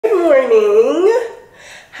morning.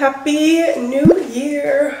 Happy New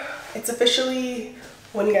Year. It's officially,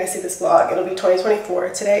 when you guys see this vlog, it'll be 2024.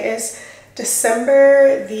 Today is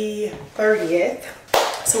December the 30th.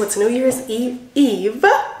 So it's New Year's Eve.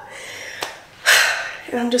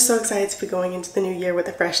 And I'm just so excited to be going into the new year with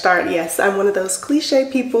a fresh start. Yes, I'm one of those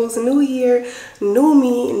cliche peoples. New year, new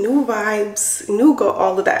me, new vibes, new go,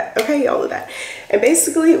 all of that. Okay, all of that. And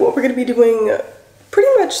basically what we're going to be doing pretty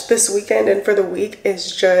much this weekend and for the week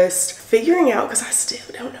is just figuring out, because I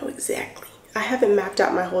still don't know exactly. I haven't mapped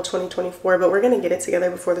out my whole 2024, but we're going to get it together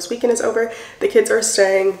before this weekend is over. The kids are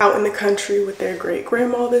staying out in the country with their great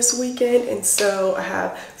grandma this weekend, and so I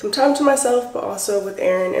have some time to myself, but also with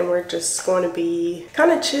Aaron, and we're just going to be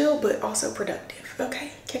kind of chill, but also productive.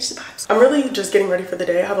 Okay, catch the vibes. I'm really just getting ready for the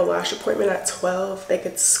day. I have a lash appointment at 12. They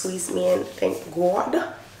could squeeze me in, thank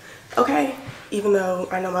God. Okay, even though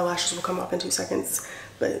I know my lashes will come off in 2 seconds,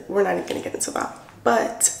 but we're not even gonna get into that.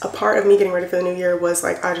 But a part of me getting ready for the new year was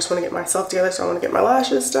like, I just want to get myself together, so I want to get my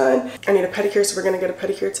lashes done. I need a pedicure, so we're gonna get a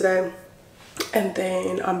pedicure today. And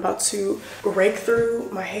then I'm about to rake through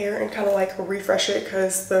my hair and kind of like refresh it,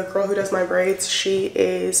 because the girl who does my braids, she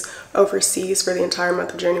is overseas for the entire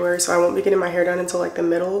month of January, so I won't be getting my hair done until like the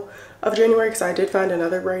middle of January, because I did find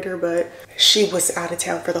another braider, but she was out of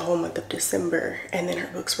town for the whole month of December, and then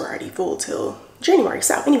her books were already full till January.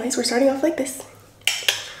 So anyways, we're starting off like this.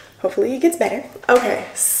 Hopefully it gets better. Okay,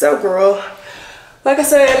 so girl, like I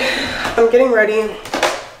said, I'm getting ready.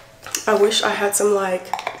 I wish I had some like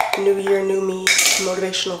new year, new me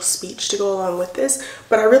motivational speech to go along with this,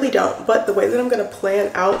 but I really don't. But the way that I'm gonna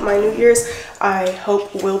plan out my New Year's, I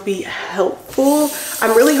hope will be helpful.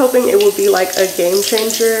 I'm really hoping it will be like a game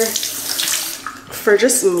changer for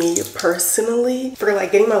just me personally, for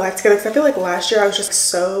like getting my life together, because I feel like last year I was just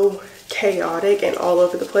so chaotic and all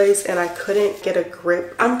over the place, and I couldn't get a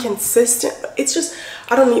grip. I'm consistent, but it's just,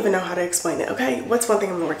 I don't even know how to explain it. Okay, what's one thing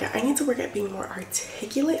I'm gonna work at? I need to work at being more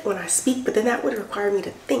articulate when I speak, but then that would require me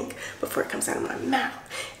to think before it comes out of my mouth,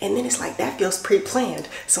 and then it's like that feels pre-planned,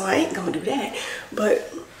 so I ain't gonna do that.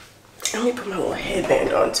 But let me put my little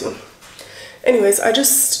headband on too. Anyways, I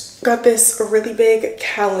just got this really big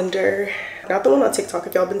calendar, not the one on TikTok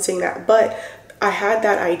if y'all been seeing that, but I had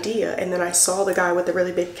that idea, and then I saw the guy with the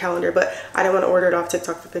really big calendar, but I didn't want to order it off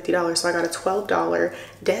TikTok for $50, so I got a $12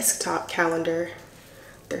 desktop calendar.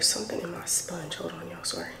 There's something in my sponge. Hold on, y'all,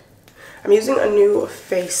 sorry. I'm using a new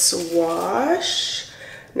face wash.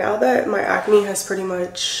 Now that my acne has pretty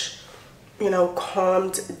much, you know,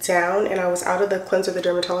 calmed down, and I was out of the cleanser the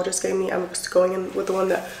dermatologist gave me, I'm just going in with the one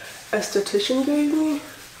that esthetician gave me.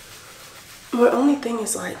 My only thing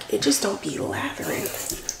is like, it just don't be lathering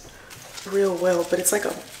real well, but it's like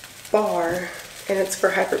a bar, and it's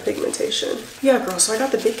for hyperpigmentation. Yeah, girl, so I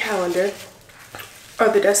got the big calendar, or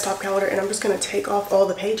the desktop calendar, and I'm just gonna take off all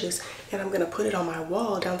the pages, and I'm gonna put it on my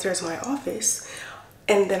wall downstairs in my office,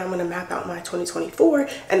 and then I'm gonna map out my 2024,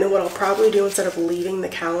 and then what I'll probably do, instead of leaving the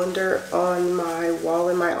calendar on my wall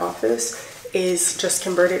in my office, is just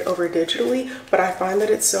convert it over digitally. But I find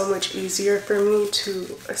that it's so much easier for me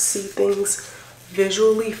to see things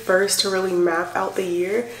visually first to really map out the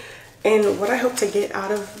year. And what I hope to get out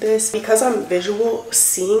of this, because I'm visual,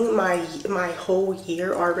 seeing my whole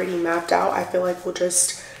year already mapped out, I feel like will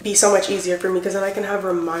just be so much easier for me, because then I can have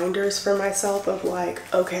reminders for myself of like,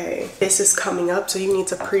 okay, this is coming up, so you need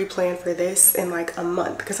to pre-plan for this in like a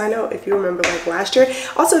month. Because I know, if you remember, like last year,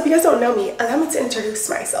 also if you guys don't know me, allow me to introduce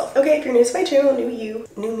myself. Okay, if you're new to my channel, new you,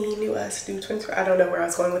 new me, new us, new 24, I don't know where I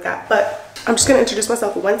was going with that, but I'm just gonna introduce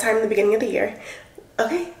myself one time in the beginning of the year.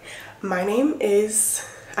 Okay, my name is,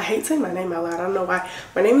 I hate saying my name out loud, I don't know why.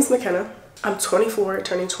 My name is McKenna. I'm 24,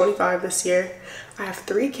 turning 25 this year. I have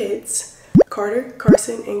 3 kids, Carter,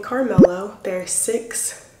 Carson, and Carmelo. They're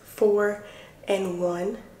 6, 4, and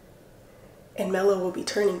 1. And Mello will be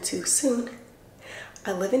turning 2 soon.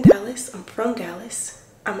 I live in Dallas. I'm from Dallas.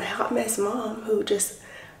 I'm a hot mess mom who just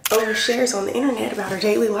overshares on the internet about her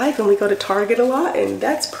daily life, and we go to Target a lot, and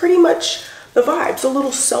that's pretty much the vibes. A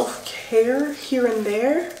little self-care here and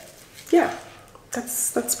there. Yeah.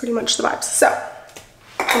 That's pretty much the vibes. So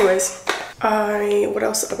anyways, what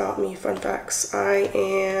else about me? Fun facts. I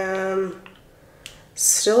am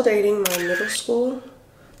still dating my middle school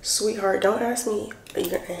sweetheart. Don't ask me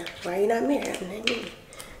why are you not married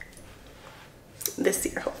this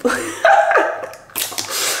year, hopefully.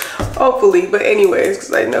 Hopefully, but anyways,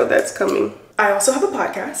 because I know that's coming. I also have a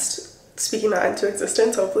podcast, speaking that into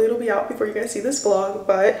existence. Hopefully it'll be out before you guys see this vlog,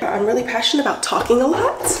 but I'm really passionate about talking a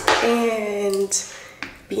lot and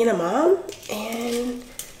being a mom and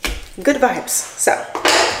good vibes. So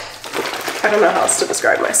I don't know how else to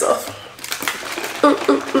describe myself.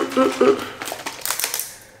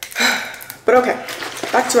 Okay,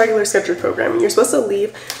 back to regular scheduled programming. You're supposed to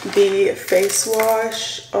leave the face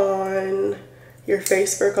wash on your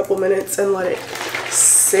face for a couple minutes and let it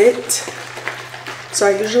sit. So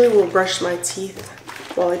I usually will brush my teeth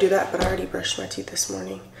while I do that, but I already brushed my teeth this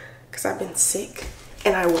morning because I've been sick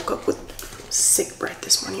and I woke up with sick breath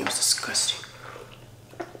this morning. It was disgusting.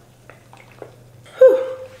 Whew.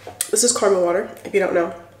 This is caramel water, if you don't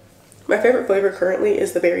know. My favorite flavor currently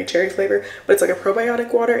is the berry cherry flavor, but it's like a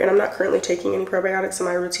probiotic water, and I'm not currently taking any probiotics in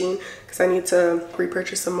my routine because I need to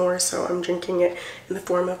repurchase some more, so I'm drinking it in the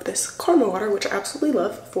form of this caramel water, which I absolutely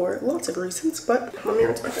love for lots of reasons. But let me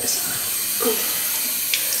rinse my face.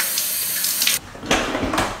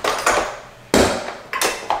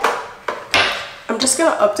 I'm just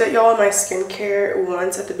gonna update y'all on my skincare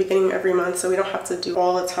once at the beginning of every month so we don't have to do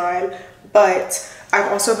all the time, but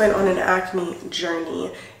I've also been on an acne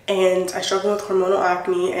journey. And I struggled with hormonal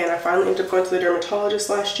acne, and I finally ended up going to the dermatologist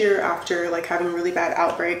last year after like having really bad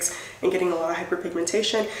outbreaks and getting a lot of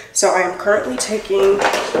hyperpigmentation. So I am currently taking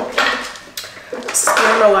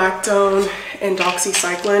spironolactone and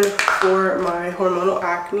doxycycline for my hormonal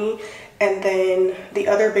acne. And then the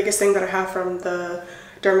other biggest thing that I have from the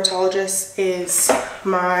dermatologist is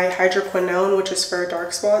my hydroquinone, which is for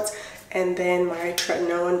dark spots, and then my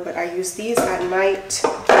tretinoin, but I use these at night.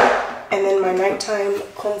 And then my nighttime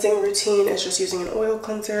cleansing routine is just using an oil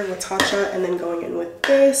cleanser with Tatcha and then going in with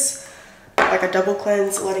this, like a double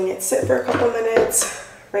cleanse, letting it sit for a couple minutes,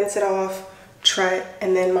 rinse it off, Tret,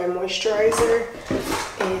 and then my moisturizer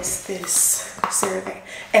is this CeraVe.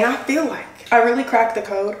 And I feel like I really cracked the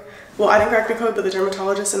code. Well, I didn't crack the code, but the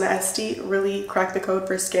dermatologist and the SD really cracked the code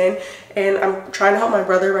for skin. And I'm trying to help my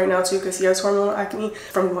brother right now too because he has hormonal acne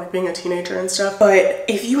from like being a teenager and stuff. But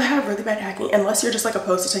if you have really bad acne, unless you're just like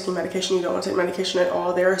opposed to taking medication, you don't want to take medication at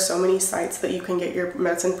all, there are so many sites that you can get your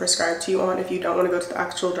medicine prescribed to you on if you don't want to go to the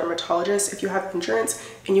actual dermatologist. If you have insurance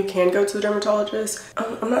and you can go to the dermatologist,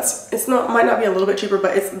 might not be a little bit cheaper,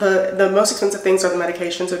 but it's the most expensive things are the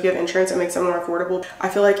medications. So if you have insurance, it makes it more affordable. I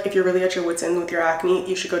feel like if you're really at your wit's end with your acne,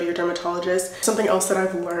 you should go to your dermatologist. Something else that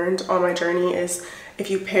I've learned on my journey is if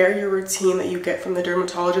you pair your routine that you get from the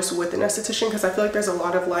dermatologist with an esthetician, because I feel like there's a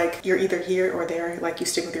lot of like you're either here or there, like you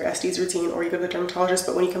stick with your SD's routine or you go to the dermatologist,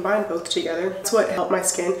 but when you combine both together, that's what helped my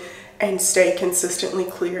skin and stay consistently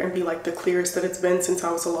clear and be like the clearest that it's been since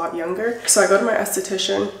I was a lot younger. So I go to my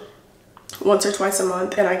esthetician once or twice a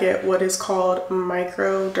month and I get what is called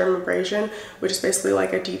microdermabrasion, which is basically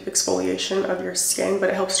like a deep exfoliation of your skin, but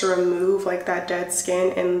it helps to remove like that dead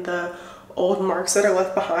skin and the old marks that are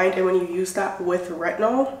left behind. And when you use that with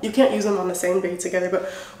retinol, you can't use them on the same day together, but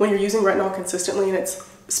when you're using retinol consistently and it's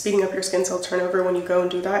speeding up your skin cell turnover, when you go and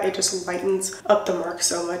do that, it just lightens up the mark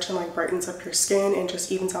so much and like brightens up your skin and just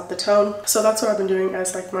evens out the tone. So that's what I've been doing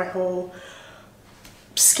as like my whole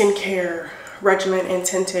skincare regimen and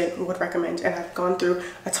tinted would recommend. And I've gone through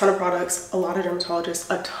a ton of products, a lot of dermatologists,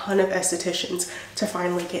 a ton of estheticians to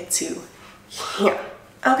finally get to here.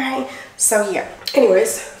 Okay, so yeah.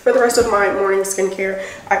 Anyways, for the rest of my morning skincare,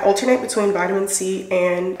 I alternate between vitamin C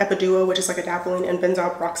and Epiduo, which is like adapalene and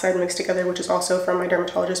benzoyl peroxide mixed together, which is also from my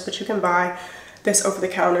dermatologist, but you can buy this over the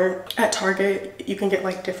counter at Target. You can get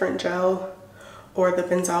like different gel or the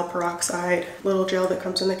benzoyl peroxide little gel that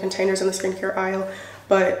comes in the containers in the skincare aisle.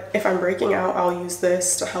 But if I'm breaking out, I'll use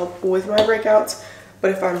this to help with my breakouts.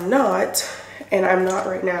 But if I'm not, and I'm not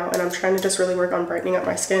right now, and I'm trying to just really work on brightening up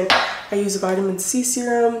my skin, I use a vitamin C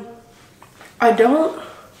serum.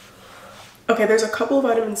 Okay, there's a couple of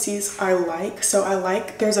vitamin C's I like. So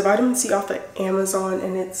there's a vitamin C off of Amazon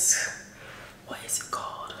and it's, what is it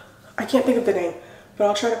called? I can't think of the name, but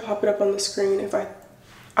I'll try to pop it up on the screen if I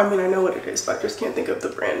know what it is, but I just can't think of the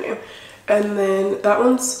brand name. And then that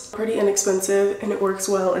one's pretty inexpensive and it works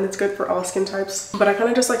well and it's good for all skin types. But I kind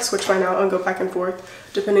of just like switch mine out and go back and forth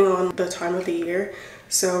depending on the time of the year.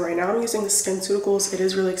 So right now I'm using the SkinCeuticals. It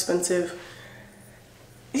is really expensive.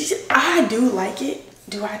 I do like it.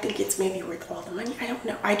 Do I think it's maybe worth all the money? I don't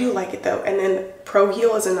know. I do like it though. And then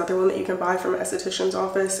ProHeal is another one that you can buy from an esthetician's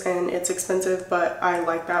office and it's expensive, but I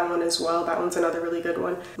like that one as well. That one's another really good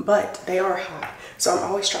one, but they are hot. So I'm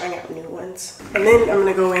always trying out new ones. And then I'm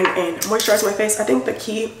gonna go in and moisturize my face. I think the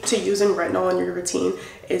key to using retinol in your routine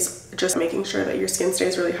is just making sure that your skin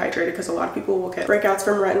stays really hydrated, because a lot of people will get breakouts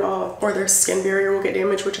from retinol or their skin barrier will get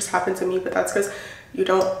damaged, which has happened to me, but that's because you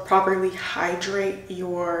don't properly hydrate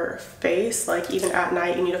your face. Like even at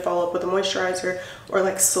night, you need to follow up with a moisturizer or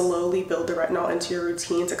like slowly build the retinol into your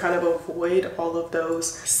routine to kind of avoid all of those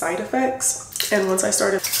side effects. And once I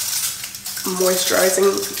started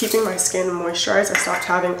moisturizing, keeping my skin moisturized, I stopped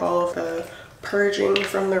having all of the purging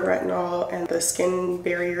from the retinol and the skin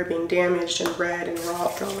barrier being damaged and red and raw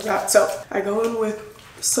and all of that. So I go in with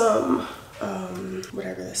some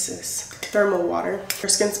whatever this is, thermal water. Your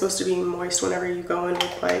skin's supposed to be moist whenever you go in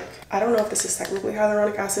with, like, I don't know if this is technically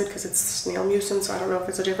hyaluronic acid because it's snail mucin, so I don't know if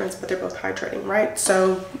it's a difference, but they're both hydrating, right?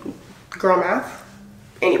 So girl math.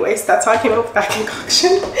 Anyways, that's how I came up with that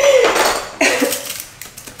concoction.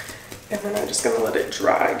 And then I'm just gonna let it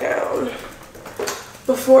dry down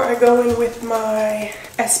before I go in with my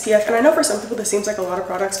SPF. And I know for some people this seems like a lot of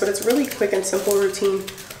products, but it's really quick and simple routine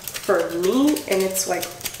for me, and it's like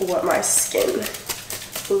what my skin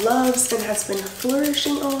loves and has been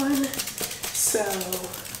flourishing on. So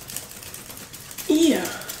yeah.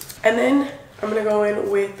 And then I'm gonna go in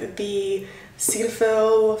with the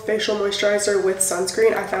Cetaphil facial moisturizer with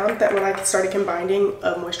sunscreen. I found that when I started combining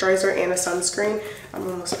a moisturizer and a sunscreen, I'm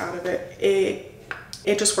almost out of it.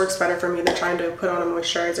 It just works better for me than trying to put on a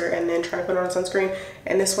moisturizer and then trying to put on a sunscreen.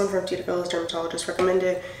 And this one from Cetaphil is dermatologist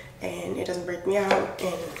recommended, and it doesn't break me out,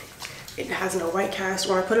 and it has no white cast.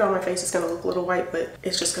 When I put it on my face, it's gonna look a little white, but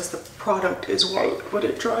it's just because the product is white, but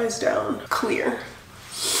it dries down clear.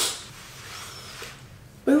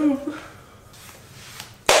 Boom.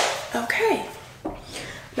 Okay.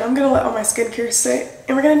 Now I'm gonna let all my skincare sit,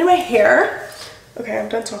 and we're gonna do my hair. Okay, I'm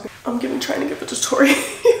done talking. I'm trying to give a tutorial.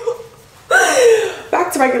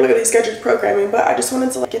 Back to regularly scheduled programming, but I just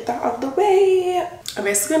wanted to like get that out of the way. I'm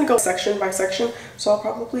basically gonna go section by section, so I'll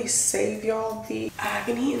probably save y'all the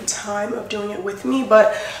agony and time of doing it with me,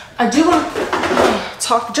 but I do want to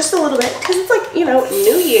talk just a little bit because it's like, you know,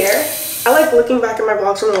 new year. I like looking back at my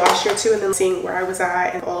vlogs from the last year too, and then seeing where I was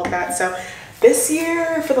at and all of that. So this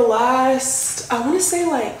year, for the last, I want to say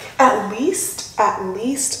like at least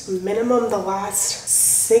minimum the last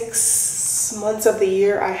 6 months of the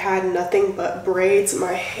year, I had nothing but braids.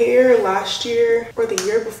 My hair last year or the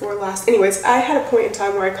year before last, anyways, I had a point in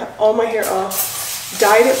time where I cut all my hair off,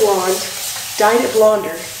 dyed it blonde, dyed it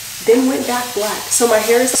blonder, then went back black. So my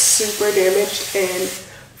hair is super damaged and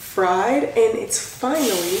fried, and it's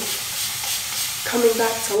finally coming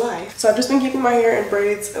back to life. So I've just been keeping my hair in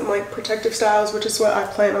braids and like protective styles, which is what I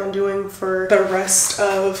plan on doing for the rest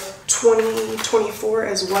of 2024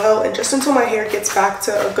 as well, and just until my hair gets back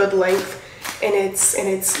to a good length in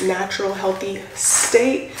its natural healthy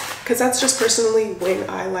state, because that's just personally when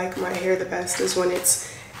I like my hair the best, is when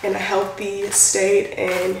it's in a healthy state.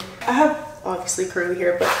 And I have obviously curly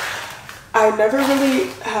hair, but I never really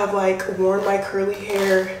have like worn my curly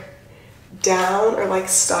hair down or like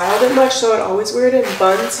styled it much, so I'd always wear it in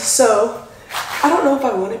buns. So I don't know if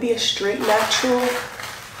I want to be a straight natural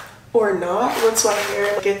or not once my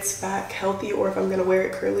hair gets back healthy, or if I'm gonna wear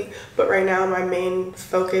it curly. But right now my main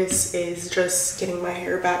focus is just getting my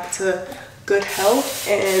hair back to good health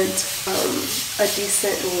and a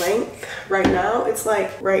decent length. Right now it's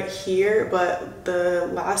like right here, but the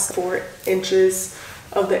last 4 inches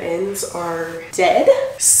of the ends are dead.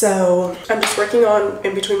 So I'm just working on,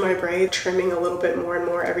 in between my braids, trimming a little bit more and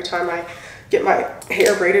more every time I get my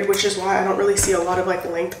hair braided, which is why I don't really see a lot of like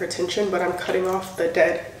length retention, but I'm cutting off the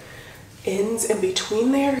dead ends in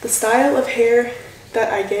between there. The style of hair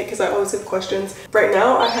that I get, because I always have questions. Right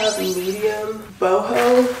now I have medium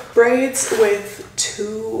boho braids with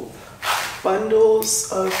 2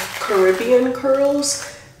 bundles of Caribbean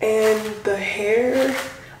curls, and the hair,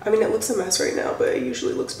 I mean, it looks a mess right now, but it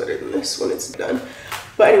usually looks better than this when it's done.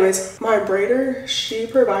 But anyways, my braider, she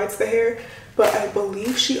provides the hair, but I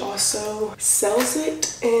believe she also sells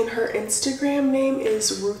it, and her Instagram name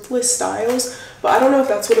is Ruthless Styles. But I don't know if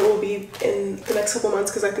that's what it will be in the next couple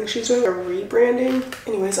months, because I think she's doing a rebranding.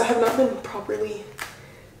 Anyways, I have not been properly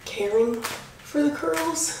caring for the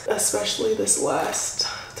curls, especially this last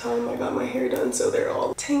time I got my hair done. So they're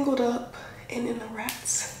all tangled up and in a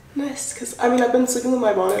rat's nest. Because I mean, I've been sleeping with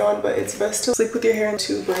my bonnet on, but it's best to sleep with your hair in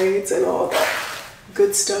 2 braids and all that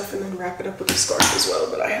good stuff, and then wrap it up with a scarf as well.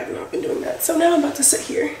 But I have not been doing that. So now I'm about to sit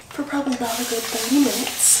here for probably about a good 30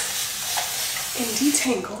 minutes and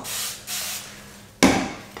detangle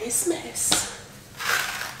this mess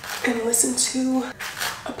and listen to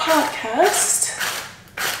a podcast.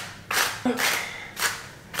 Okay.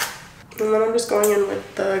 And then I'm just going in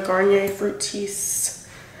with the Garnier Fructis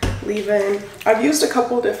leave-in. I've used a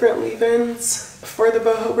couple different leave-ins for the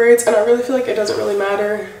boho braids, and I really feel like it doesn't really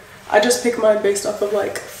matter. I just pick mine based off of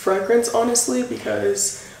like fragrance, honestly,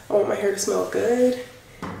 because I want my hair to smell good,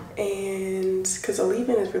 and because a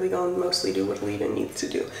leave-in is really going to mostly do what a leave-in needs to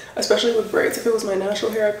do, especially with braids. If it was my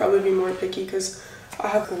natural hair, I'd probably be more picky because I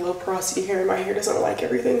have low porosity hair and my hair doesn't like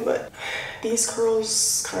everything, but these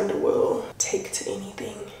curls kind of will take to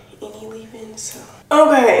anything, any leave-in. So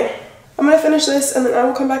okay, I'm gonna finish this and then I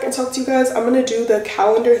will come back and talk to you guys. I'm gonna do the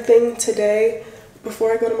calendar thing today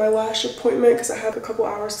before I go to my lash appointment because I have a couple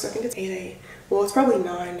hours because I think it's 8 a.m. Well, it's probably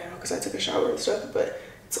 9 now because I took a shower and stuff, but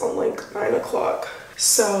it's on like 9 o'clock.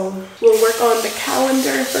 So we'll work on the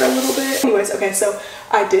calendar for a little bit. Anyways, okay, so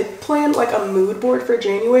I did plan like a mood board for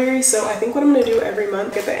January. So I think what I'm gonna do every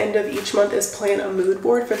month at the end of each month is plan a mood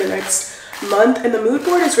board for the next month. And the mood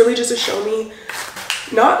board is really just to show me,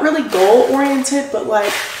 not really goal oriented, but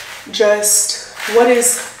like just what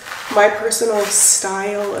is my personal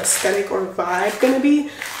style, aesthetic, or vibe gonna be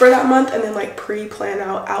for that month, and then like pre-plan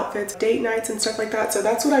out outfits, date nights, and stuff like that. So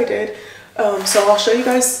that's what I did. So I'll show you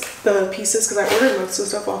guys the pieces because I ordered most of the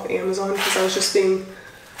stuff off Amazon because I was just being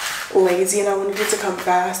lazy and I wanted it to come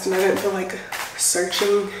fast and I didn't feel like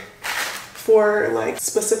searching for like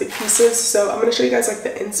specific pieces. So I'm gonna show you guys like the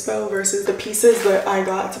inspo versus the pieces that I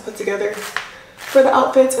got to put together for the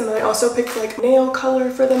outfits. And then I also picked like nail color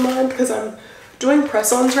for the month because I'm doing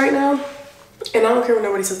press-ons right now, and I don't care what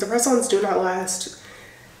nobody says, the press-ons do not last.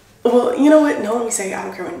 Well, you know what? No, let me say I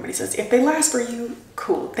don't care what anybody says. If they last for you,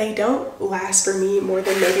 cool. They don't last for me more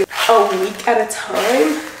than maybe a week at a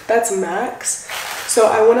time. That's max. So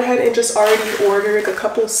I went ahead and just already ordered a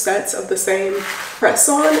couple sets of the same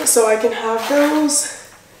press-on so I can have those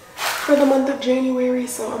for the month of January.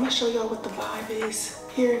 So I'm gonna show y'all what the vibe is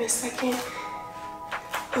here in a second.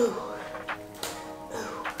 Ooh.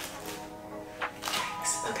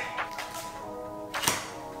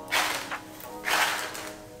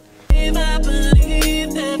 I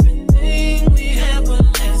believed everything we had was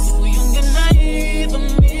less. We young and naive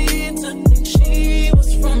of me to think she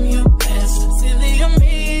was from your past. Silly of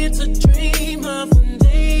me to dream of one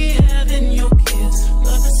day having your kids.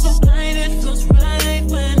 Love is so blind, it feels right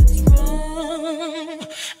when it's wrong.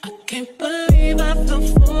 I can't believe I fell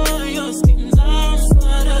for your schemes. I'm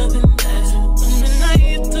smarter than that. I'm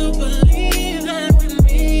naive to believe that with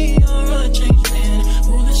me you're a changed man.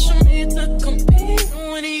 Foolish of me to compete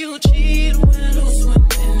when you cheat, when lose women.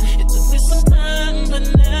 It took me some time, but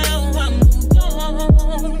now I'm moved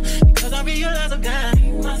on because I realize I've got to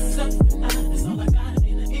eat myself. That's all I gotta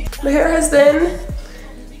be. My hair has been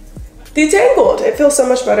detangled. It feels so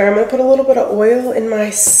much better. I'm gonna put a little bit of oil in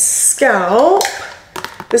my scalp.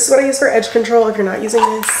 This is what I use for edge control. If you're not using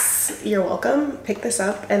this, you're welcome. Pick this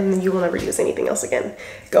up and you will never use anything else again.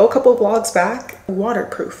 Go a couple vlogs back,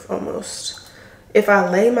 waterproof almost. If I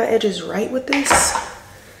lay my edges right with this,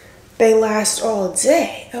 they last all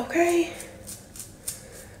day, okay?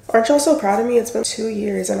 Aren't y'all so proud of me? It's been 2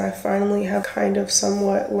 years and I finally have kind of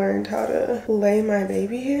somewhat learned how to lay my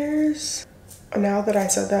baby hairs. Now that I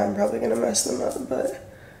said that, I'm probably gonna mess them up, but,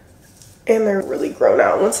 and they're really grown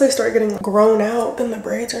out. Once they start getting grown out, then the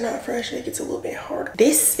braids are not fresh and it gets a little bit harder.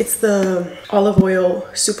 This, it's the olive oil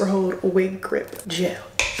super hold wig grip gel.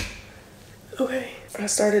 Okay, I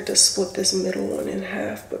started to split this middle one in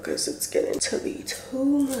half because it's getting to be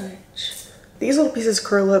too much. These little pieces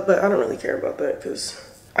curl up, but I don't really care about that because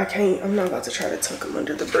I'm not about to try to tuck them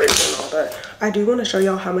under the braids and all that. I do want to show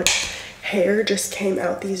y'all how much hair just came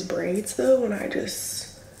out these braids though when I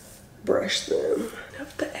just brushed them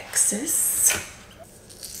up the excess.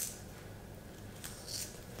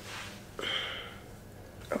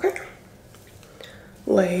 Okay,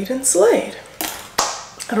 laid and slayed.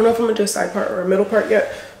 I don't know if I'm gonna do a side part or a middle part yet.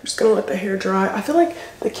 I'm just gonna let the hair dry. I feel like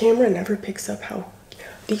the camera never picks up how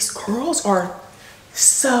these curls are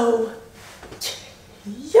so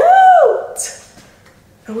cute.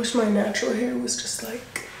 I wish my natural hair was just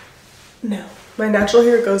like, no. My natural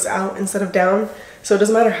hair goes out instead of down. So it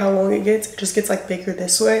doesn't matter how long it just gets like bigger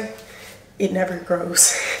this way. It never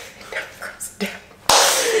grows. It never grows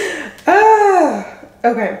down. Ah,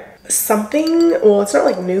 okay. Something, well, it's not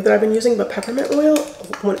like new that I've been using, but peppermint oil,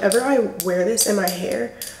 whenever I wear this in my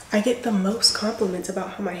hair, I get the most compliments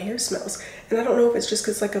about how my hair smells. And I don't know if it's just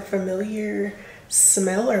because like a familiar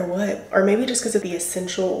smell or what, or maybe just because of the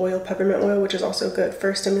essential oil, peppermint oil, which is also good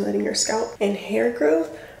for stimulating your scalp and hair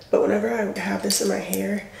growth. But whenever I have this in my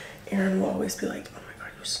hair, Aaron will always be like, oh my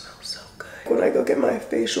God, you smell so good. When I go get my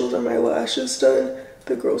facials or my lashes done,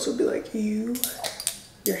 the girls will be like,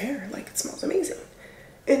 your hair, like it smells amazing.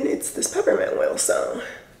 And it's this peppermint oil, so in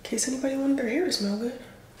case anybody wanted their hair to smell good.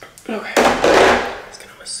 Okay, just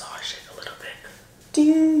gonna massage it a little bit.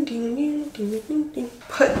 Ding, ding, ding, ding, ding, ding.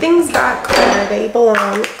 Put things back where they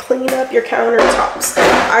belong. Clean up your countertops.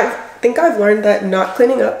 I think I've learned that not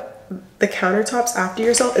cleaning up the countertops after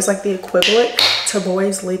yourself is like the equivalent to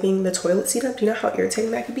boys leaving the toilet seat up. Do you know how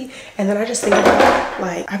irritating that could be? And then I just think about,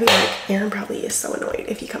 like, I'd be like, Aaron probably is so annoyed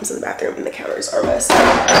if he comes in the bathroom and the counters are messy,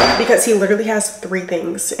 because he literally has 3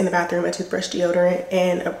 things in the bathroom: a toothbrush, deodorant,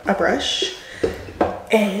 and a brush.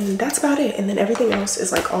 And that's about it. And then everything else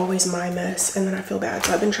is like always my mess, and then I feel bad.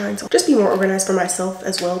 So I've been trying to just be more organized for myself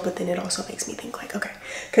as well, but then it also makes me think like, okay,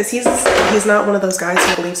 because he's not one of those guys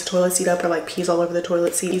who leaves the toilet seat up or like pees all over the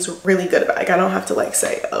toilet seat. He's really good about it. Like, I don't have to like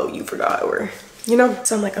say, oh, you forgot, or you know.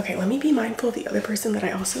 So I'm like, okay, let me be mindful of the other person that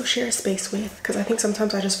I also share a space with, because I think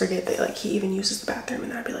sometimes I just forget that like he even uses the bathroom,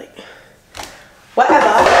 and then I'd be like, whatever.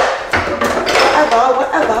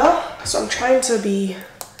 So I'm trying to be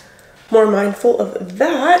more mindful of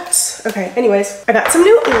that. Okay, anyways, I got some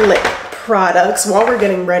new lip products while we're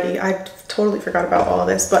getting ready. I totally forgot about all of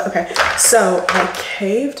this, but okay. So I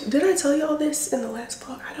caved. Did I tell y'all this in the last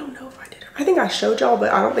vlog? I don't know if I did. I think I showed y'all,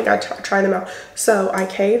 but I don't think I tried them out. So I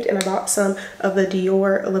caved and I bought some of the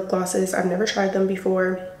Dior lip glosses. I've never tried them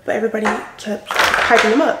before, but everybody kept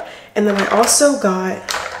hyping them up. And then I also got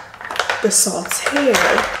the Saltaire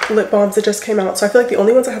lip balms that just came out. So I feel like the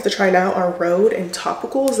only ones I have to try now are Rhode and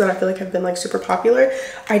Topicals that I feel like have been like super popular.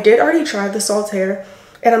 I did already try the Saltaire,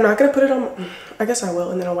 and I'm not gonna put it on, I guess I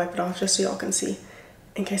will, and then I'll wipe it off just so y'all can see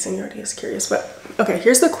in case anybody is curious. But okay,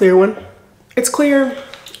 here's the clear one. It's clear,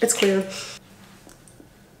 it's clear.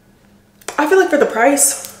 I feel like for the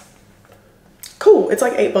price, cool. It's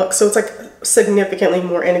like $8, so it's like significantly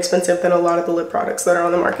more inexpensive than a lot of the lip products that are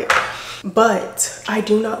on the market. But I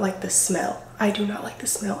do not like the smell. I do not like the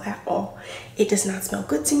smell at all. It does not smell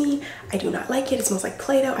good to me. I do not like it. It smells like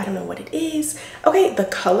Play-Doh. I don't know what it is. Okay, the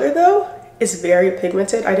color though is very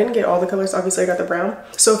pigmented. I didn't get all the colors. Obviously I got the brown.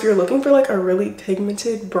 So if you're looking for like a really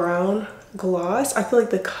pigmented brown gloss, I feel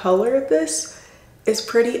like the color of this is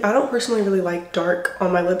pretty. I don't personally really like dark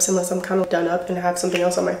on my lips unless I'm kind of done up and have something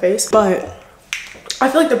else on my face. But I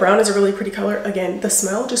feel like the brown is a really pretty color. Again, the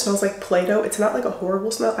smell just smells like Play-Doh. It's not like a horrible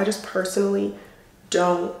smell. I just personally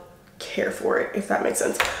don't care for it, if that makes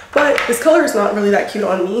sense. But this color is not really that cute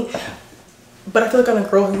on me. But I feel like on a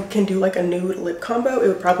girl who can do like a nude lip combo, it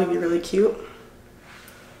would probably be really cute.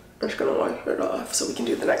 I'm just gonna wipe it off so we can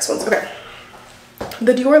do the next ones. Okay.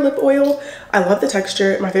 The Dior lip oil, I love the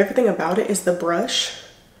texture. My favorite thing about it is the brush.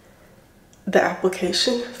 The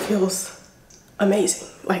application feels amazing.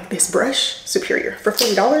 Like this brush, superior. For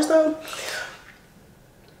 $40 though,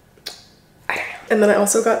 I don't know. And then I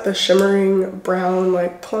also got the shimmering brown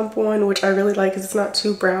like plump one, which I really like because it's not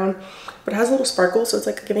too brown, but it has a little sparkle, so it's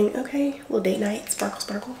like giving, okay, little date night, sparkle,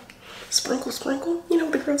 sparkle, sprinkle, sprinkle, you know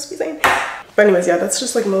what the girls be saying. But anyways, yeah, that's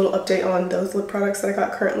just like a little update on those lip products that I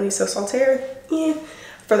got currently. So Saltaire, yeah.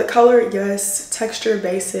 For the color, yes. Texture,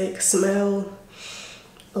 basic. Smell,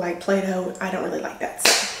 like Play-Doh, I don't really like that,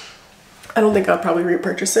 so I don't think I'll probably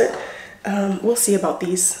repurchase it. We'll see about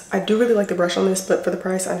these. I do really like the brush on this, but for the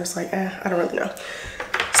price, I'm just like, I don't really know.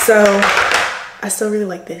 So I still really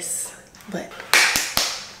like this, but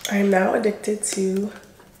I am now addicted to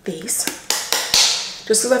these.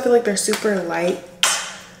 Just because I feel like they're super light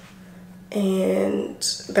and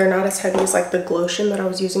they're not as heavy as like the Glotion that I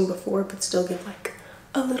was using before, but still give like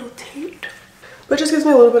a little tint. But it just gives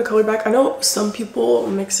me a little bit of color back. I know some people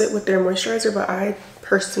mix it with their moisturizer, but I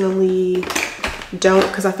personally don't,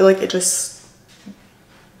 because I feel like it just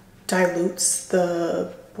dilutes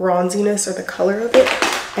the bronziness or the color of it.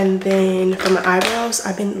 And then for my eyebrows,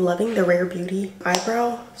 I've been loving the Rare Beauty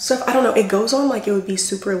eyebrow stuff. I don't know, it goes on like it would be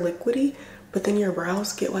super liquidy, but then your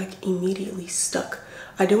brows get like immediately stuck.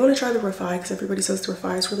 I do want to try the Refi because everybody says the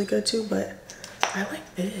Refi is really good too, but I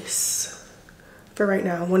like this for right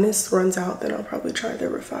now. When this runs out, then I'll probably try the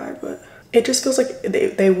Refi, but it just feels like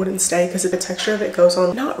they wouldn't stay because the texture of it goes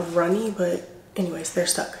on not runny, but anyways, they're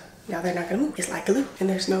stuck. Now they're not gonna move. It's like glue, and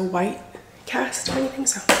there's no white cast or anything.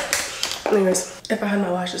 So anyways, if I had my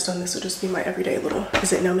lashes done, this would just be my everyday little,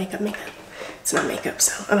 is it no makeup? It's not makeup,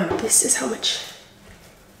 so I don't know. This is how much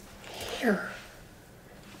hair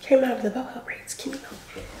came out of the boho braids. Can you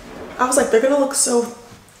know? I was like, they're gonna look so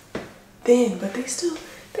thin, but they still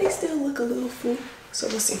look a little full. So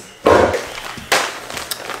we'll see.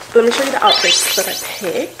 Let me show you the outfits that I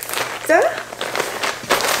picked.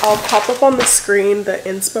 I'll pop up on the screen the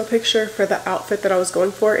inspo picture for the outfit that I was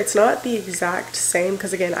going for. It's not the exact same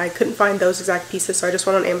because again, I couldn't find those exact pieces, so I just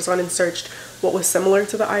went on Amazon and searched what was similar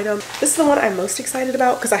to the item. This is the one I'm most excited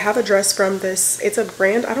about because I have a dress from this. It's a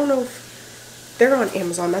brand, I don't know if they're on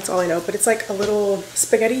Amazon, that's all I know, but it's like a little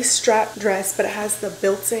spaghetti strap dress, but it has the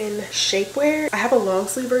built-in shapewear. I have a long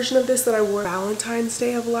sleeve version of this that I wore Valentine's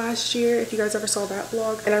Day of last year, if you guys ever saw that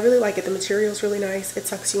vlog, and I really like it. The material is really nice. It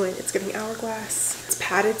tucks you in. It's giving hourglass. It's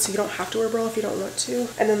padded, so you don't have to wear a bra if you don't want to.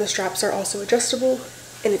 And then the straps are also adjustable,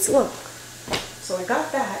 and it's long. So I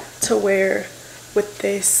got that to wear with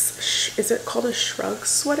this, is it called a shrug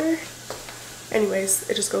sweater? Anyways,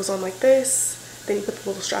 it just goes on like this. Then you put the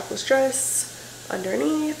little strapless dress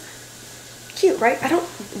underneath. cute, right?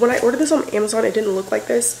 When I ordered this on Amazon, it didn't look like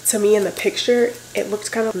this to me in the picture. It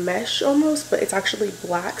looked kind of mesh almost, but it's actually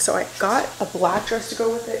black. So I got a black dress to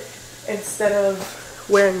go with it instead of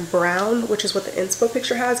wearing brown, which is what the inspo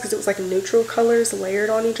picture has, because it was like neutral colors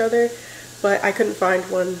layered on each other. But I couldn't find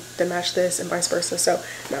one that matched this and vice versa. So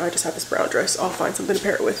now I just have this brown dress. I'll find something to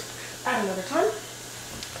pair it with at another time.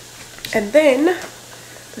 And then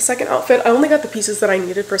the second outfit, I only got the pieces that I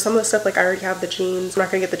needed for some of the stuff. Like I already have the jeans. I'm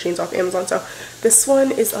not gonna get the jeans off Amazon. So this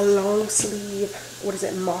one is a long sleeve, what is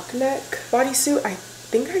it, mock neck bodysuit. I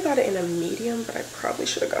think I got it in a medium, but I probably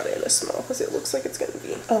should have got it in a small because it looks like it's gonna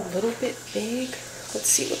be a little bit big. Let's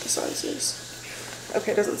see what the size is.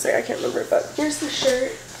 Okay, it doesn't say, I can't remember, but here's the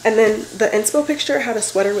shirt. And then the inspo picture had a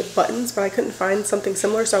sweater with buttons, but I couldn't find something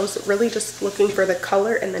similar, so I was really just looking for the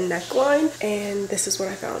color and the neckline, and this is what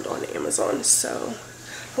I found on Amazon. So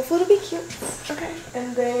hopefully it'll be cute. Okay,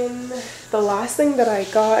 and then the last thing that I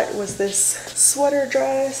got was this sweater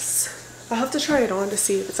dress. I'll have to try it on to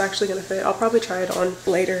see if it's actually gonna fit. I'll probably try it on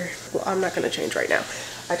later. Well, I'm not gonna change right now.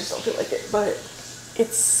 I just don't feel like it, but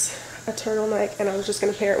it's a turtleneck, and I was just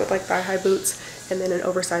gonna pair it with like thigh-high boots and then an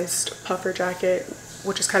oversized puffer jacket,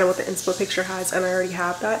 which is kind of what the inspo picture has, and I already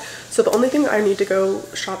have that. So the only thing I need to go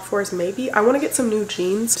shop for is maybe I want to get some new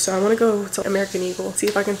jeans. So I want to go to American Eagle, see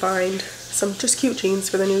if I can find some just cute jeans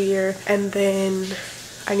for the new year, and then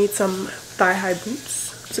I need some thigh-high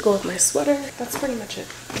boots to go with my sweater. That's pretty much it.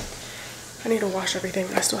 I need to wash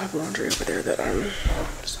everything. I still have laundry over there that I'm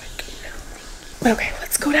just like, no. Okay,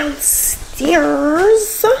 let's go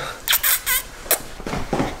downstairs.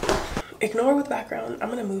 Ignore with background. I'm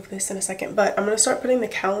gonna move this in a second, but I'm gonna start putting the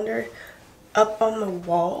calendar up on the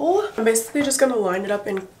wall. I'm basically just gonna line it up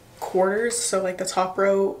in quarters. So like the top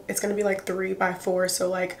row, it's gonna be like 3 by 4. So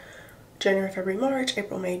like January, February, March,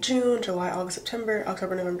 April, May, June, July, August, September,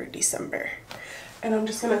 October, November, December. And I'm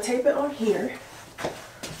just gonna tape it on here.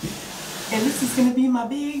 And this is gonna be my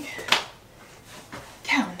big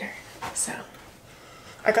calendar. So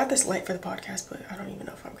I got this light for the podcast, but I don't even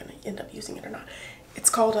know if I'm gonna end up using it or not. It's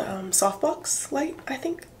called a softbox light, I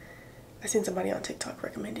think. I seen somebody on TikTok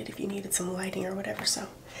recommend it if you needed some lighting or whatever, so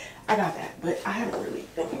I got that, but I haven't really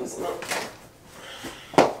been using it.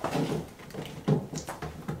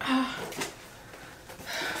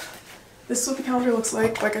 This is what the calendar looks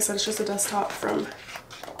like. Like I said, it's just a desktop from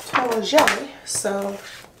Jelly, so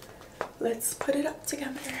let's put it up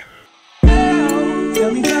together.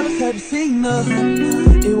 Tell me how have you seen her?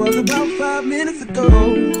 It was about 5 minutes ago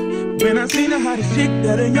when I seen her hottest chick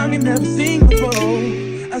that a youngin' never seen before.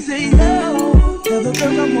 I say, yo, tell the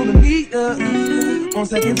girl I wanna meet her. On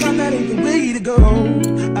second thought, that ain't the way to go.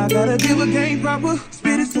 I gotta give her game proper,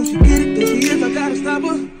 spit it so she get it. There she is, I gotta stop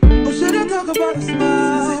her. Or should I talk about a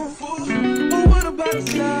smile? Or what about a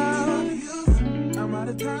style? I'm out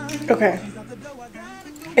of time. Okay,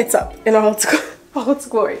 it's up in all its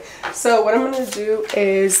glory. So what I'm gonna do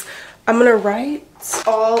is I'm gonna write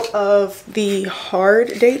all of the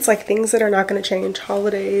hard dates, like things that are not gonna change,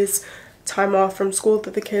 holidays, time off from school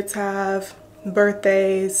that the kids have,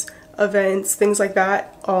 birthdays, events, things like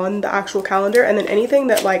that on the actual calendar. And then anything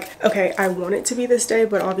that like, okay, I want it to be this day,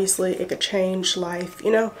 but obviously it could change, life,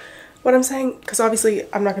 you know what I'm saying? Because obviously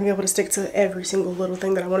I'm not gonna be able to stick to every single little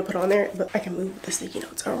thing that I want to put on there, but I can move the sticky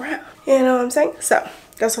notes around. You know what I'm saying? So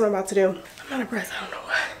that's what I'm about to do. I'm out of breath, I don't know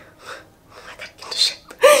why. I gotta get into shape.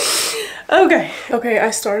 Okay,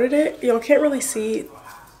 I started it. Y'all can't really see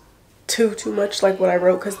too much like what I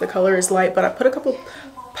wrote because the color is light, but I put a couple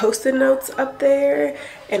post-it notes up there,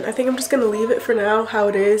 and I think I'm just gonna leave it for now how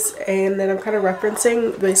it is, and then I'm kind of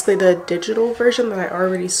referencing basically the digital version that I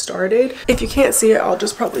already started. If you can't see it, I'll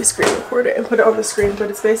just probably screen record it and put it on the screen, but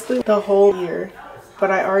it's basically the whole year. But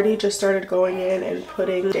I already just started going in and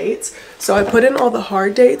putting dates. So I put in all the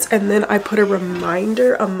hard dates, and then I put a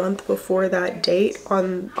reminder a month before that date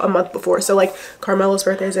on a month before. So like Carmela's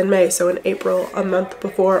birthday is in May, so in April, a month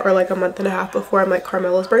before, or like a month and a half before, I'm like,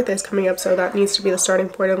 Carmela's birthday is coming up, so that needs to be the starting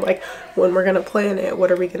point of like when we're gonna plan it, what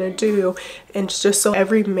are we gonna do. And just so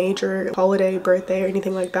every major holiday, birthday, or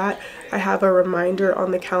anything like that, I have a reminder on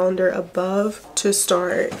the calendar above to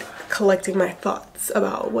start collecting my thoughts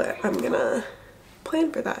about what I'm gonna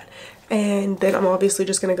plan for that. And then I'm obviously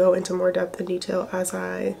just going to go into more depth and detail as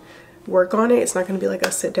I work on it. It's not going to be like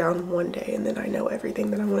a sit down one day and then I know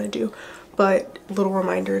everything that I want to do, but little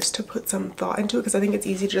reminders to put some thought into it, because I think it's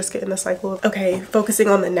easy to just get in the cycle of, okay, focusing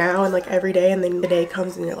on the now and like every day, and then the day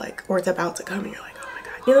comes and you're like, or it's about to come and you're like, oh my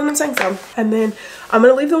god, you know what I'm saying? So, and then I'm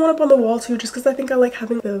going to leave the one up on the wall too, just because I think I like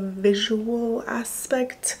having the visual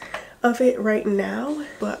aspect of it right now,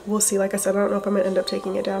 but we'll see. Like I said, I don't know if I'm gonna end up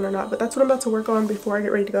taking it down or not, but that's what I'm about to work on before I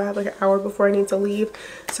get ready to go. I have like an hour before I need to leave,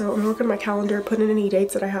 so I'm working on my calendar, putting in any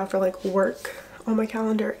dates that I have for like work on my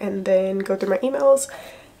calendar, and then go through my emails,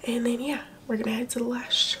 and then yeah, we're gonna head to the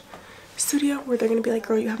lash studio where they're gonna be like,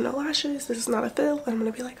 girl, you have no lashes, this is not a fill, and I'm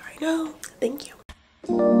gonna be like, I know, thank you.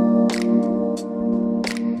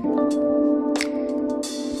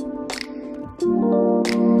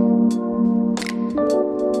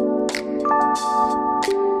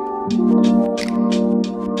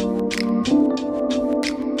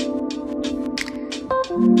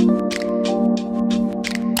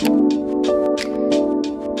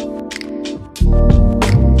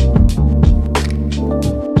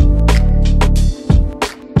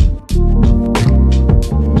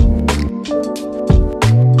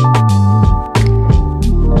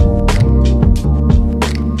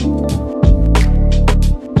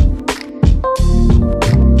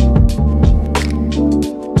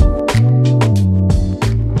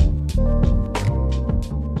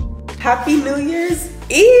 Happy New Year's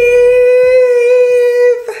Eve!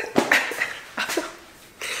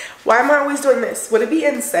 Why am I always doing this? Would it be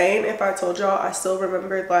insane if I told y'all I still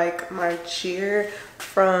remembered like my cheer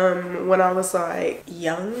from when I was like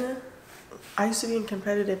young? I used to be in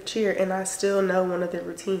competitive cheer and I still know one of their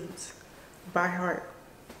routines by heart.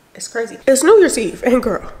 It's crazy. It's New Year's Eve, and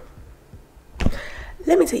girl,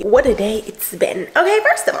 let me tell you what a day it's been. Okay,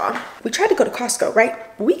 first of all, we tried to go to Costco,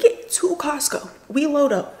 right? We get to Costco. We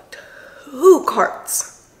load up 2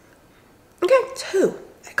 carts. Okay, 2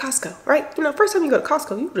 at Costco, right? You know, first time you go to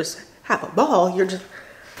Costco, you just have a ball. You're just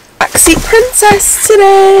backseat princess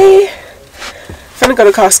today. I'm gonna go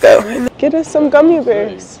to Costco and get us some gummy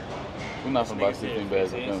bears. We're not gonna buy 16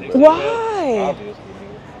 bags of gummy bears. Why?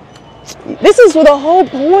 This is the whole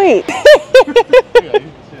point.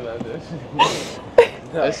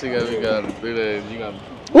 That shit gotta be gone in 3 days. You got.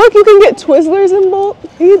 Look, you can get Twizzlers in bulk.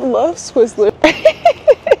 He loves Twizzlers.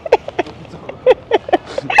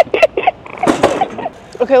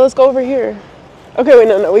 Okay, let's go over here. Okay, wait,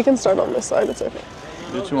 no, we can start on this side. It's okay.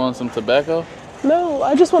 Did you want some tobacco? No,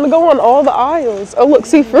 I just want to go on all the aisles. Oh, look,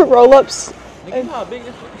 see, fruit roll-ups. You know how big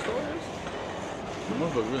this store is? The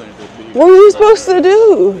motherfucker really ain't that big. What were you supposed to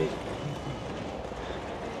do?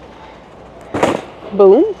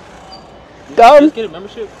 Boom. Gum. Just get a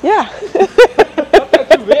membership? Yeah.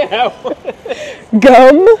 Gum.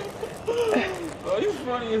 Gum. Oh, you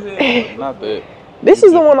funny as hell. Not that. This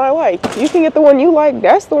is the one I like. You can get the one you like.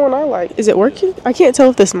 That's the one I like. Is it working? I can't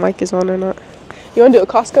tell if this mic is on or not. You want to do a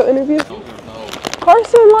Costco interview? No.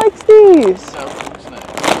 Carson likes these.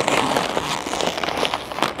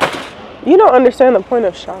 You don't understand the point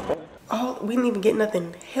of shopping. Oh, we didn't even get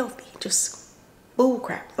nothing healthy. Just bull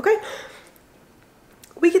crap. Okay?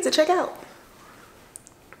 We get to check out.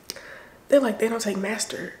 They're like, they don't take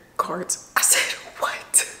MasterCards. I said,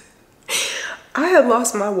 what? I had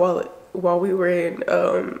lost my wallet while we were in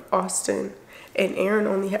Austin, and Aaron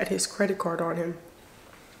only had his credit card on him.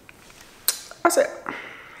 I said,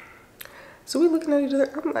 so we looking at each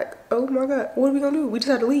other. I'm like, oh my God, what are we gonna do? We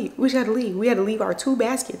just had to leave. We had to leave our 2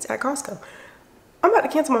 baskets at Costco. I'm about to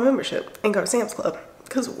cancel my membership and go to Sam's Club.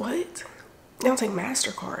 Cause what? They don't take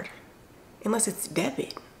MasterCard unless it's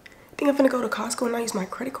debit. Think I'm gonna go to Costco and not use my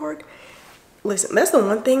credit card? Listen, that's the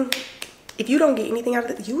one thing. If you don't get anything out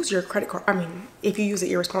of it, use your credit card. I mean, if you use it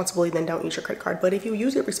irresponsibly, then don't use your credit card. But if you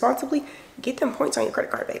use it responsibly, get them points on your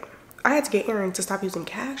credit card, babe. I had to get Aaron to stop using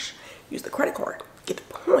cash, use the credit card, get the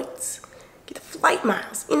points, get the flight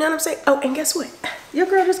miles. You know what I'm saying? Oh, and guess what? Your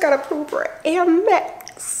girl just got approved for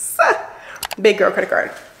Amex. Big girl credit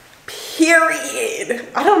card. Period.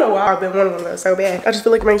 I don't know why I've been wanting one of those so bad. I just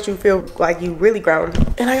feel like it makes you feel like you really grown.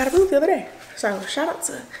 And I got approved the other day. So shout out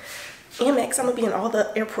to Amex. I'm gonna be in all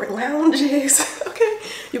the airport lounges. Okay,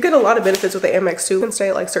 you get a lot of benefits with the Amex too. You can stay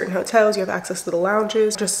at like certain hotels, you have access to the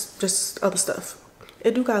lounges, just other stuff.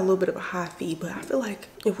 It do got a little bit of a high fee, but I feel like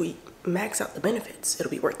if we max out the benefits,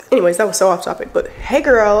 it'll be worth it. Anyways, that was so off topic, but hey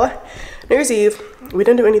girl, New Year's Eve, we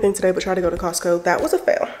didn't do anything today but try to go to Costco. That was a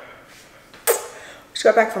fail. Just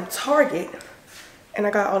got back from Target and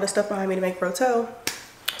I got all this stuff behind me to make rotel.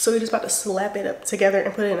 So we're just about to slap it up together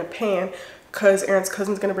and put it in a pan, because Aaron's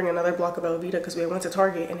cousin's gonna bring another block of Velveeta, because we went to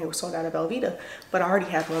Target and it was sold out of Velveeta, but I already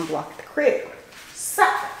had 1 block at the crib. So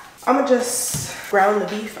I'm gonna just brown the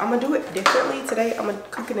beef. I'm gonna do it differently today. I'm gonna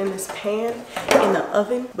cook it in this pan in the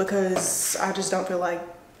oven because I just don't feel like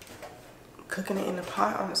cooking it in the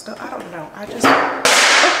pot on the stove. I don't know. I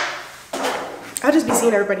just be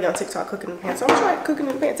seeing everybody on TikTok cooking in the pan, so I'm gonna try cooking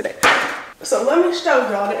in the pan today. So let me show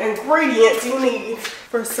y'all the ingredients you need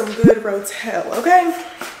for some good rotel, okay?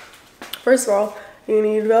 First of all, You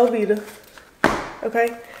need Velveeta.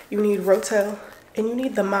 Okay? You need Rotel. And you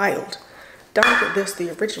need the mild. Don't get this, the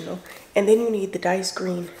original. And then you need the diced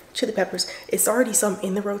green chili peppers. It's already some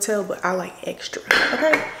in the Rotel, but I like extra.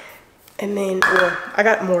 Okay? And then, well, I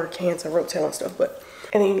got more cans of Rotel and stuff, but,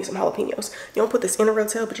 and then you need some jalapenos. You don't put this in a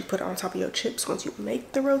Rotel, but you put it on top of your chips once you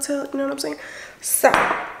make the Rotel, you know what I'm saying? So,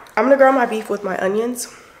 I'm gonna grill my beef with my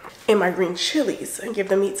onions and my green chilies and give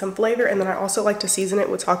the meat some flavor. And then I also like to season it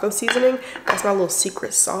with taco seasoning. That's my little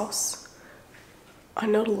secret sauce. I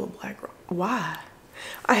know the little black, why?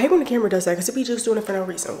 I hate when the camera does that because it be just doing it for no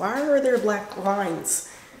reason. Why are there black lines?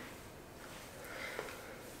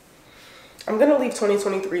 I'm gonna leave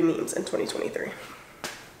 2023 memes in 2023.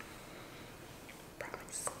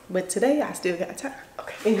 Promise. But today I still got time.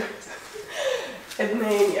 Okay. And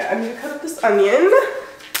then yeah, I need to cut up this onion.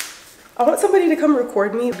 I want somebody to come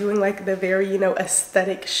record me doing like the very, you know,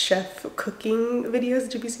 aesthetic chef cooking videos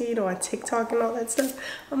that you be seeing, you know, on TikTok and all that stuff.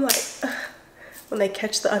 I'm like, when they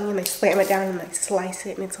catch the onion, they slam it down and they slice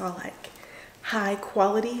it and it's all like high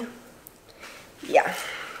quality. Yeah,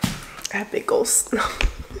 I have big goals.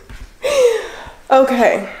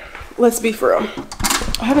 Okay, let's be for real.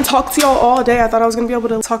 I haven't talked to y'all all day. I thought I was gonna be able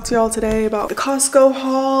to talk to y'all today about the Costco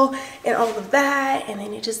haul and all of that, and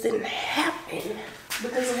then it just didn't happen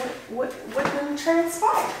because of what didn't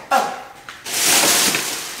transpire. Oh.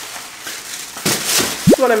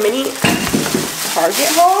 You want a mini Target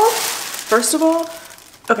haul? First of all,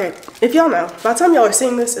 okay, if y'all know, by the time y'all are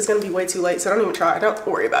seeing this, it's gonna be way too late, so don't even try. Don't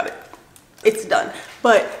worry about it. It's done.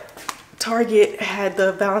 But Target had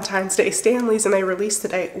the Valentine's Day Stanleys and they released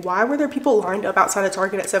today. Why were there people lined up outside of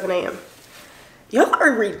Target at 7 a.m.? Y'all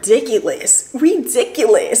are ridiculous.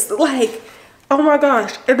 Ridiculous. Like, oh my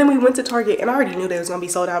gosh. And then we went to Target and I already knew they was gonna be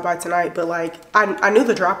sold out by tonight, but like, I knew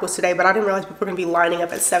the drop was today, but I didn't realize people were gonna be lining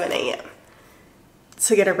up at 7 a.m.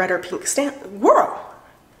 to get a red or pink stamp.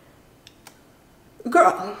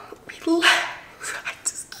 Girl, relax. I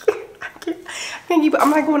just can't. I can't keep.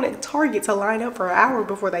 I'm not going to Target to line up for an hour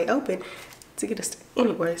before they open to get a stamp.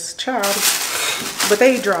 Anyways, child. But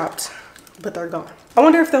they dropped, but they're gone. I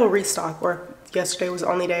wonder if they'll restock, or yesterday was the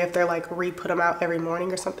only day if they're like re-put them out every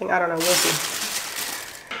morning or something. I don't know. We'll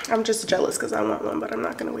see. I'm just jealous because I want one, but I'm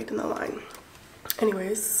not gonna wait in the line.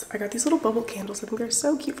 Anyways, I got these little bubble candles. I think they're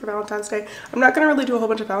so cute for Valentine's Day. I'm not gonna really do a whole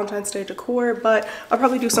bunch of Valentine's Day decor, but I'll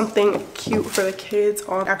probably do something cute for the kids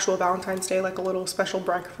on actual Valentine's Day, like a little special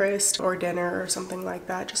breakfast or dinner or something like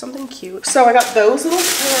that. Just something cute. So I got those little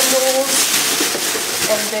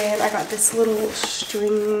candles, and then I got this little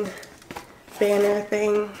string banner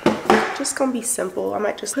thing. Just gonna be simple. I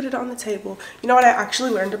might just put it on the table. You know what I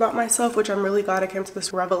actually learned about myself, which I'm really glad I came to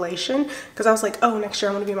this revelation, because I was like, oh, next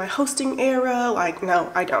year I want to be in my hosting era. Like,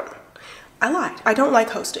 no, I don't. I lied. I don't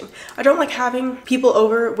like hosting. I don't like having people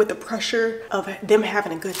over with the pressure of them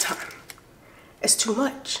having a good time. It's too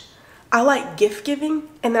much. I like gift giving,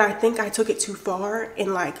 and then I think I took it too far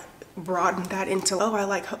and like broadened that into, oh, I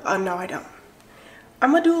like, no, I don't.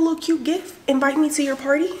 I'm gonna do a little cute gift. Invite me to your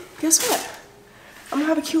party. Guess what? I'm gonna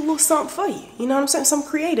have a cute little something for you. You know what I'm saying? Something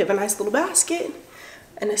creative, a nice little basket,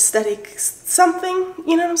 an aesthetic something.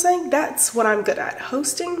 You know what I'm saying? That's what I'm good at.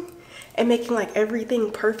 Hosting and making like everything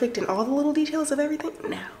perfect and all the little details of everything.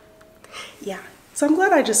 No. Yeah. So I'm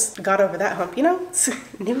glad I just got over that hump, you know?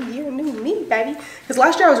 New year, new me, baby. Because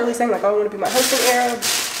last year I was really saying like, oh, I want to be my hosting era,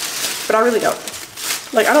 but I really don't.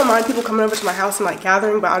 Like, I don't mind people coming over to my house and like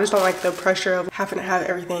gathering, but I just don't like the pressure of having to have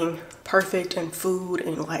everything perfect and food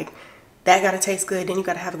and like, that gotta taste good, then you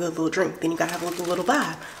gotta have a good little drink, then you gotta have a little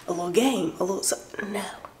vibe, a little game, a little no.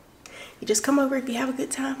 You just come over if you have a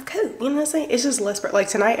good time, cool, you know what I'm saying? It's just less, like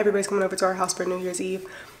tonight, everybody's coming over to our house for New Year's Eve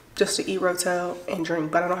just to eat Rotel and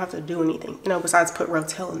drink, but I don't have to do anything, you know, besides put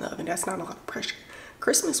Rotel in the oven. That's not a lot of pressure.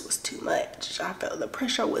 Christmas was too much. I felt the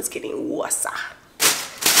pressure was getting worse.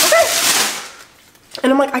 Okay.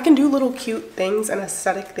 And I'm like, I can do little cute things and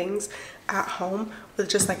aesthetic things at home with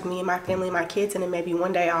just like me and my family and my kids, and then maybe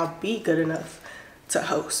one day I'll be good enough to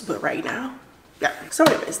host, but right now, no. So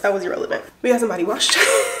anyways, that was irrelevant. We got somebody washed.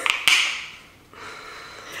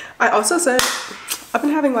 I also said, I've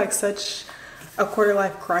been having like such a quarter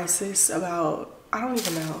life crisis about, I don't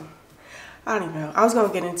even know. I was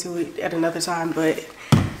gonna get into it at another time, but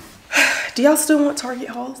do y'all still want Target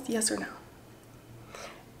hauls? Yes or no?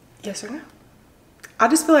 Yes or no? I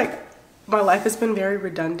just feel like my life has been very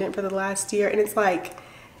redundant for the last year, and it's like,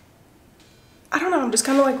 I don't know, I'm just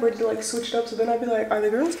kind of like ready to like switch it up, so then I'd be like, are the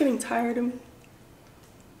girls getting tired of me?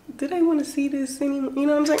 Do they want to see this anymore? You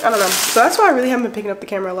know what I'm saying? I don't know. So that's why I really haven't been picking up the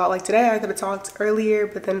camera a lot. Like today I could have talked earlier,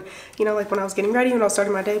 but then, you know, like when I was getting ready, when I was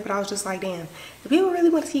starting my day, but I was just like, damn, if people really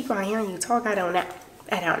want to keep on hearing you talk, I don't know.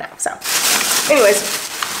 I don't know. So anyways,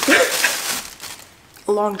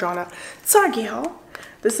 long drawn out. Sorry y'all.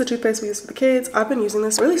 This is the toothpaste we use for the kids. I've been using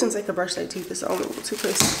this really since they could brush their teeth. It's the only little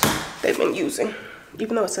toothpaste they've been using.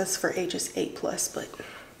 Even though it says for ages 8+, but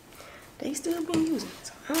they still been using it.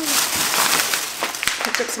 So I don't know.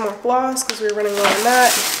 Picked up some more floss because we were running low on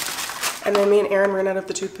that. And then me and Aaron ran out of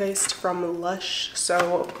the toothpaste from Lush.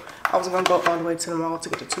 So I was gonna go all the way to the mall to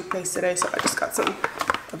get the toothpaste today. So I just got some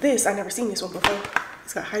of this. I never seen this one before.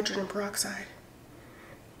 It's got hydrogen peroxide.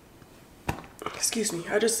 Excuse me.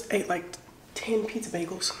 I just ate like 10 pizza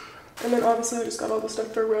bagels. And then obviously I just got all the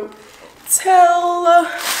stuff for Rotel.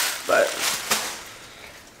 But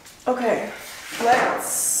okay,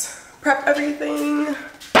 let's prep everything.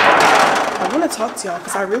 I want to talk to y'all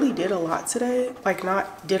because I really did a lot today. Like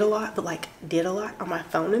not did a lot, but like did a lot on my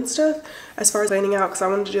phone and stuff as far as planning out, because I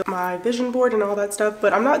wanted to do my vision board and all that stuff.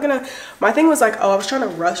 But I'm not gonna, my thing was like, oh, I was trying to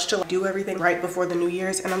rush to like, do everything right before the New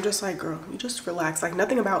Year's, and I'm just like, girl, you just relax. Like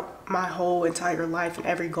nothing about my whole entire life and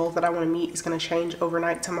every goal that I want to meet is gonna change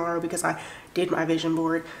overnight tomorrow because I did my vision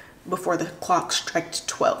board before the clock struck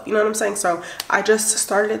 12, you know what I'm saying? So I just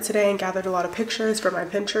started it today and gathered a lot of pictures for my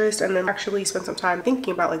Pinterest, and then actually spent some time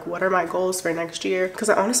thinking about like what are my goals for next year, because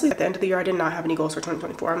I honestly at the end of the year I did not have any goals for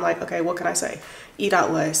 2024. I'm like, okay, what can I say? Eat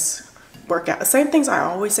out less, work out, the same things I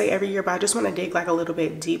always say every year, but I just want to dig like a little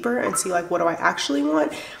bit deeper and see like what do I actually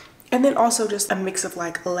want. And then also just a mix of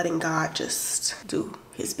like letting God just do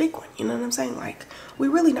his big one, you know what I'm saying? Like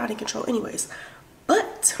we're really not in control anyways.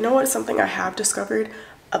 But you know what, something I have discovered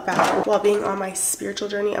about while being on my spiritual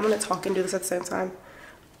journey, I'm gonna talk and do this at the same time,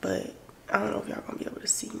 but I don't know if y'all gonna be able to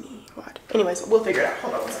see me. What? Anyways, we'll figure it out.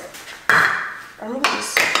 Hold on one second. I'm really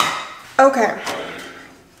just okay.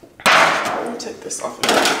 Let me take this off of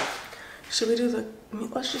here. Should we do the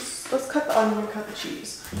meat? Let's cut the onion and cut the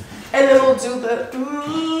cheese, and then we'll do the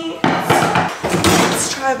meat.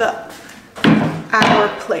 Let's try the Our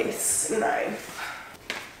Place knife.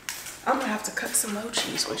 I'm gonna have to cut some more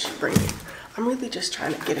cheese when she brings it. I'm really just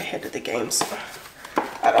trying to get ahead of the game so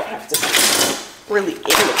I don't have to really in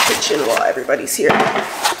the kitchen while everybody's here.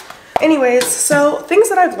 Anyways, so things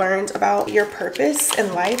that I've learned about your purpose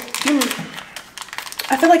in life.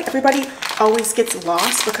 I feel like everybody always gets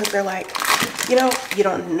lost because they're like, you know, you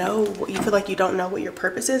don't know, you feel like you don't know what your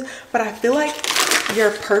purpose is. But I feel like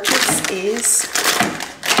your purpose is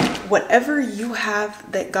whatever you have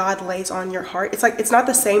that God lays on your heart. It's like, it's not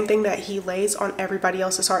the same thing that he lays on everybody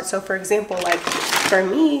else's heart. So for example, like for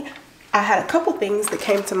me, I had a couple things that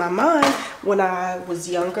came to my mind when I was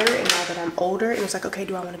younger, and now that I'm older, and it was like, okay,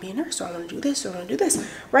 do I want to be a nurse? Do I want to do this? Do I want to do this?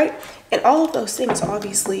 Right? And all of those things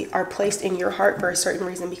obviously are placed in your heart for a certain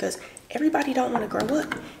reason, because everybody don't want to grow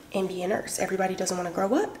up and be a nurse. Everybody doesn't want to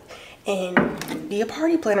grow up and be a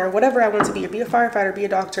party planner, or whatever I want to be, or be a firefighter, be a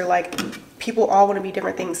doctor. Like people all want to be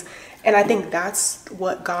different things. And I think that's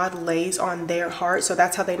what God lays on their heart. So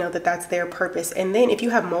that's how they know that that's their purpose. And then if you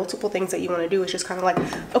have multiple things that you want to do, it's just kind of like,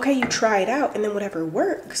 okay, you try it out, and then whatever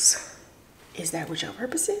works, is that what your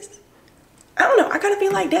purpose is? I don't know. I kind of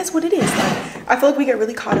feel like that's what it is. Like, I feel like we get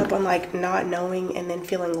really caught up on like not knowing and then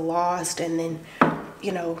feeling lost. And then,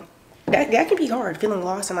 you know, that can be hard, feeling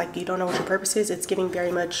lost and like you don't know what your purpose is. It's getting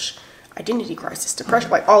very much identity crisis, depression,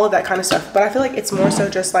 like all of that kind of stuff. But I feel like it's more so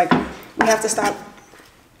just like we have to stop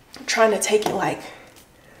trying to take it like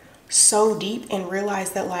so deep and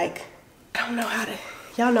realize that like, I don't know how to,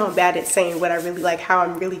 y'all know I'm bad at saying what I really like, how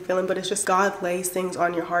I'm really feeling, but it's just God lays things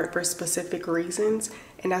on your heart for specific reasons.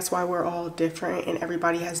 And that's why we're all different, and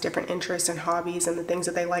everybody has different interests and hobbies and the things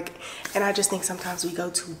that they like. And I just think sometimes we go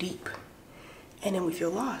too deep and then we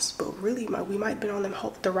feel lost, but really we might have been on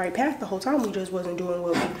the right path the whole time. We just wasn't doing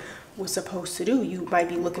what we was supposed to do. You might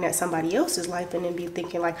be looking at somebody else's life and then be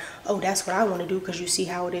thinking like, oh, that's what I want to do, because you see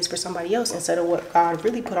how it is for somebody else, instead of what God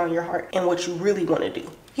really put on your heart and what you really want to do.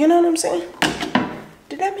 You know what I'm saying?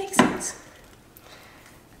 Did that make sense?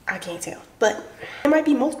 I can't tell, but there might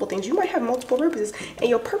be multiple things. You might have multiple purposes, and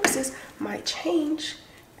your purposes might change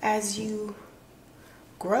as you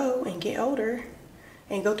grow and get older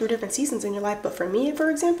and go through different seasons in your life. But for me,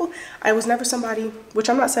 for example, I was never somebody, which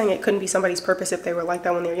I'm not saying it couldn't be somebody's purpose if they were like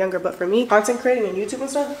that when they were younger, but for me, content creating and YouTube and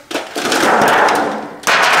stuff,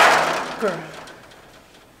 girl,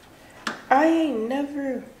 I ain't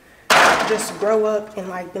never just grow up and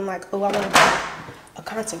like been like, oh, I want to be a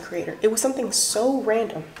content creator. It was something so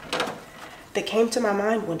random that came to my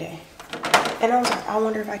mind one day, and I was like, I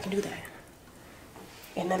wonder if I can do that.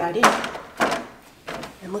 And then I did.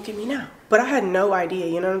 And look at me now. But I had no idea,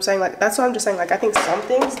 you know what I'm saying? Like, that's what I'm just saying. Like, I think some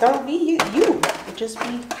things don't be you. It just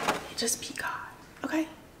be God. Okay?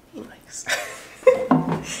 Anyways.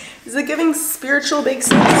 Is it giving spiritual big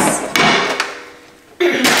sense?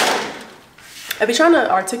 I be trying to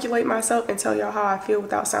articulate myself and tell y'all how I feel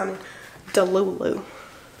without sounding delulu,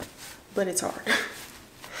 but it's hard.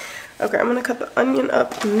 Okay, I'm gonna cut the onion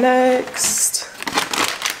up next.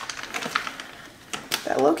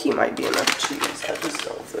 That low-key might be enough cheese. I just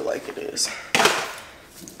don't feel like it is.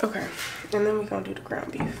 Okay, and then we're gonna do the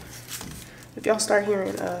ground beef. If y'all start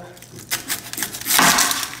hearing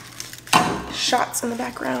shots in the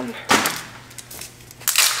background,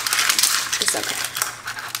 it's okay.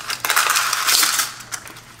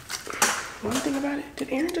 One thing about it, did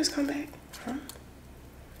Aaron just come back? Huh?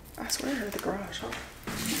 I swear I heard the garage. Huh?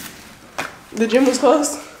 The gym was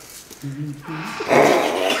closed?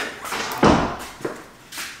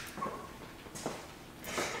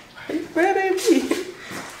 Are you mad at me?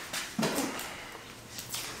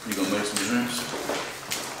 You gonna make some drinks?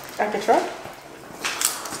 I can try.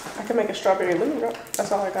 I can make a strawberry lemon drop.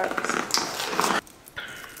 That's all I got.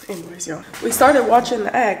 Anyways, y'all, we started watching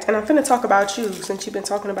The Act, and I'm finna talk about you since you've been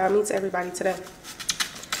talking about me to everybody today.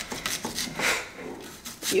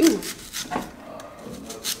 You.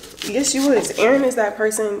 Yes, you is. Aaron is that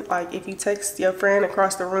person, like, if you text your friend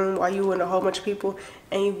across the room while you and a whole bunch of people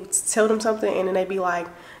and you tell them something and then they be like,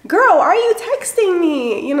 girl, are you texting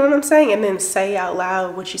me? You know what I'm saying? And then say out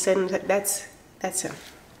loud what you said. And that's him.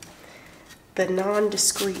 The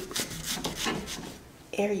non-discreet.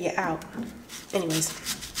 Air you out. Anyways,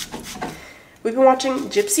 we've been watching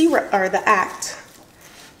The Act.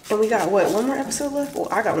 And we got, what, one more episode left? Well,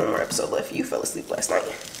 I got one more episode left. You fell asleep last night.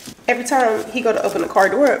 Every time he go to open the car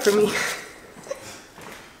door up for me,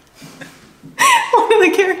 one of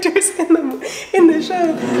the characters in the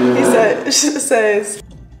show, he says,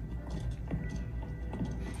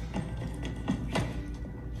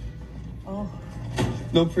 "Oh,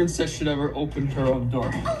 no princess should ever open her own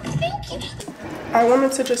door." Oh, thank you. I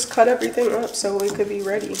wanted to just cut everything up so it could be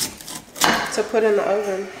ready to put in the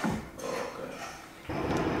oven.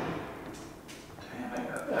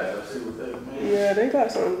 Yeah, they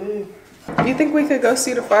got something big. You think we could go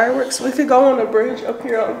see the fireworks? We could go on a bridge up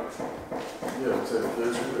here. Yeah, take a picture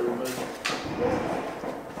with everybody.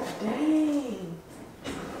 Dang.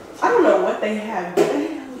 I don't know what they have.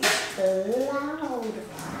 Damn, it's loud.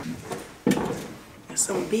 There's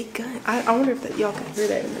some big gun. I wonder if y'all can hear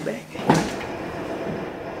that in the back.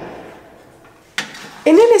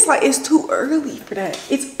 And then it's like, it's too early for that.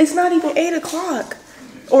 It's not even 8 o'clock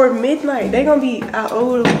or midnight. They gonna be out.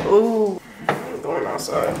 Oh. I'm going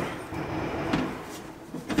outside.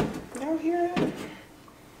 Y'all hear it?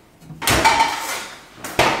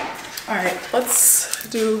 Alright, let's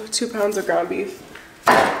do 2 pounds of ground beef.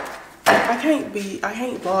 I can't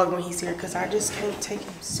vlog when he's here because I just can't take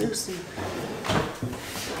him seriously.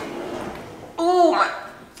 Oh my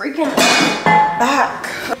freaking back.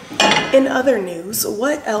 In other news,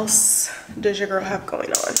 what else does your girl have going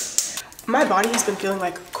on? My body has been feeling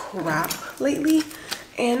like crap lately.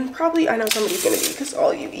 And probably, I know somebody's gonna be, because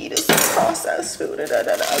all you eat is processed food.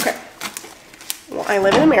 Okay. Well, I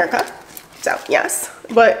live in America, so yes.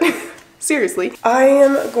 But seriously, I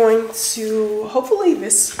am going to,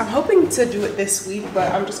 I'm hoping to do it this week,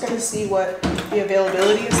 but I'm just gonna see what the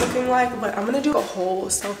availability is looking like. But I'm gonna do a whole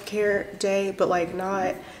self-care day, but like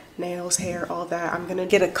not nails, hair, all that. I'm gonna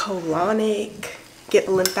get a colonic, get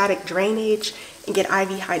lymphatic drainage, and get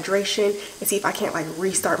IV hydration, and see if I can't like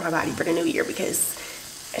restart my body for the new year, because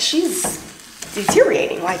she's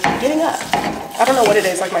deteriorating, like getting up. I don't know what it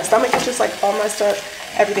is, like my stomach is just like all messed up,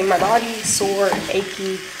 everything, my body sore,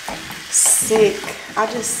 achy, sick.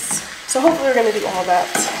 So hopefully we're gonna do all that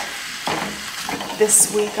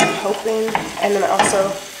this week, I'm hoping. And then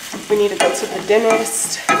also we need to go to the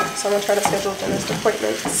dentist, so I'm gonna try to schedule dentist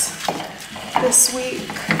appointments this week.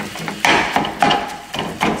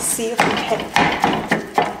 See if we can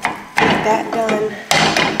get that done.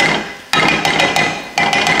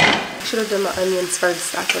 Should have done the onions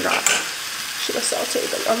first, I forgot. Should have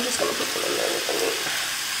sauteed them. I'm just gonna put them in there with the meat.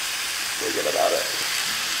 Forget about it.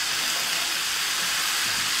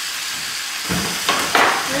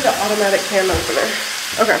 I need an automatic can opener.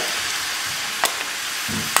 Okay.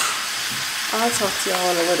 I'll talk to y'all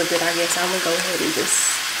in a little bit, I guess. I'm gonna go ahead and just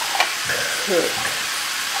cook.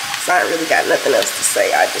 So I ain't really got nothing else to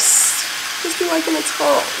say. I just be liking to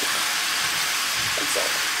talk. That's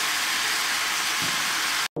all.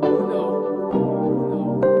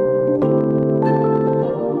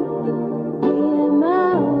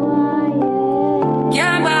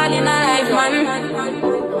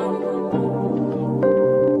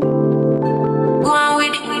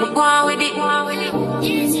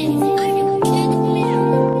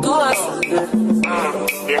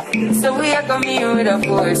 So we are I come here with a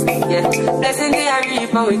force. Yeah, blessing the I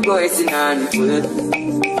reap and we coursing on foot.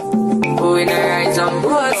 Oh, in a rise and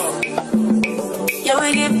boast. Yeah,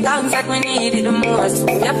 we give thanks like we need it the most.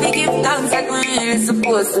 We have to give thanks like we really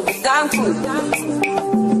supposed to be thankful.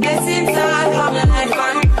 Blessings all from the life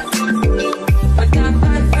man. But thank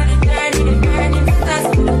God for the journey for us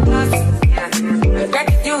to the past. Yeah,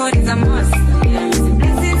 gratitude is a must. Yeah,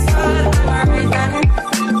 blessings all from our right hand.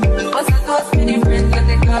 What's a toast for the friends that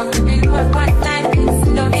they come to the road. One time,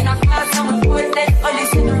 sit down in a class and we put that only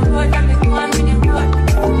see the road and we go on with the road.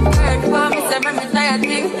 Heard for me, say me tired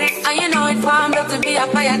thing. And you know it formed up to be a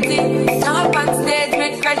fire thing. Now up on stage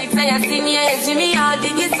with credits I sing. Yeah, Jimmy, I'll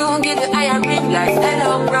dig it soon, get the iron ring. Like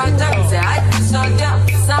hello, brother. Say I just shot ya.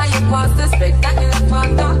 Saw you post a spectacular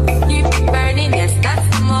photo. Keep it burning, yes, that's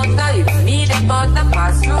the motto. If you need a butter,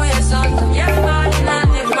 pass through your son. You're falling on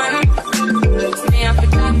the man. Me up to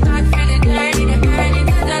thank God for the journey, the journey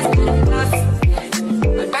to just the plus.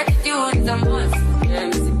 But gratitude is a must. Yeah,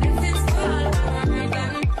 me see blessings fall from my right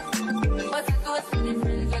hand. What's a toast for the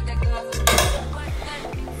friends that they come?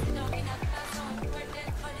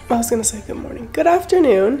 I was gonna say good morning, good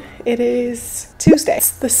afternoon. It is Tuesday,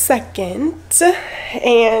 it's the 2nd,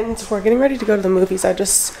 and we're getting ready to go to the movies. I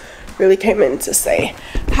just really came in to say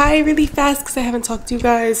hi really fast because I haven't talked to you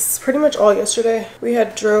guys pretty much all yesterday. We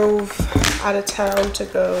had drove out of town to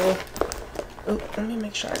go, oh, let me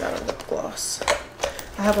make sure I got a lip gloss.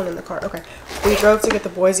 I have one in the car. Okay. We drove to get the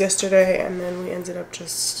boys yesterday, and then we ended up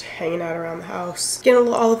just hanging out around the house, getting a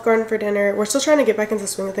little Olive Garden for dinner. We're still trying to get back into the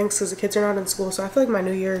swing of things because the kids are not in school, so I feel like my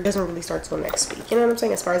new year doesn't really start till next week. You know what I'm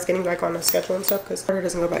saying? As far as getting back on the schedule and stuff, because Carter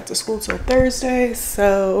doesn't go back to school till Thursday.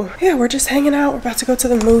 So yeah, we're just hanging out. We're about to go to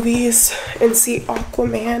the movies and see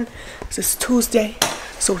Aquaman. This is Tuesday,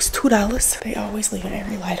 so it's $2. They always leave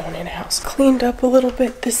every light on in the house. Cleaned up a little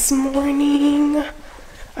bit this morning.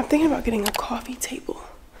 I'm thinking about getting a coffee table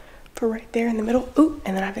for right there in the middle. Ooh,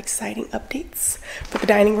 and then I have exciting updates for the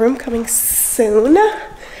dining room coming soon.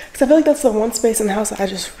 Because I feel like that's the one space in the house that I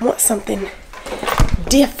just want something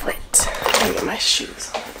different. Let me get my shoes.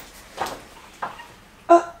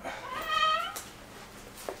 Oh,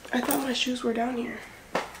 I thought my shoes were down here.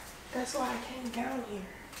 That's why I came down here.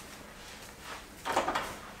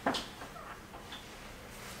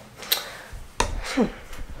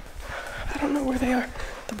 I don't know where they are.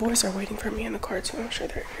 The boys are waiting for me in the car too. I'm sure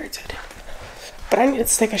they're irritated. But I need to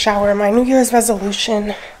take a shower. My New Year's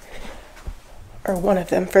resolution, or one of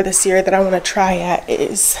them for this year that I want to try at,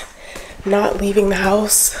 is not leaving the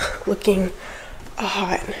house looking a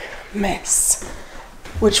hot mess.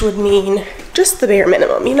 Which would mean just the bare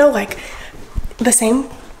minimum, you know, like the same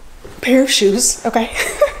pair of shoes, okay?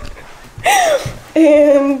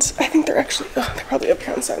 And I think they're actually, oh, they're probably up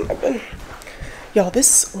here inside my bed. Y'all,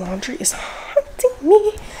 this laundry is haunting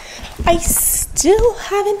me. I still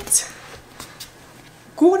haven't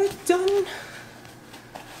got it done.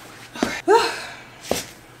 Okay.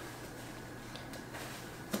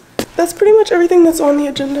 That's pretty much everything that's on the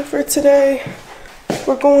agenda for today.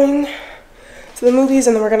 We're going to the movies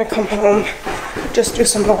and then we're gonna come home, just do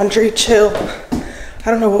some laundry, chill.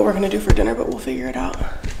 I don't know what we're gonna do for dinner, but we'll figure it out.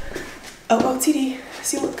 Oh, OTD,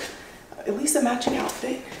 see, look, at least a matching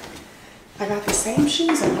outfit. I got the same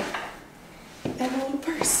shoes on and a little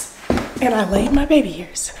purse. And I laid my baby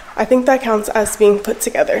hairs. I think that counts as being put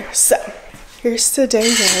together. So, here's to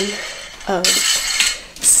day one of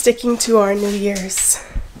sticking to our New Year's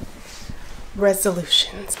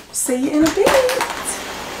resolutions. See you in a bit.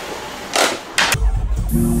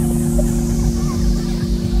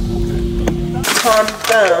 Tom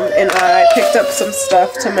Thumb and I picked up some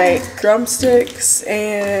stuff to make drumsticks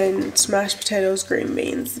and mashed potatoes, green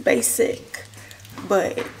beans, basic,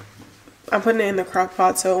 but I'm putting it in the crock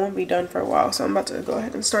pot so it won't be done for a while, so I'm about to go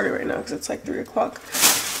ahead and start it right now because it's like 3 o'clock.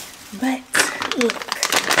 But look,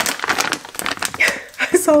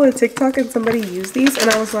 I saw a TikTok and somebody used these and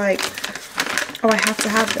I was like, oh, I have to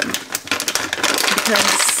have them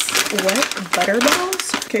because what? Butter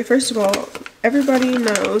balls? Okay, first of all, everybody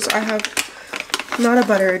knows I have not a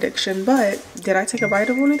butter addiction, but did I take a bite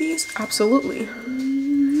of one of these? Absolutely.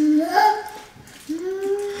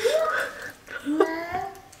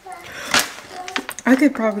 I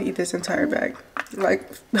could probably eat this entire bag. Like,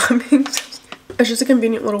 I mean, it's just a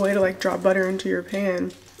convenient little way to like drop butter into your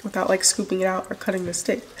pan without like scooping it out or cutting the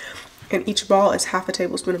stick. And each ball is half a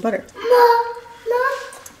tablespoon of butter.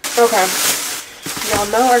 Okay, y'all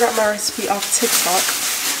know I got my recipe off TikTok,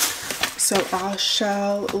 so I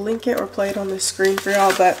shall link it or play it on the screen for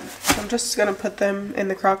y'all, but I'm just gonna put them in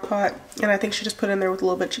the crock pot, and I think she just put it in there with a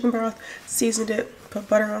little bit of chicken broth, seasoned it, put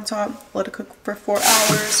butter on top, let it cook for 4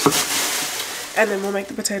 hours, And then we'll make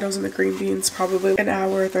the potatoes and the green beans probably an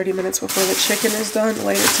hour or 30 minutes before the chicken is done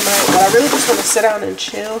later tonight. But I really just want to sit down and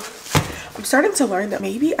chill. I'm starting to learn that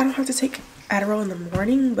maybe I don't have to take Adderall in the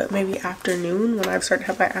morning, but maybe afternoon when I start to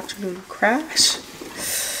have my afternoon crash.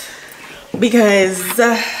 Because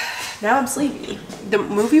now I'm sleepy. The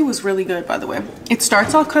movie was really good, by the way. It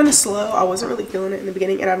starts off kind of slow. I wasn't really feeling it in the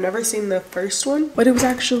beginning, and I've never seen the first one, but it was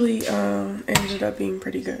actually ended up being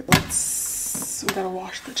pretty good. We gotta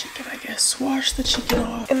wash the chicken, I guess. Wash the chicken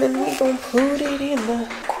off, and then we're gonna put it in the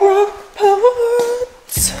crock pot.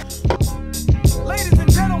 Ladies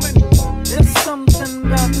and gentlemen, there's something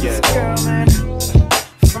about this girl, man,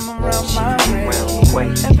 from around my way.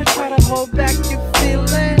 Ever try to hold back your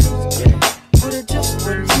feelings, but it just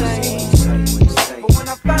wouldn't say. But when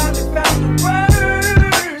I finally found the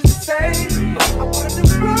words to say, I wanted to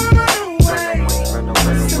run away,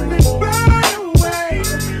 simply run away.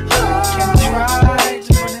 Can't try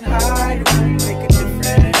to run and hide, it won't make a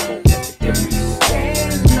difference.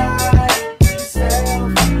 Can't lie to yourself.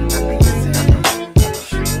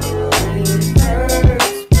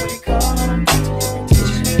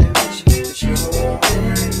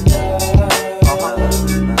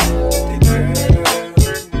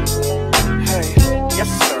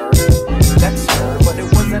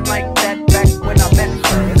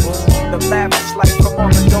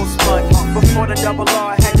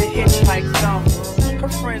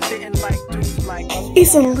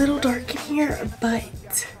 It's a little dark in here,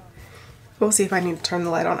 but we'll see if I need to turn the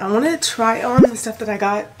light on. I want to try on the stuff that I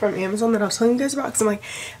got from Amazon that I was telling you guys about, because I'm like,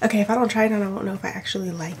 okay, if I don't try it on, I won't know if I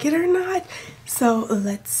actually like it or not. So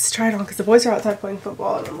let's try it on, because the boys are outside playing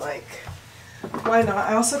football, and I'm like, why not?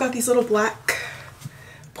 I also got these little black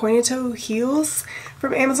pointed toe heels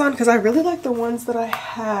from Amazon, because I really like the ones that I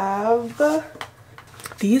have.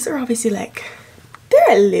 These are obviously like,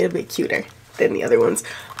 they're a little bit cuter than the other ones,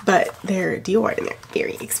 but they're Dior and they're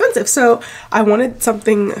very expensive. So I wanted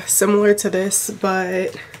something similar to this,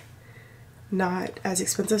 but not as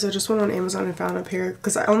expensive. So I just went on Amazon and found a pair,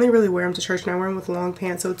 because I only really wear them to church and I wear them with long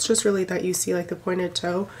pants. So it's just really that you see like the pointed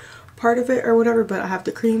toe part of it or whatever, but I have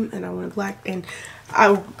the cream and I want black, and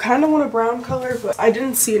I kind of want a brown color, but I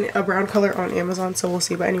didn't see a brown color on Amazon, so we'll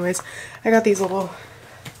see. But anyways, I got these little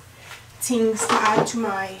things to add to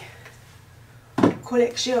my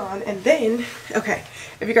collection. And then, okay,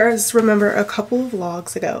 if you guys remember a couple of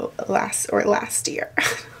vlogs ago, last year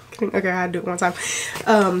okay, I had to do it one time,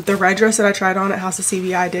 the red dress that I tried on at House of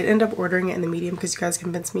CB, I did end up ordering it in the medium, because you guys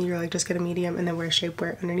convinced me, you're like, just get a medium and then wear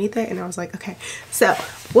shapewear underneath it, and I was like, okay, so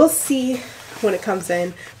we'll see when it comes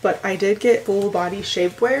in. But I did get full body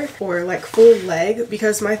shapewear, or like full leg,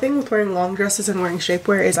 because my thing with wearing long dresses and wearing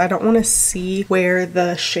shapewear is I don't want to see where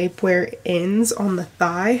the shapewear ends on the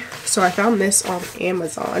thigh. So I found this on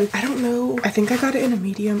Amazon. I don't know, I think I got it in a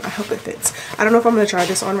medium. I hope it fits. I don't know if I'm gonna try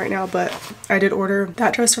this on right now, but I did order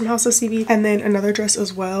that dress from House of CB, and then another dress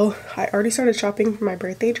as well. I already started shopping for my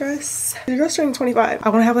birthday dress. The dress turning 25. I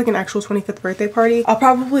want to have like an actual 25th birthday party. I'll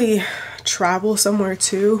probably travel somewhere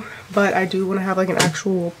too, but I do want to have like an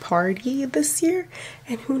actual party this year,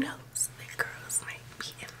 and who knows, the girls might be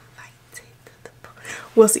invited to the party.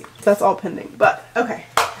 We'll see. That's all pending. But okay,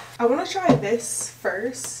 I want to try this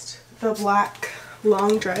first, the black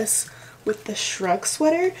long dress with the shrug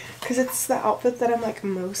sweater, because it's the outfit that I'm like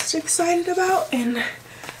most excited about and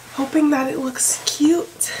hoping that it looks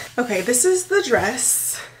cute. Okay, this is the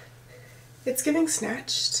dress. It's getting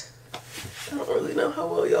snatched. I don't really know how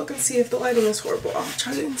well y'all can see if the lighting is horrible. I'll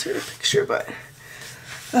try to insert a picture, but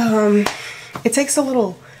it takes a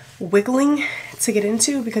little wiggling to get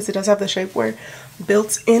into, because it does have the shapewear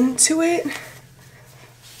built into it.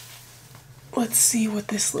 Let's see what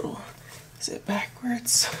this little, is it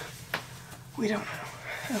backwards? We don't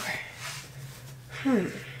know.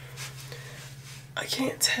 Okay. I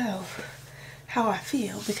can't tell how I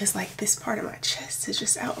feel, because like this part of my chest is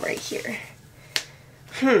just out right here.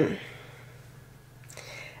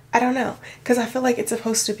 I don't know, because I feel like it's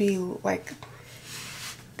supposed to be like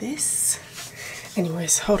this.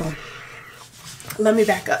 Anyways, hold on. Let me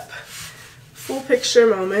back up. Full picture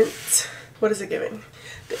moment. What is it giving?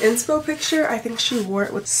 The inspo picture, I think she wore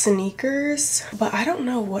it with sneakers, but I don't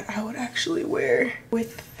know what I would actually wear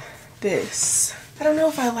with this. I don't know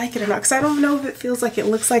if I like it or not, because I don't know if it feels like it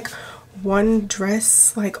looks like one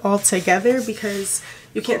dress like all together, because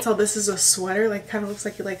you can't tell this is a sweater, like kind of looks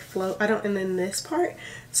like it like float. And then this part,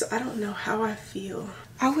 so I don't know how I feel.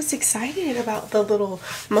 I was excited about the little,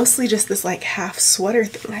 mostly just this like half sweater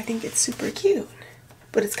thing. I think it's super cute,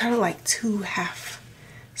 but it's kind of like too half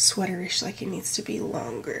sweaterish, like it needs to be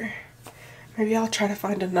longer. Maybe I'll try to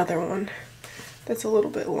find another one that's a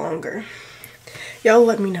little bit longer. Y'all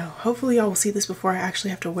let me know. Hopefully y'all will see this before I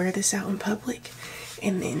actually have to wear this out in public.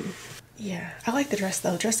 And then, yeah. I like the dress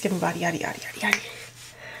though. Dress giving body, yaddy, yaddy, yaddy, yaddy.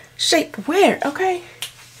 Shape wear, okay?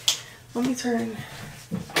 Let me turn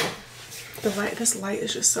the light. This light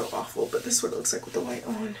is just so awful, but this is what it looks like with the light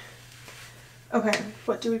on. Okay,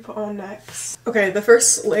 what do we put on next? Okay, the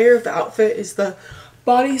first layer of the outfit is the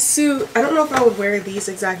bodysuit. I don't know if I would wear these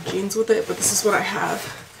exact jeans with it, but this is what I have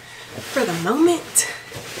for the moment.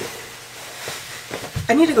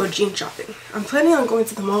 I need to go jean shopping. I'm planning on going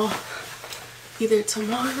to the mall either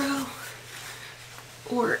tomorrow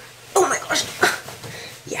or, oh my gosh,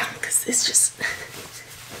 yeah, because it's just,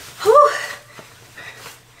 whew.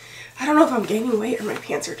 I don't know if I'm gaining weight or my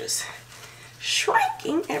pants are just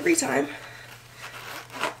shrinking every time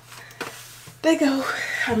they go.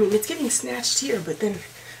 I mean, it's getting snatched here, but then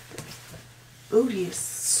booty is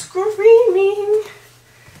screaming.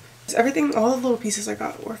 Everything, all the little pieces I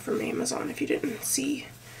got were from Amazon, if you didn't see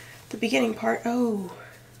the beginning part. Oh,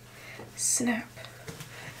 snap.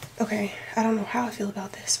 Okay, I don't know how I feel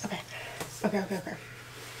about this. Okay.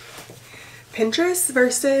 Pinterest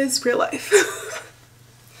versus real life.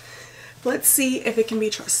 Let's see if it can be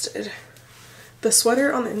trusted. The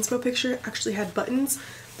sweater on the inspo picture actually had buttons,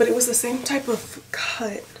 but it was the same type of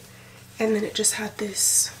cut, and then it just had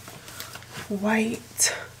this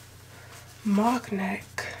white mock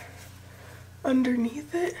neck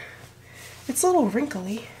underneath it. It's a little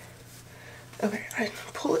wrinkly. Okay, I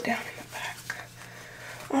pull it down in the back.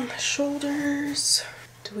 On the shoulders.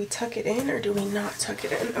 Do we tuck it in or do we not tuck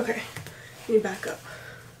it in? Okay, let me back up.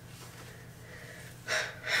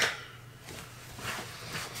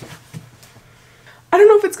 I don't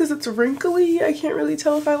know if it's because it's wrinkly. I can't really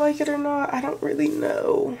tell if I like it or not. I don't really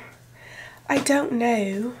know. I don't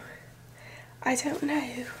know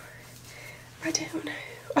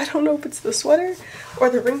if it's the sweater or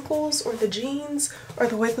the wrinkles or the jeans or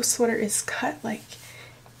the way the sweater is cut. Like,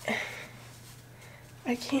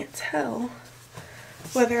 I can't tell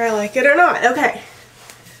whether I like it or not. Okay,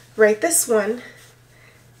 rate this one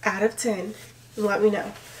out of 10 and let me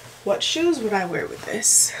know. What shoes would I wear with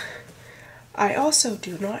this? I also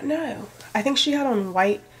do not know. I think she had on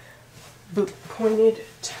white pointed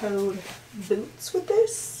toed boots with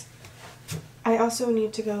this. I also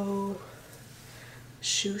need to go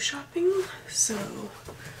shoe shopping, so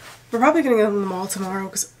we're probably gonna go to the mall tomorrow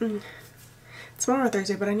because tomorrow or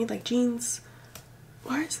Thursday, but I need like jeans.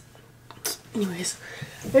 Anyways,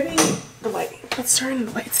 maybe the light. Let's turn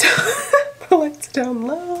the lights down. The lights down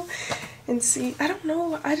low and see. I don't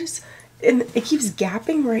know. And it keeps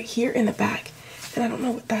gapping right here in the back, and I don't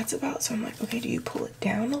know what that's about. So I'm like, okay, do you pull it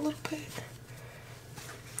down a little bit?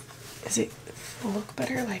 Does it look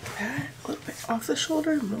better like that? A little bit off the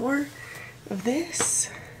shoulder, more of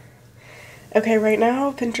this. Okay, right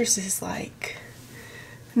now Pinterest is like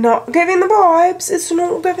not giving the vibes. It's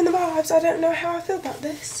not giving the vibes. I don't know how I feel about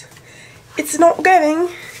this. It's not giving.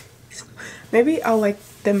 Maybe I'll like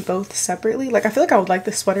them both separately. Like, I feel like I would like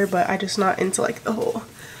the sweater, but I'm just not into like the whole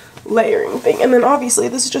layering thing. And then obviously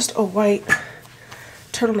this is just a white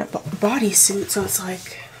turtleneck bodysuit, so it's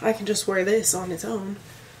like I can just wear this on its own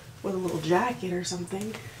with a little jacket or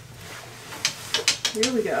something.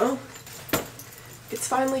 Here we go. It's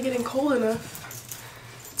finally getting cold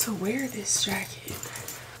enough to wear this jacket.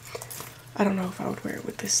 I don't know if I would wear it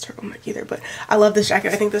with this turtleneck either, but I love this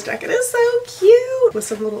jacket. I think this jacket is so cute. With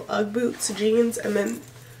some little Ugg boots, jeans, and then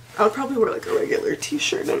I would probably wear like a regular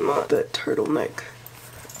t-shirt and not the turtleneck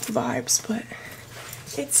vibes, but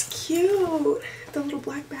it's cute. The little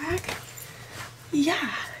black bag.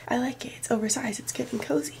 Yeah, I like it. It's oversized. It's getting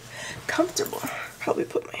cozy, comfortable. Probably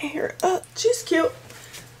put my hair up. She's cute.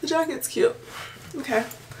 The jacket's cute. Okay.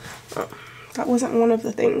 That wasn't one of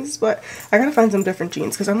the things, but I gotta find some different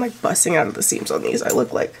jeans because I'm like busting out of the seams on these. I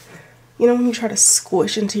look like, you know when you try to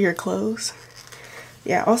squish into your clothes?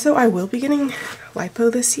 Yeah, also I will be getting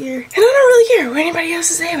lipo this year, and I don't really care what anybody else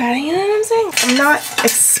to say about it, you know what I'm saying? I'm not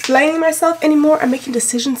explaining myself anymore. I'm making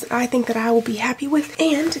decisions that I think that I will be happy with.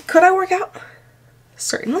 And could I work out?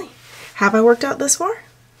 Certainly. Have I worked out this far?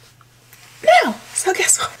 No. So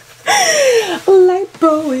guess what?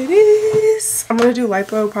 Lipo it is. I'm gonna do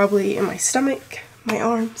lipo probably in my stomach, my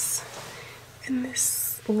arms, and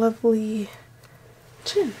this lovely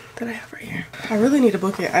chin that I have right here. I really need to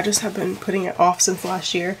book it. I just have been putting it off since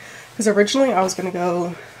last year because originally I was gonna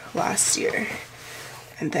go last year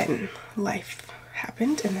and then life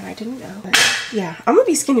happened and then I didn't go. But yeah, I'm gonna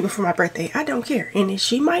be skinny before my birthday. I don't care. And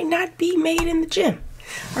she might not be made in the gym.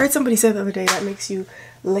 I heard somebody say the other day that makes you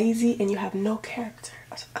lazy and you have no character.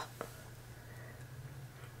 I was like, oh.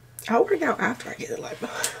 I'll work out after I get the lipo.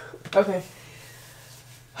 Okay.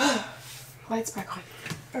 Lights back on.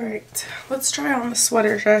 All right, let's try on the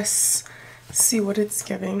sweater dress, see what it's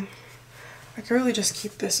giving. I can really just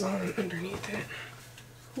keep this on underneath it.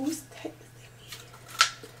 Who's texting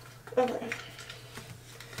me? Okay.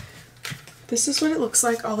 This is what it looks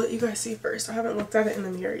like. I'll let you guys see first. I haven't looked at it in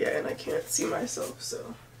the mirror yet and I can't see myself,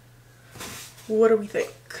 so. What do we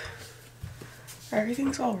think?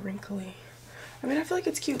 Everything's all wrinkly. I mean, I feel like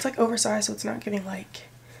it's cute. It's like oversized, so it's not giving like,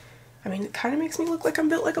 I mean, it kind of makes me look like I'm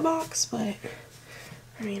built like a box, but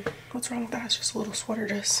I mean, what's wrong with that? It's just a little sweater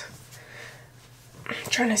dress. I'm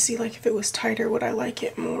trying to see like if it was tighter, would I like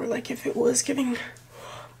it more? Like if it was giving,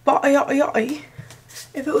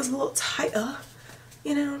 if it was a little tighter,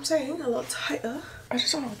 you know what I'm saying? A little tighter. I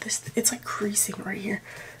just don't know what this, it's like creasing right here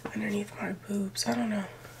underneath my boobs. I don't know.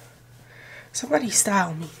 Somebody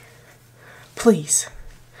style me. Please.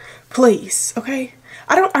 Please, okay?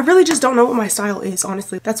 I really just don't know what my style is,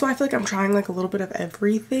 honestly. That's why I feel like I'm trying like a little bit of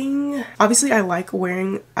everything. Obviously, I like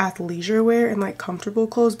wearing athleisure wear and like comfortable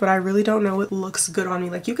clothes, but I really don't know what looks good on me.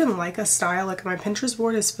 Like you can like a style, like my Pinterest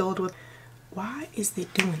board is filled with, why is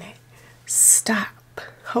it doing that? Stop.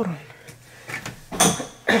 Hold on.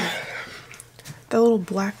 That little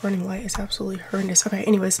black running light is absolutely horrendous. Okay,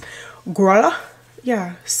 anyways, grata.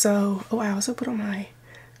 Yeah, so, oh, I also put on my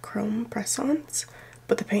chrome press-ons,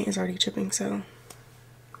 but the paint is already chipping, so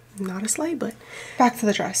not a slay. But back to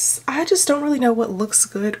the dress. I just don't really know what looks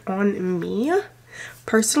good on me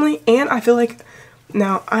personally, and I feel like,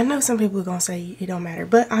 now I know some people are gonna say it don't matter,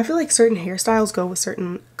 but I feel like certain hairstyles go with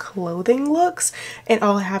certain clothing looks, and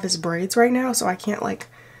all I have is braids right now, so I can't like,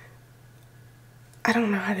 I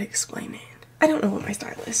don't know how to explain it. I don't know what my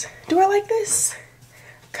style is. Do I like this?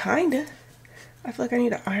 Kinda. I feel like I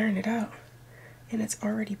need to iron it out, and it's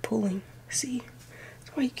already pulling. See?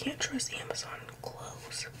 That's why you can't trust Amazon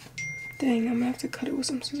clothes. Dang, I'm gonna have to cut it with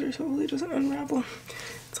some scissors. Hopefully it doesn't unravel.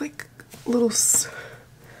 It's like a little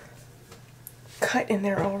cut in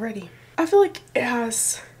there already. I feel like it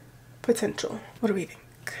has potential. What do we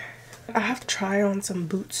think? I have to try on some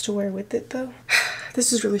boots to wear with it though.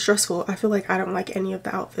 This is really stressful. I feel like I don't like any of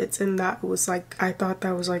the outfits, and that was like, I thought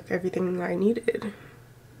that was like everything I needed.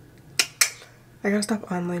 I gotta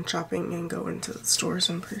stop online shopping and go into the stores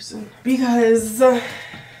in person because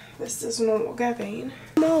this is not giving.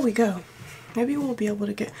 Tomorrow we go. Maybe we'll be able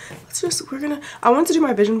to get, I want to do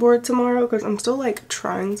my vision board tomorrow because I'm still like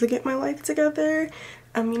trying to get my life together.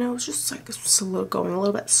 You know, it's just like going a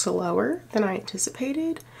little bit slower than I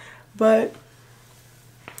anticipated, but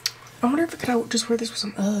I wonder if I could just wear this with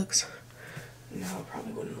some Uggs. No, it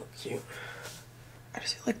probably wouldn't look cute. I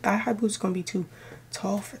just feel like thigh-high boots gonna be too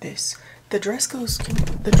tall for this. The dress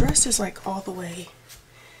is like all the way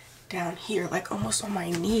down here, like almost on my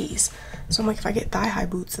knees. So I'm like, if I get thigh-high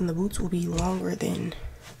boots, then the boots will be longer than,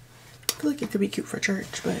 I feel like it could be cute for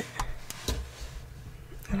church, but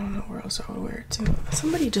I don't know where else I would wear it to.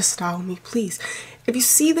 Somebody just style me, please. If you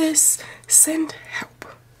see this, send help,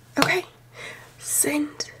 okay?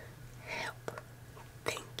 Send help.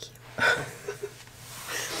 Thank you.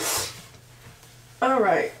 All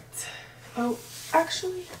right. Oh,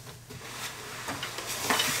 actually,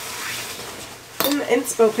 in the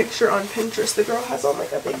inspo picture on Pinterest, the girl has on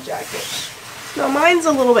like a big jacket. Now mine's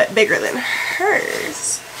a little bit bigger than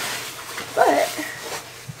hers, but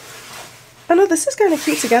I know this is kind of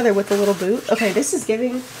cute together with the little boot. Okay, this is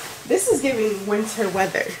giving winter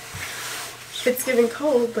weather. It's giving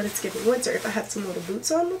cold, but it's giving winter. If I had some little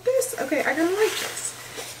boots on with this, okay, I can like this.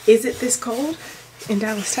 Is it this cold in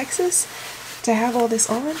Dallas, Texas to have all this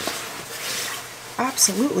on?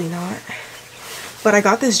 Absolutely not. But I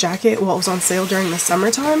got this jacket while it was on sale during the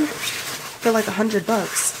summertime for like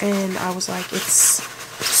 $100, and I was like, it's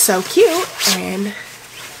so cute, and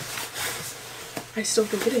I still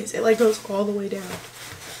think it is. It like goes all the way down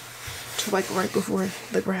to like right before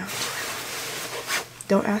the ground.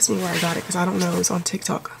 Don't ask me where I got it because I don't know. It was on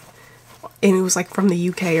TikTok, and it was like from the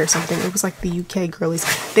UK or something. It was like the UK girlies.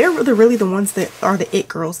 They're really the ones that are the it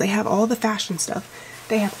girls. They have all the fashion stuff.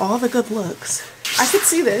 They have all the good looks. I could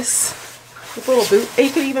see this with a little boot.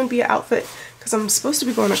 It could even be an outfit because I'm supposed to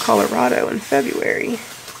be going to Colorado in February.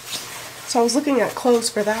 So I was looking at clothes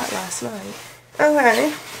for that last night.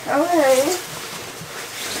 Okay. Okay.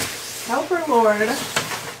 Help her, Lord.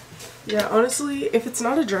 Yeah, honestly, if it's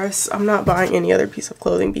not a dress, I'm not buying any other piece of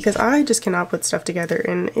clothing because I just cannot put stuff together,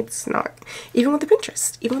 and it's not, even with the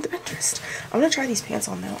Pinterest, I'm gonna try these pants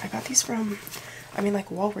on though. I got these from, I mean,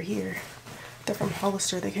 like, while we're here, they're from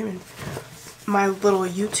Hollister. They came in my little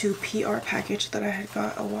YouTube PR package that I had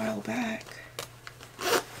got a while back.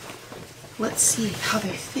 Let's see how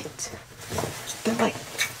they fit. They're like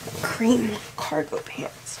cream cargo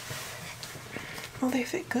pants. Well, they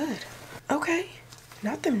fit good. Okay.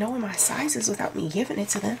 Not them knowing my sizes without me giving it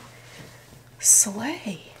to them.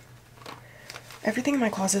 Slay. Everything in my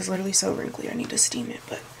closet is literally so wrinkly. I need to steam it,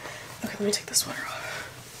 but okay, let me take the sweater off.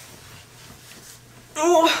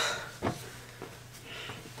 Oh.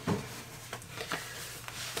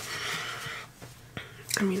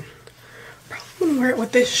 I mean, probably wouldn't wear it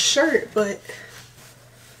with this shirt, but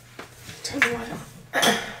tell you what,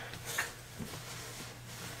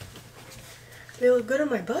 they look good on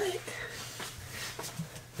my butt.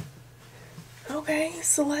 Okay,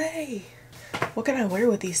 slay. What can I wear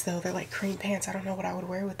with these though? They're like cream pants. I don't know what I would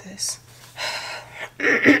wear with this.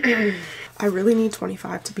 I really need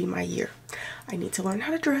 25 to be my year. I need to learn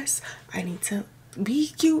how to dress. I need to be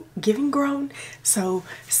cute, giving grown. So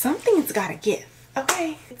something's gotta give.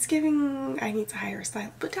 Okay, it's giving. I need to hire a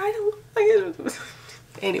style, but I don't.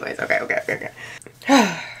 Anyways, okay.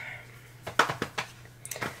 Yeah,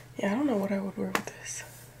 I don't know what I would wear with this,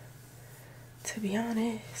 to be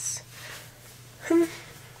honest.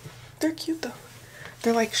 They're cute though.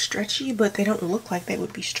 They're like stretchy, but they don't look like they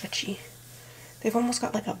would be stretchy. They've almost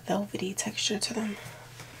got like a velvety texture to them.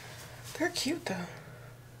 They're cute though.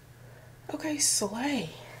 Okay, slay.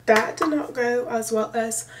 That did not go as well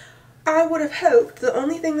as I would have hoped. The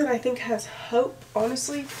only thing that I think has hope,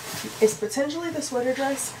 honestly, is potentially the sweater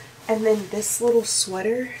dress and then this little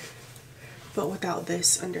sweater, but without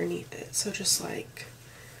this underneath it. So just like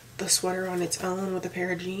the sweater on its own with a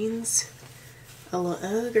pair of jeans, a little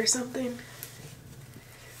UGG or something.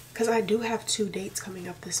 Because I do have 2 dates coming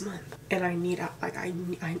up this month and I need I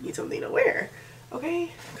need something to wear.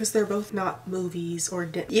 Okay, because they're both not movies or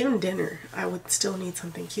even dinner. I would still need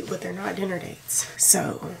something cute, but they're not dinner dates.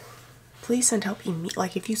 So please send help immediately.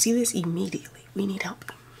 Like if you see this immediately, we need help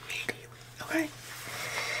immediately. Okay,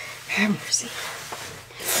 have mercy.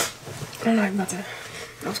 I'm not about to.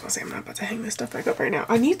 I was gonna say I'm not about to hang this stuff back up right now.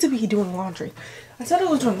 I need to be doing laundry. I said I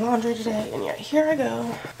was doing laundry today, and yet here I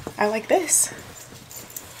go. I like this.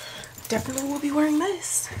 Definitely will be wearing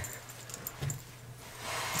this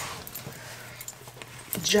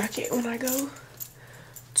jacket when I go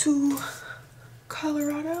to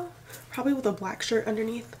Colorado, probably with a black shirt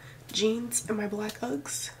underneath, jeans, and my black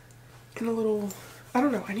Uggs, and a little, I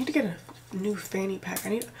don't know, I need to get a new fanny pack.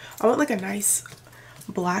 I want like a nice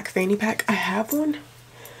black fanny pack. I have one,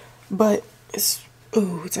 but it's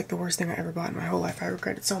like the worst thing I ever bought in my whole life. I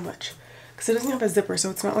regret it so much because it doesn't have a zipper, so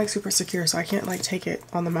it's not like super secure, so I can't like take it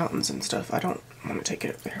on the mountains and stuff. I don't want to take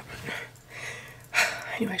it up there, but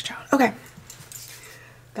anyways, child. Okay,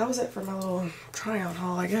 that was it for my little try on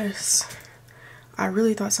haul, I guess. I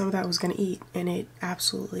really thought some of that was gonna eat, and it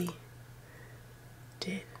absolutely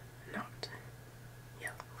did not. Yeah,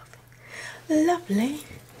 lovely.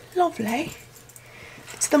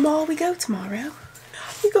 To the mall we go tomorrow.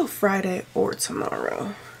 We go Friday or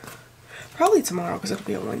tomorrow. Probably tomorrow because it'll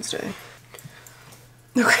be a Wednesday.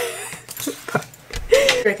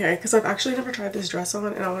 Okay, because I've actually never tried this dress on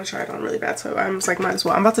and I want to try it on really bad, so I'm just like, might as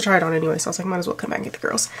well. I'm about to try it on anyway, so I was like, might as well come back and get the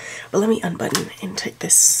girls. But let me unbutton and take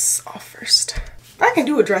this off first. I can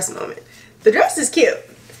do a dress moment. The dress is cute.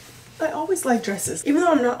 I always like dresses. Even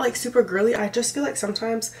though I'm not like super girly, I just feel like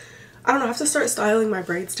sometimes, I don't know, I have to start styling my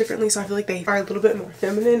braids differently, so I feel like they are a little bit more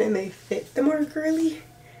feminine and they fit the more girly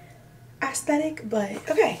aesthetic. But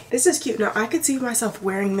okay, this is cute. Now I could see myself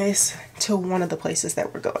wearing this to one of the places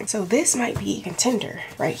that we're going, so this might be a contender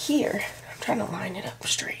right here. I'm trying to line it up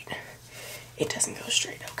straight. It doesn't go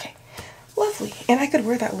straight. Okay, lovely. And I could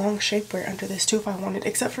wear that long shapewear under this too if I wanted,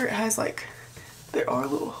 except for it has like, there are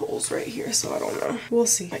little holes right here, so I don't know. We'll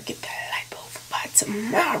see if I get that light bulb by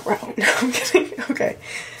tomorrow. No, I'm kidding. Okay,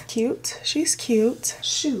 cute. She's cute.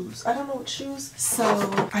 Shoes. I don't know what shoes.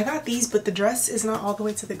 So I got these, but the dress is not all the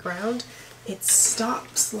way to the ground. It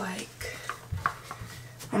stops like,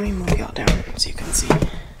 let me move y'all down so you can see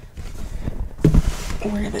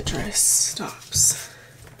where the dress stops.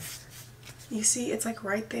 You see, it's like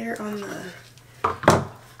right there on the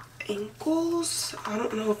ankles. I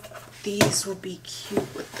don't know if these would be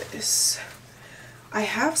cute with this. I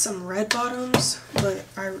have some red bottoms, but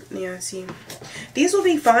yeah, see, these will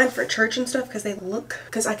be fine for church and stuff because they look,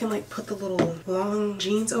 because I can like put the little long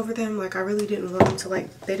jeans over them. Like I really didn't want them to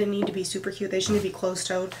like, they didn't need to be super cute. They just need to be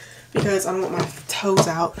closed-toed because I don't want my toes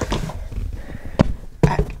out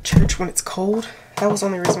at church when it's cold. That was the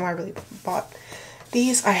only reason why I really bought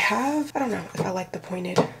these. I don't know if I like the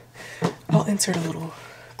pointed. I'll insert a little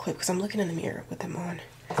clip because I'm looking in the mirror with them on.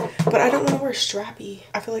 But I don't want to wear strappy.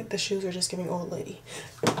 I feel like the shoes are just giving old lady.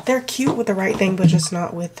 They're cute with the right thing, but just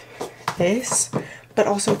not with this. But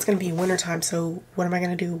also it's going to be wintertime, so what am I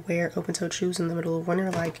going to do? Wear open-toed shoes in the middle of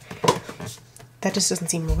winter? Like, that just doesn't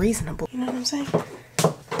seem reasonable. You know what I'm saying?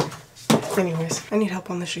 Anyways, I need help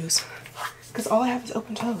on the shoes because all I have is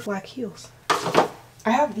open toes, black heels.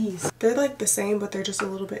 I have these. They're like the same, but they're just a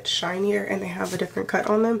little bit shinier and they have a different cut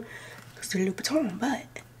on them because they're Louboutin, but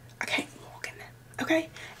I can't walk in them, okay?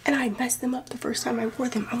 And I messed them up the first time I wore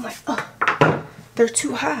them. I'm like, oh, they're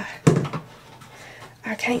too high.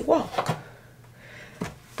 I can't walk.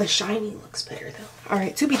 The shiny looks better though. All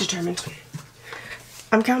right, to be determined.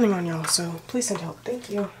 I'm counting on y'all, so please send help. Thank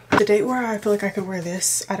you. The date where I feel like I could wear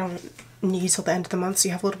this, I don't need till the end of the month, so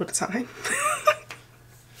you have a little bit of time.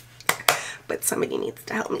 But somebody needs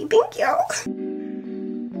to help me. Thank y'all.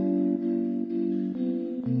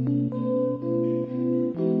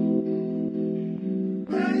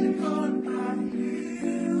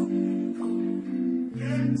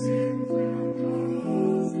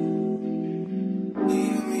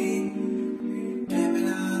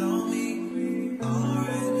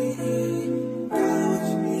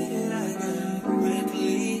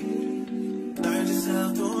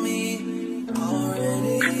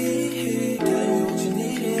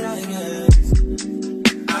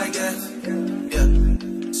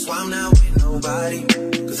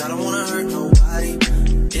 Cause I don't wanna hurt nobody.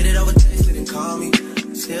 Did it over text, didn't call me.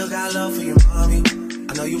 Still got love for your mommy.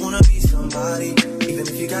 I know you wanna be somebody, even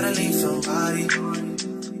if you gotta leave somebody.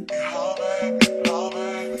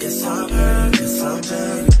 Yes, I'm hurt, yes, I'm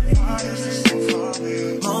dead.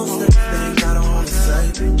 Most of the things I don't wanna say.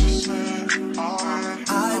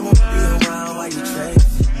 I won't be around while you chase.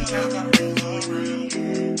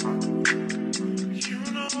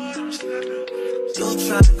 You'll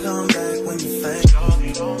try to come back when you faint.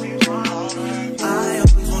 I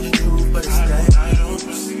always want the truth, but it's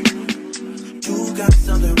dangerous. You got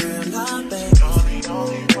something real, not bad.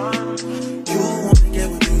 You wanna get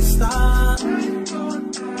with me, stop.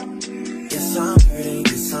 Yes, I'm hurting,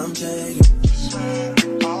 yes, I'm jaded.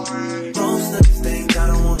 Most of these things I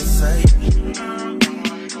don't wanna say.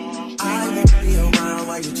 I won't be around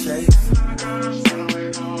while you chase.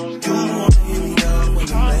 You wanna hit me up when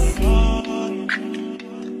you make it.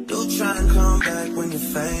 You'll try and come back when you're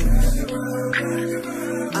famous.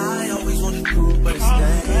 I always want the truth, but it's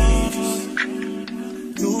dangerous.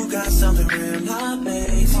 You got something real, not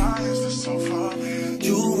basic.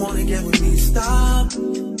 You wanna get with me, stop.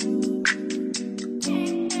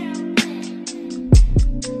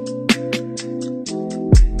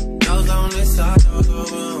 Y'all on this side, y'all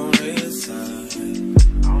over on this side.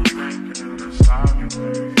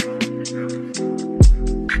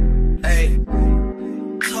 Hey,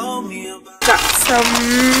 told me about. Got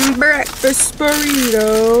some breakfast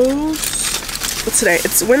burritos. What's today?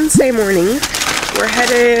 It's Wednesday morning. We're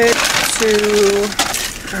headed to,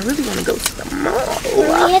 I really want to go to the mall.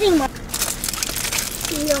 Where are we heading, Mom?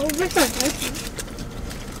 Over Sunday.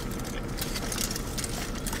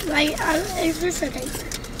 Right, over Sunday.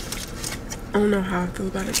 I don't know how I feel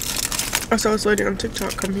about it. I saw this lady on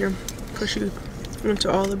TikTok come here because she went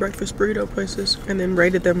to all the breakfast burrito places and then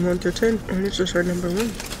rated them 1 through 10, and it's just her number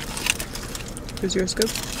 1. Is yours good?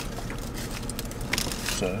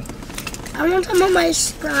 So? I want some of my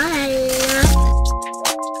Sprite.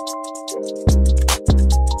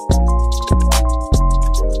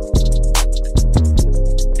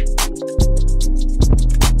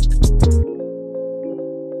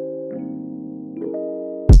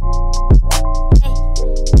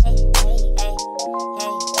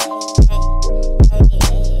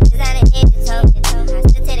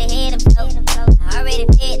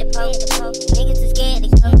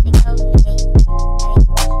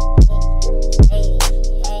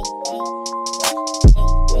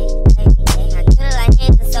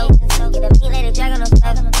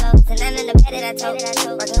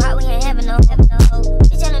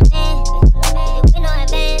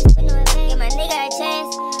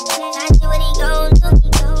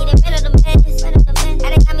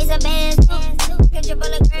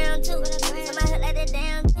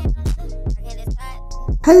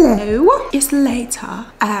 Hello, it's later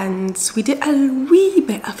and we did a wee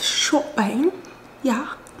bit of shopping,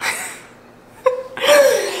 yeah.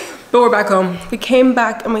 But we're back home. We came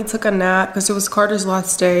back and we took a nap because it was Carter's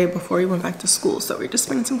last day before he went back to school, so we just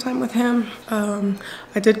spent some time with him.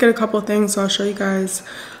 I did get a couple of things, so I'll show you guys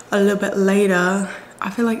a little bit later. I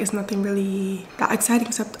feel like it's nothing really that exciting,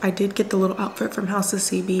 except I did get the little outfit from House of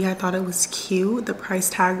CB. I thought it was cute. The price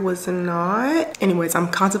tag was not. Anyways, I'm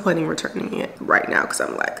contemplating returning it right now because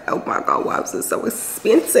I'm like, oh my god, why was this so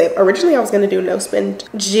expensive? Originally, I was gonna do no spend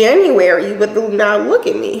January, but now look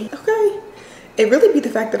at me, okay? It really be the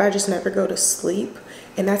fact that I just never go to sleep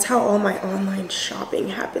And that's how all my online shopping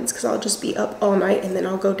happens, because I'll just be up all night and then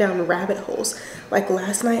I'll go down rabbit holes. Like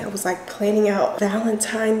last night I was like planning out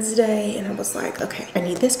Valentine's Day, and I was like, okay, I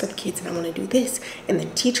need this for the kids and I want to do this, and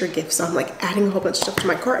then teacher gifts. So I'm like adding a whole bunch of stuff to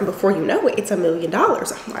my cart, and before you know it, it's $1 million.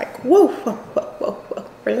 I'm like, whoa, whoa, whoa, whoa, whoa,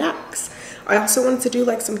 relax. I also wanted to do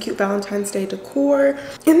like some cute Valentine's Day decor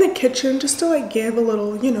in the kitchen, just to like give a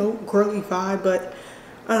little, you know, girly vibe, but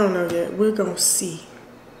I don't know yet. We're gonna see.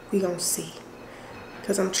 We're gonna see.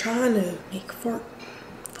 Because I'm trying to make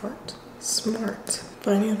smart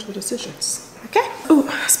financial decisions. Okay.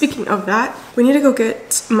 Oh, speaking of that, we need to go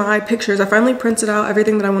get my pictures. I finally printed out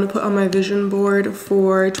everything that I want to put on my vision board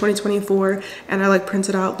for 2024, and I like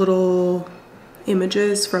printed out little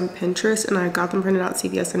images from Pinterest, and I got them printed out at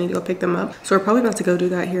CVS. I need to go pick them up. So we're probably about to go do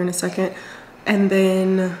that here in a second. And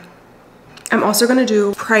then I'm also gonna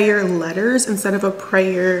do prayer letters instead of a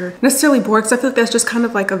prayer necessarily board, because I feel like that's just kind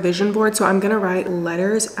of like a vision board. So I'm gonna write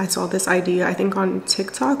letters. I saw this idea, I think on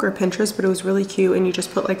TikTok or Pinterest, but it was really cute. And you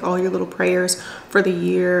just put like all your little prayers for the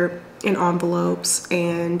year in envelopes,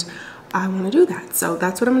 and I wanna do that. So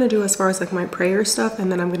that's what I'm gonna do as far as like my prayer stuff.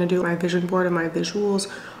 And then I'm gonna do my vision board and my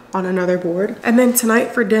visuals on another board. And then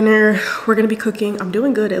tonight for dinner, we're gonna be cooking. I'm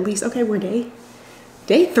doing good, at least. Okay, we're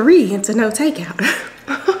day 3 into no takeout.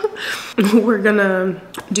 We're gonna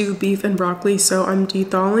do beef and broccoli. So I'm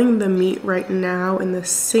dethaling the meat right now in the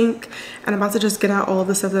sink, and I'm about to just get out all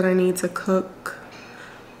the stuff that I need to cook.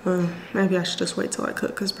 Maybe I should just wait till I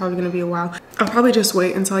cook, because it's probably gonna be a while. I'll probably just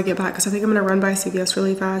wait until I get back, because I think I'm gonna run by CVS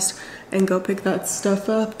really fast and go pick that stuff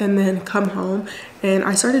up and then come home. And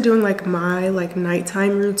I started doing like my like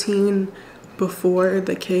nighttime routine before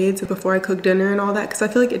the kids, before I cook dinner and all that, because I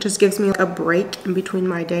feel like it just gives me like a break in between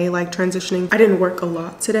my day, like transitioning. I didn't work a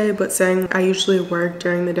lot today, but saying I usually work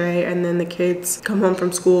during the day, and then the kids come home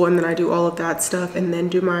from school, and then I do all of that stuff and then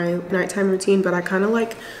do my nighttime routine. But I kind of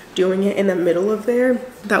like doing it in the middle of there.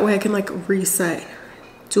 That way I can like reset,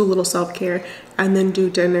 do a little self-care, and then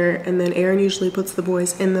do dinner. And then Aaron usually puts the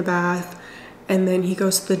boys in the bath, and then he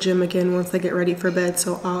goes to the gym again once they get ready for bed.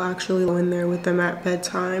 So I'll actually go in there with them at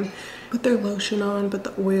bedtime, put their lotion on, put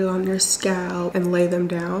the oil on their scalp, and lay them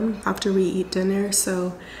down after we eat dinner.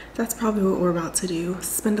 So that's probably what we're about to do.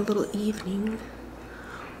 Spend a little evening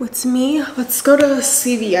with me. Let's go to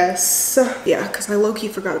CVS. Yeah, because I low-key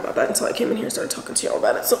forgot about that until I came in here and started talking to y'all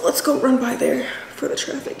about it. So let's go run by there before the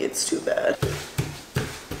traffic gets too bad.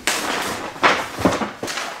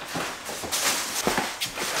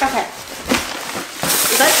 Okay,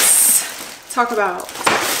 let's talk about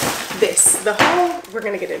this. The haul we're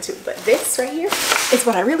gonna get into, but this right here is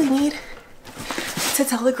what I really need to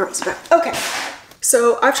tell the girls about. Okay,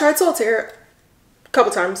 so I've tried Solitaire a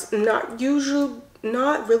couple times. Not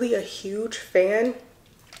really a huge fan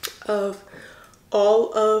of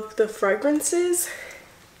all of the fragrances.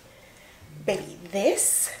 Baby,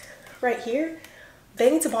 this right here, they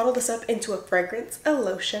need to bottle this up into a fragrance, a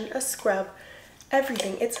lotion, a scrub,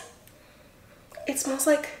 everything. It smells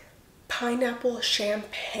like pineapple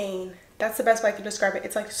champagne. That's the best way I can describe it.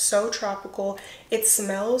 It's like so tropical. It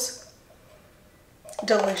smells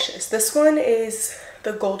delicious. This one is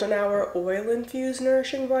the Golden Hour Oil Infused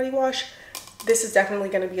Nourishing Body Wash. This is definitely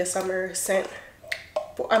going to be a summer scent.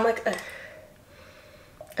 I'm like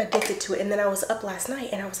addicted to it. And then I was up last night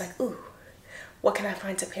and I was like, ooh, what can I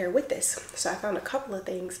find to pair with this? So I found a couple of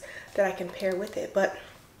things that I can pair with it, but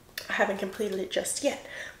I haven't completed it just yet.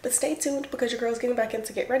 But stay tuned, because your girl's getting back in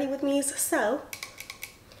to get ready with me. So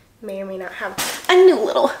may or may not have a new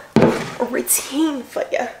little routine for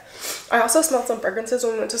you. I also smelled some fragrances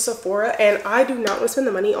when we went to Sephora, and I do not want to spend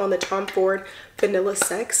the money on the Tom Ford Vanilla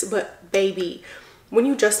Sex, but baby, when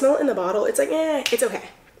you just smell it in the bottle, it's like, eh, it's okay.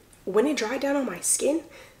 When it dried down on my skin,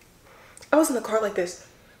 I was in the car like this,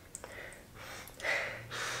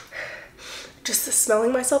 just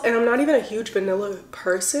smelling myself. And I'm not even a huge vanilla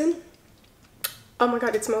person. Oh my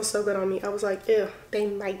god, it smells so good on me. I was like, ew, they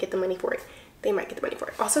might get the money for it. They might get the money for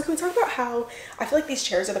it. Also, can we talk about how I feel like these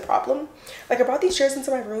chairs are the problem? Like, I brought these chairs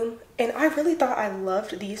into my room, and I really thought I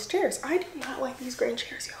loved these chairs. I do not like these green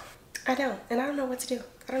chairs, y'all. I don't, and I don't know what to do.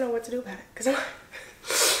 I don't know what to do about it, because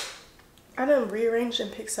I done rearranged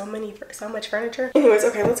and picked so much furniture. Anyways,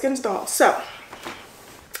 okay, let's get into the haul. So,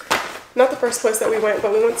 not the first place that we went,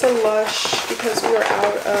 but we went to Lush because we were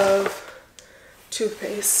out of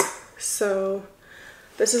toothpaste. So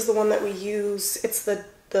this is the one that we use. It's the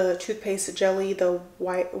toothpaste jelly, the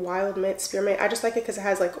wild mint spearmint. I just like it because it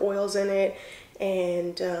has like oils in it,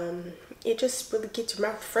 and it just really gets your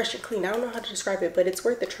mouth fresh and clean. I don't know how to describe it, but it's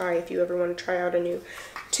worth a try if you ever want to try out a new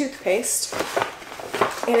toothpaste.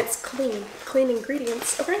 And it's clean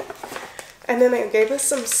ingredients. Okay, and then they gave us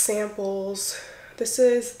some samples. This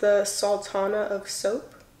is the Sultana of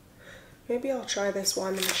soap. Maybe I'll try this while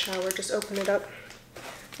I'm in the shower. Just open it up.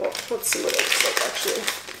 Well, let's see what it looks like actually.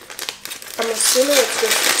 I'm assuming it's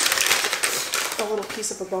just a little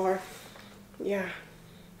piece of a bar. Yeah,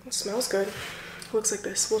 it smells good. Looks like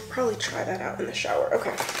this. We'll probably try that out in the shower.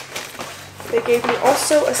 Okay. They gave me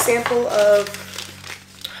also a sample of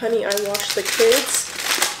Honey I Wash the Kids,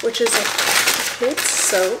 which is a kid's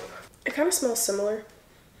soap. It kind of smells similar,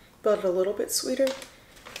 but a little bit sweeter.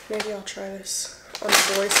 Maybe I'll try this on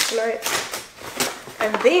the boys tonight.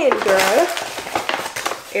 And then, girl,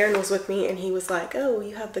 Aaron was with me and he was like, oh,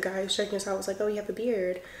 you have the guy who's checking us out. I was like, oh, you have a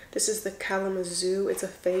beard. This is the Kalamazoo. It's a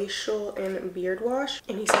facial and beard wash.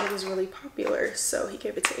 And he said it was really popular. So he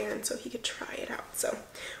gave it to Aaron so he could try it out. So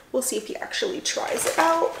we'll see if he actually tries it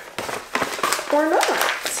out or not.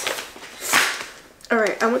 All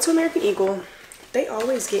right, I went to American Eagle. They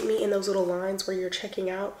always get me in those little lines where you're checking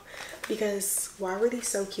out because why were these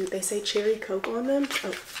so cute? They say cherry Coke on them.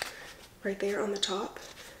 Oh, right there on the top.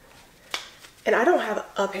 And I don't have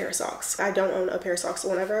a pair of socks. I don't own a pair of socks. So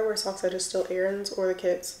whenever I wear socks, I just steal Aaron's or the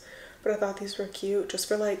kids. But I thought these were cute just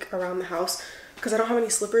for like around the house because I don't have any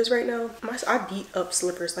slippers right now. I beat up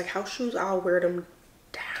slippers. Like house shoes, I'll wear them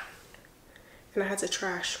down. And I had to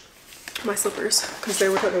trash my slippers because they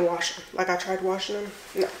were putting in washer. Like I tried washing them.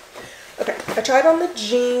 No. Okay, I tried on the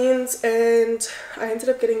jeans and I ended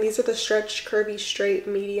up getting, these are the stretch, curvy, straight,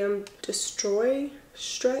 medium, destroy,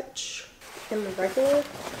 stretch, and the regular.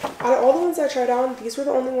 Out of all the ones I tried on, these were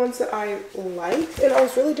the only ones that I liked, and I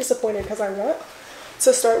was really disappointed because I want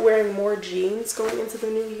to start wearing more jeans going into the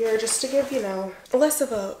new year just to give, you know, less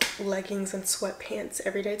of a leggings and sweatpants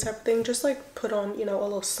everyday type of thing. Just like put on, you know, a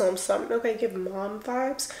little something. Okay, give mom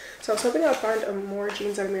vibes. So I was hoping I'd find more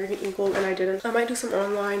jeans at American Eagle and I didn't. I might do some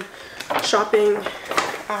online shopping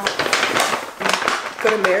at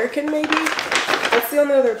Good American maybe. That's the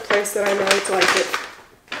only other place that I know to like get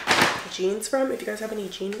jeans from. If you guys have any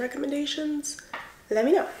jean recommendations, let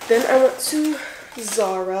me know. Then I went to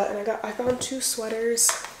Zara and I found 2 sweaters.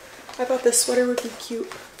 I thought this sweater would be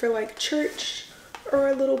cute for like church or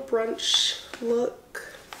a little brunch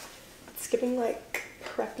look. It's giving like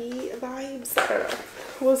preppy vibes. I don't know.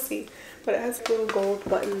 We'll see. But it has little gold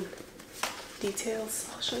button details.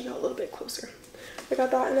 I'll show you a little bit closer. I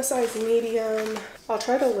got that in a size medium. I'll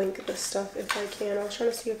try to link this stuff if I can. I was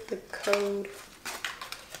trying to see if the code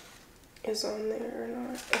is on there or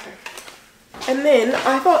not. Okay. And then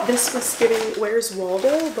I thought this was giving Where's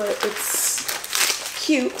Waldo, but it's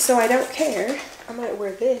cute, so I don't care. I might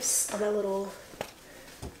wear this on my little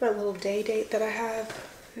day date that I have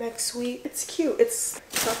next week. It's cute. It's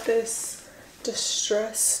got this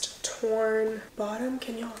distressed, torn bottom.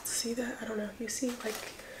 Can y'all see that? I don't know. You see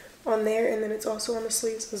like on there, and then it's also on the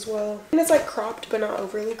sleeves as well. And it's like cropped, but not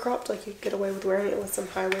overly cropped. Like you could get away with wearing it with some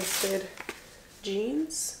high-waisted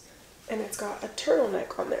jeans. And it's got a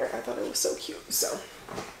turtleneck on there. I thought it was so cute. So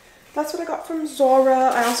that's what I got from Zara.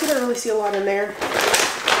 I also didn't really see a lot in there.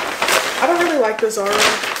 I don't really like the Zara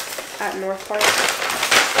at North Park.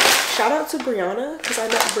 Shout out to Brianna because I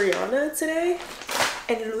met Brianna today.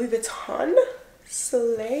 And Louis Vuitton.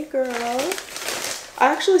 Slay girl. I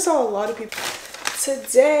actually saw a lot of people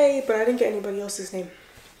today, but I didn't get anybody else's name.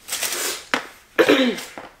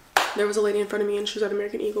 There was a lady in front of me and she was at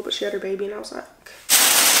American Eagle, but she had her baby and I was like,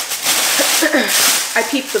 I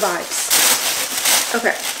peeped the vibes.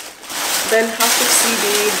 Okay, then House of CB.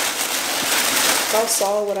 Y'all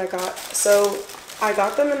saw what I got. So I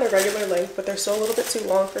got them in the regular length, but they're still a little bit too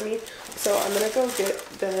long for me. So I'm gonna go get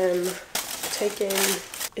them taken,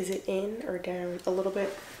 is it in or down a little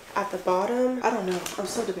bit at the bottom? I don't know. I'm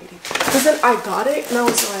still debating. Because then I got it and I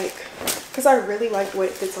was like, because I really like the way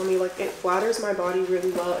it fits on me. Like it flatters my body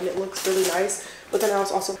really well and it looks really nice. But then I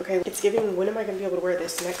was also, okay, it's giving, when am I going to be able to wear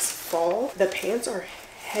this next fall? The pants are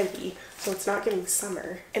heavy, so it's not giving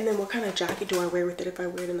summer. And then what kind of jacket do I wear with it if I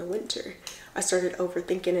wear it in the winter? I started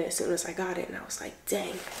overthinking it as soon as I got it and I was like,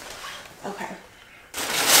 dang. Okay.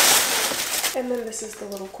 And then this is the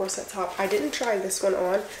little corset top. I didn't try this one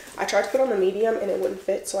on. I tried to put on the medium and it wouldn't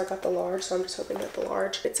fit, so I got the large. So I'm just hoping that the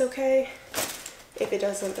large fits okay. If it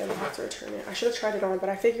doesn't, then I'll have to return it. I should have tried it on, but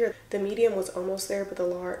I figured the medium was almost there,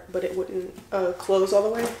 but it wouldn't close all the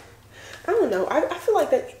way. I don't know. I feel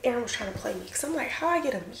like that Aaron was trying to play me because I'm like, how I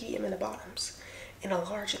get a medium in the bottoms and a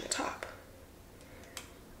large in the top?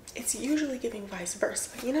 It's usually giving vice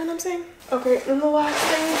versa. You know what I'm saying? Okay, and the last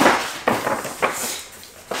thing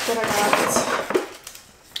that I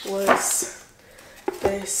got was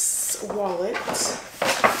this wallet.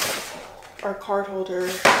 Our card holder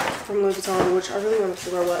from Louis Vuitton, which I really want to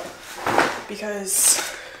throw up because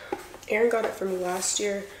Aaron got it for me last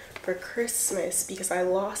year for Christmas because I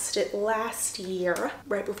lost it last year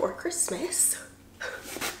right before Christmas.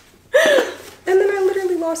 And then I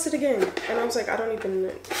literally lost it again. And I was like, I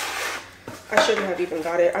shouldn't have even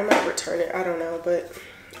got it. I might return it, I don't know, but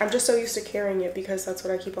I'm just so used to carrying it because that's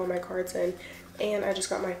what I keep all my cards in. And I just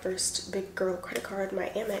got my first big girl credit card, my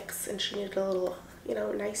Amex, and she needed a little, you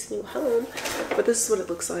know, nice new home. But this is what it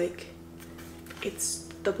looks like. It's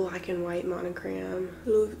the black and white monogram.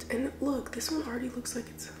 And look, this one already looks like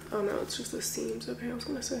it's, oh no, it's just the seams. Okay, I was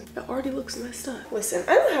gonna say, it already looks messed up. Listen,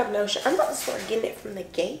 I don't have no shit. I'm about to start getting it from the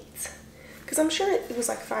gate. Because I'm sure it was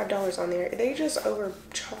like $5 on there. They just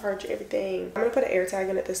overcharge everything. I'm gonna put an air tag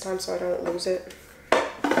in it this time so I don't lose it.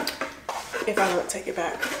 If I don't take it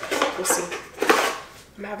back, we'll see.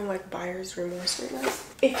 I'm having like buyer's remorse right now.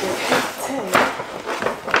 If you can't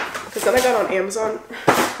tell. Because then I got on Amazon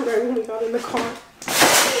right when we got in the car.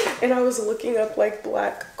 And I was looking up like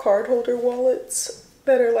black card holder wallets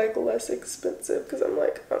that are like less expensive because I'm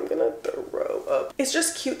like, I'm gonna throw up. It's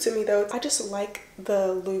just cute to me though. I just like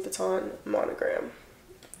the Louis Vuitton monogram,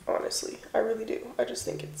 honestly. I really do. I just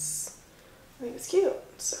think it's cute.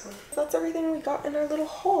 So that's everything we got in our little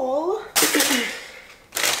haul.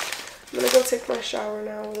 I'm gonna go take my shower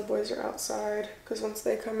now while the boys are outside because once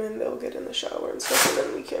they come in, they'll get in the shower and stuff, and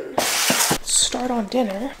then we can start on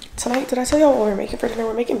dinner. Tonight, did I tell y'all what we're making for dinner?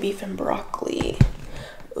 We're making beef and broccoli.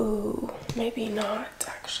 Ooh, maybe not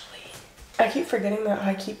actually. I keep forgetting that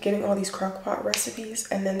I keep getting all these crock pot recipes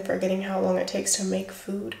and then forgetting how long it takes to make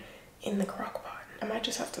food in the crock pot. I might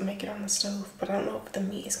just have to make it on the stove, but I don't know if the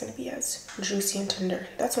meat is gonna be as juicy and tender.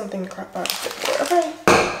 That's one thing the crock pot is good for. Okay,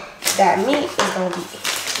 that meat is gonna be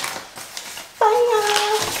fire.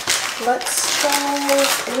 Let's try,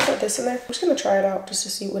 let me put this in there. I'm just gonna try it out just to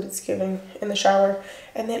see what it's giving in the shower.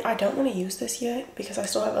 And then I don't want to use this yet because I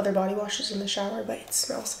still have other body washes in the shower, but it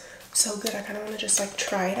smells so good. I kind of want to just like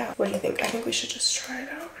try it out. What do you think? I think we should just try it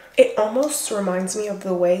out. It almost reminds me of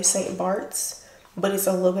the way St. Bart's, but it's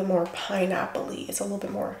a little bit more pineapple-y. It's a little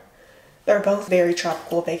bit more, they're both very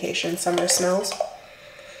tropical vacation summer smells.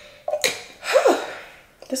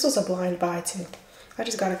 This was a blind buy too. I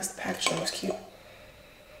just got it because the packaging was cute.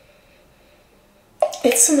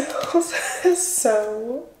 It smells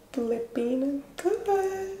so flipping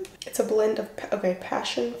good. It's a blend of, okay,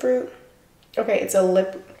 passion fruit. Okay, it's a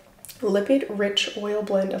lipid rich oil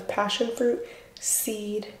blend of passion fruit,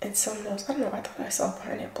 seed, and some notes. I don't know, I thought I saw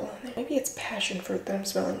pineapple in there. Maybe it's passion fruit that I'm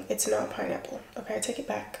smelling. It's not pineapple. Okay, I take it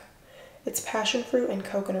back. It's passion fruit and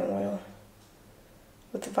coconut oil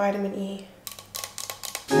with vitamin E.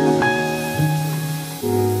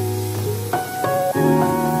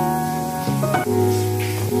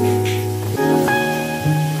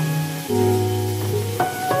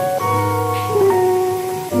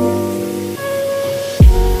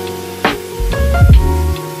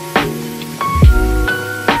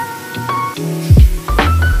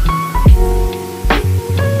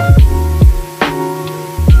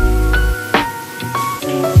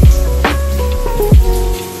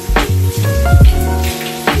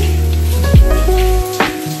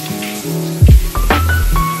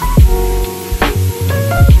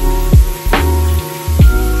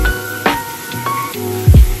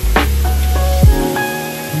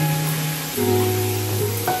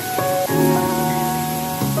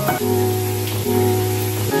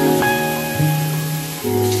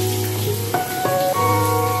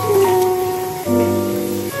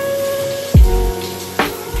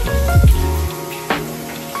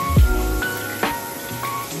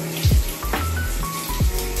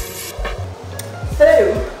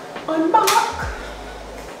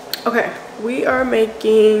 Okay, we are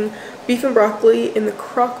making beef and broccoli in the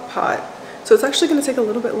crock pot. So it's actually gonna take a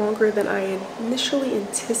little bit longer than I initially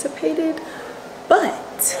anticipated,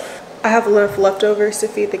 but I have enough leftovers to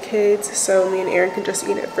feed the kids, so me and Aaron can just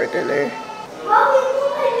eat it for dinner.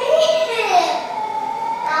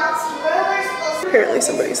 Apparently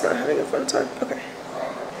somebody's not having a fun time. Okay.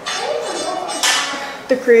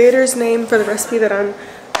 The creator's name for the recipe that I'm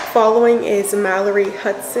following is Mallory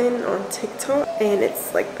Hudson on TikTok, and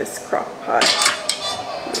it's like this crock pot.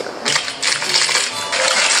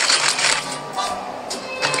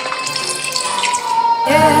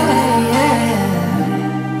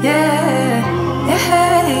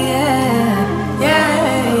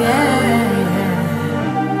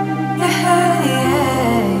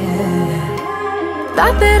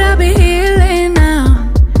 Thought that I'd be healing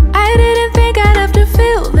now. I didn't think I'd have to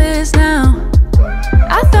feel this now.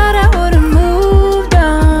 I thought I would've moved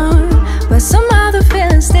on, but somehow the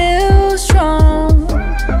feeling's still strong.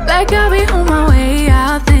 Like I'll be on my way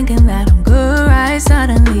out, thinking that I'm good, right?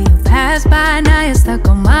 Suddenly you pass by, now you're stuck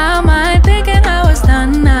on my mind, thinking I was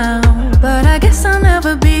done now.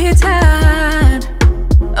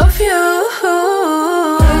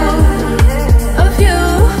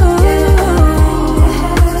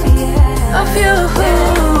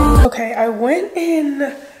 Okay, I went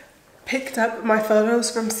and picked up my photos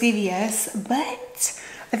from CVS, but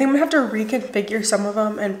I think I'm gonna have to reconfigure some of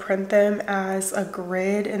them and print them as a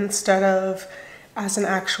grid instead of as an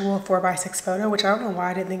actual 4x6 photo, which I don't know why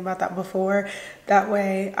I didn't think about that before. That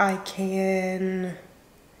way I can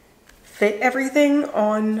fit everything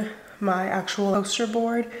on my actual poster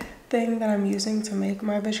board thing that I'm using to make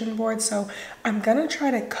my vision board. So I'm gonna try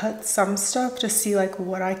to cut some stuff to see like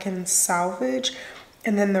what I can salvage,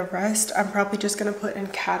 and then the rest I'm probably just gonna put in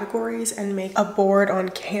categories and make a board on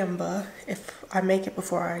Canva. If I make it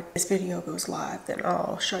before this video goes live, then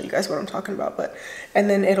I'll show you guys what I'm talking about. And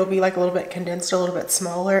then it'll be like a little bit condensed, a little bit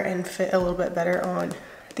smaller, and fit a little bit better on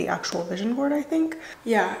the actual vision board, I think.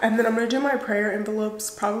 Yeah, and then I'm gonna do my prayer envelopes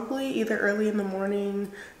probably either early in the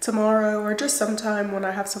morning tomorrow or just sometime when I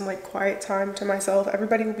have some like quiet time to myself.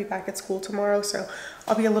 Everybody will be back at school tomorrow, so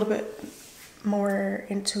I'll be a little bit more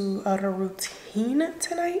into a routine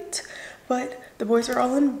tonight. But the boys are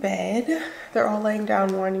all in bed. They're all laying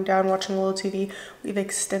down, winding down, watching a little TV. We've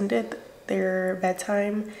extended their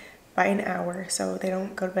bedtime by an hour, so they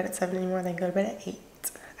don't go to bed at 7 anymore. They go to bed at 8,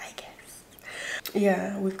 I guess.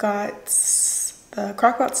 Yeah, we've got the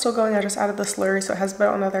crock-pot still going. I just added the slurry, so it has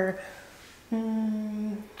about another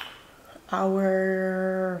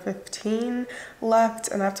hour 15 left,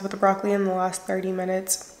 and I have to put the broccoli in the last 30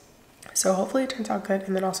 minutes. So hopefully it turns out good,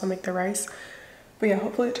 and then also make the rice. But yeah,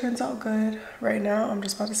 hopefully it turns out good. Right now, I'm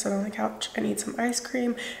just about to sit on the couch and eat some ice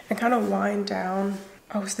cream and kind of wind down.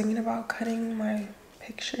 I was thinking about cutting my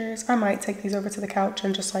pictures. I might take these over to the couch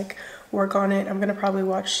and just like work on it. I'm gonna probably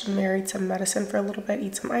watch Married to Medicine for a little bit,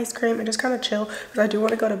 eat some ice cream, and just kind of chill, because I do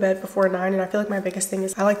want to go to bed before 9. And I feel like my biggest thing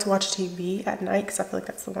is I like to watch TV at night, because I feel like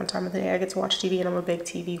that's the one time of the day I get to watch TV, and I'm a big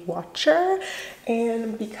TV watcher.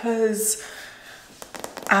 And because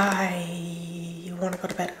I want to go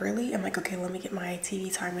to bed early, I'm like, okay, let me get my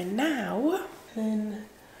TV time in now. And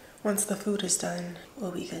once the food is done,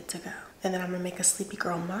 we'll be good to go. And then I'm gonna make a sleepy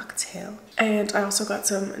girl mocktail. And I also got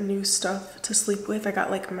some new stuff to sleep with. I got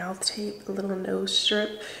like mouth tape, a little nose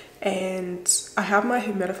strip, and I have my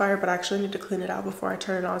humidifier, but I actually need to clean it out before I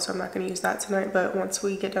turn it on, so I'm not gonna use that tonight. But once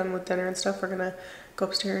we get done with dinner and stuff, we're gonna go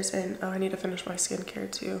upstairs, and I need to finish my skincare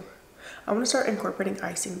too. I want to start incorporating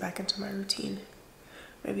icing back into my routine.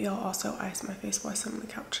 Maybe I'll also ice my face while I sit on the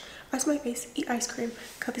couch. Ice my face, eat ice cream,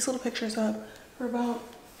 cut these little pictures up for about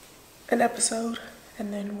an episode,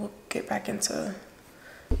 and then we'll get back into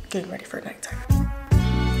getting ready for nighttime.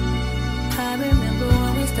 I remember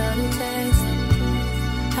when we started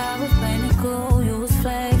texting. I was playing it cool, you was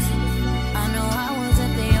flexing. I know I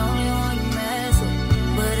wasn't the only one you messed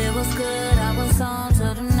with, but it was good, I was on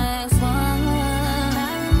to the next one.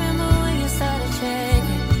 I remember when you started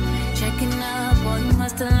checking up, boy, you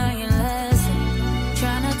must have learned your lesson.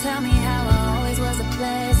 Trying to tell me how I always was a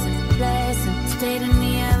blessing. Stayed in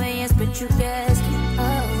the LAS, but you guessed it.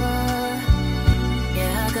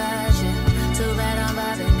 Yeah, I got you. Too bad I'm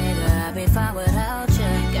vibing, nigga, I'd be fine without you.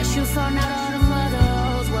 Guess you found out all the mother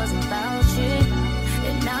hoes wasn't about you,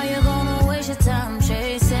 and now you're gonna waste your time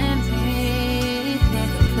chasing me.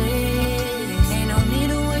 Nigga, please, ain't no need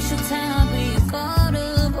to waste your time being caught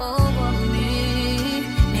up over me.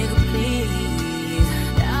 Nigga, please,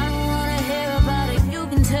 I don't wanna hear about it. You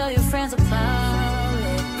can tell your friends about it.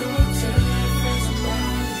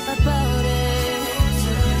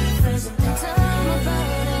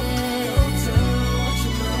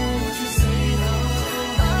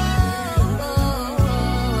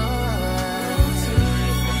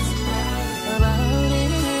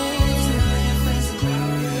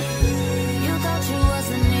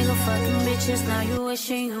 Now you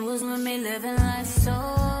wishing you was with me, living life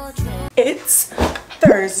so true. It's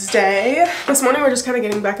Thursday. This morning we're just kind of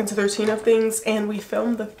getting back into the routine of things, and we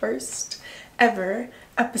filmed the first ever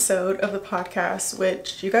episode of the podcast,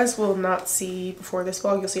 which you guys will not see before this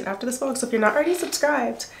vlog. You'll see it after this vlog. So if you're not already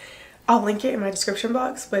subscribed, I'll link it in my description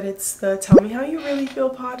box. But it's the Tell Me How You Really Feel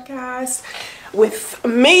podcast with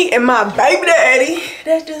me and my baby daddy.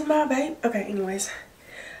 That's just my babe. Okay, anyways,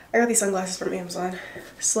 I got these sunglasses from Amazon.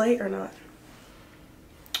 Slay or not?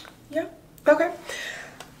 Yeah, okay.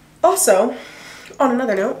 Also, on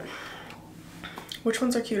another note, which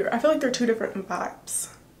ones are cuter? I feel like they're two different vibes,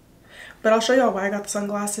 but I'll show y'all why I got the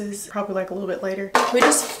sunglasses probably like a little bit later. We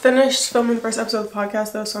just finished filming the first episode of the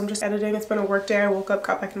podcast though, so I'm just editing. It's been a work day. I woke up,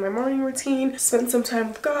 got back in my morning routine, spent some time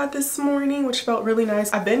with God this morning, which felt really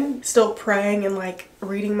nice. I've been still praying and like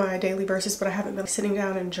reading my daily verses, but I haven't been sitting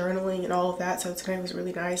down and journaling and all of that, so today was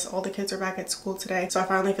really nice. All the kids are back at school today, so I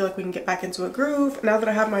finally feel like we can get back into a groove now that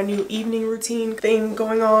I have my new evening routine thing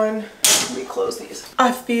going on. Let me close these.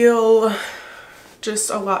 I feel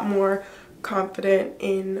just a lot more confident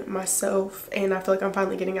in myself, and I feel like I'm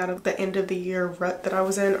finally getting out of the end of the year rut that I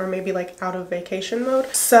was in, or maybe like out of vacation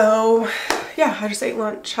mode. So yeah, I just ate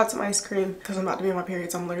lunch, had some ice cream because I'm about to be on my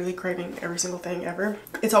period, so I'm literally craving every single thing ever.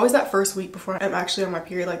 It's always that first week before I'm actually on my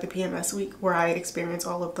period, like the PMS week, where I experience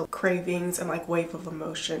all of the cravings and like wave of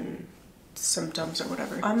emotion symptoms or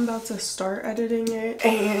whatever. I'm about to start editing it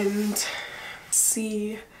and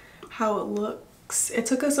see how it looks. It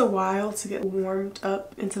took us a while to get warmed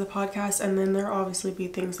up into the podcast, and then there'll obviously be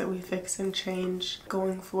things that we fix and change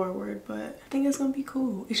going forward, but I think it's gonna be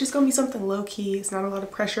cool. It's just gonna be something low-key. It's not a lot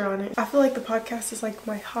of pressure on it. I feel like the podcast is like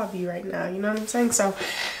my hobby right now, you know what I'm saying? So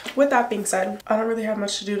with that being said, I don't really have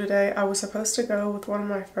much to do today. I was supposed to go with one of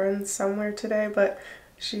my friends somewhere today, but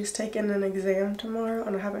she's taking an exam tomorrow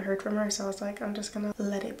and I haven't heard from her, so I was like, I'm just gonna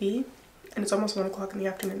let it be. And it's almost 1 o'clock in the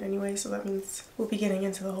afternoon anyway, so that means we'll be getting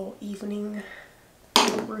into the whole evening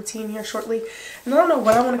routine here shortly. And I don't know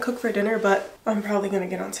what I want to cook for dinner, but I'm probably gonna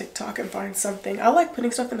get on TikTok and find something. I like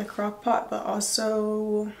putting stuff in the crock pot, but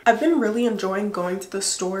also I've been really enjoying going to the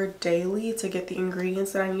store daily to get the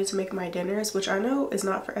ingredients that I need to make my dinners, which I know is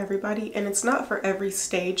not for everybody, and it's not for every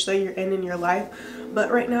stage that you're in your life.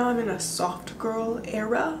 But right now I'm in a soft girl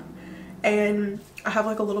era, and I have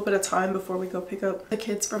like a little bit of time before we go pick up the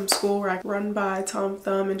kids from school, where I run by Tom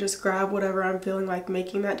Thumb and just grab whatever I'm feeling like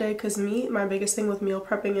making that day. Because my biggest thing with meal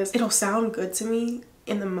prepping is it'll sound good to me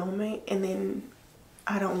in the moment, and then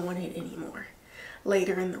I don't want it anymore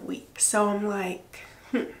later in the week. So I'm like,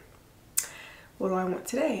 what do I want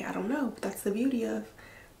today? I don't know. But that's the beauty of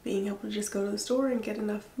being able to just go to the store and get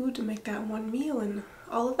enough food to make that one meal and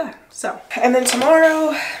all of that. So, and then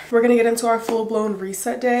tomorrow we're gonna get into our full-blown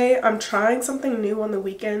reset day. I'm trying something new on the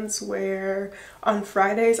weekends, where on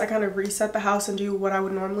Fridays I kind of reset the house and do what I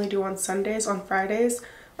would normally do on Sundays on Fridays,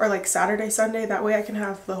 or like Saturday, Sunday. That way I can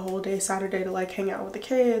have the whole day Saturday to like hang out with the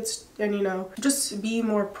kids and, you know, just be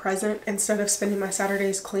more present instead of spending my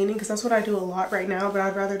Saturdays cleaning, because that's what I do a lot right now, but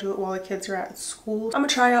I'd rather do it while the kids are at school. I'm gonna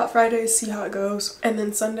try out Fridays, see how it goes. And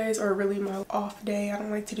then Sundays are really my off day. I don't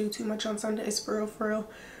like to do too much on Sundays, for real.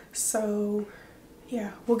 So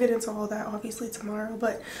yeah, we'll get into all that obviously tomorrow.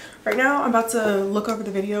 But right now I'm about to look over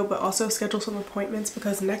the video, but also schedule some appointments,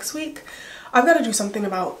 because next week I've got to do something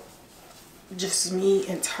about just me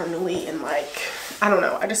internally, and like, I don't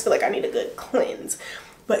know, I just feel like I need a good cleanse.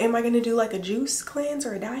 But am I going to do like a juice cleanse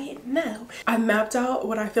or a diet? No. I mapped out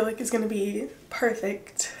what I feel like is going to be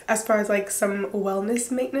perfect as far as like some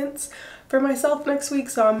wellness maintenance for myself next week.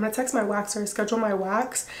 So I'm going to text my waxer, schedule my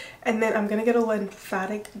wax, and then I'm going to get a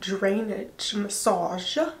lymphatic drainage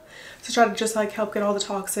massage to try to just like help get all the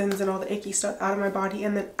toxins and all the icky stuff out of my body.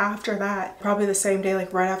 And then after that, probably the same day,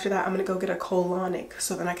 like right after that, I'm gonna go get a colonic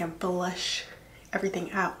so then I can flush everything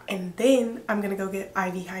out. And then I'm gonna go get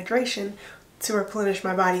IV hydration to replenish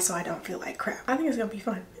my body so I don't feel like crap. I think it's gonna be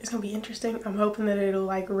fun. It's gonna be interesting. I'm hoping that it'll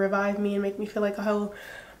like revive me and make me feel like a whole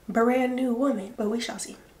brand new woman, but we shall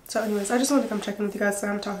see. So anyways, I just wanted to come check in with you guys. So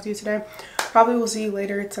I'm talking to you today. Probably will see you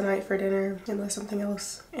later tonight for dinner unless something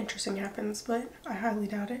else interesting happens, but I highly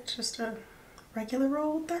doubt it. It's just a regular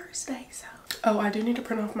old Thursday. So oh, I do need to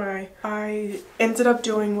print off I ended up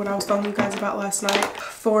doing what I was telling you guys about last night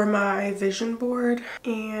for my vision board,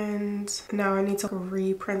 and now I need to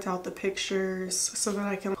reprint out the pictures so that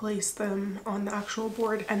I can place them on the actual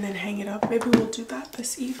board and then hang it up. Maybe we'll do that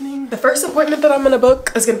this evening. The first appointment that I'm gonna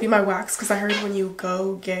book is gonna be my wax, because I heard when you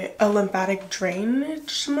go get a lymphatic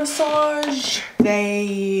drainage massage,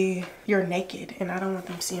 you're naked, and I don't want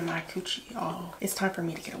them seeing my coochie. Oh, it's time for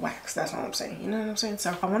me to get a wax. That's all I'm saying. You know what I'm saying?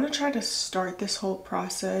 So I want to try to start this whole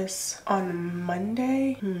process on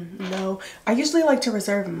Monday. No, I usually like to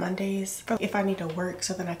reserve Mondays for if I need to work,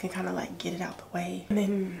 so then I can kind of like get it out the way. And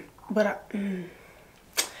then, but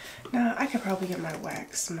nah, I could probably get my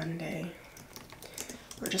wax Monday,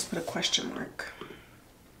 or just put a question mark.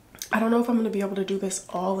 I don't know if I'm going to be able to do this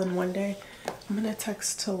all in one day. I'm going to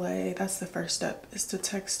text Tale. That's the first step, is to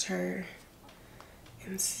text her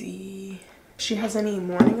and see if she has any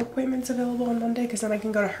morning appointments available on Monday, because then I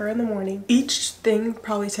can go to her in the morning. Each thing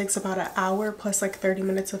probably takes about an hour plus like 30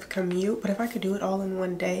 minutes of commute, but if I could do it all in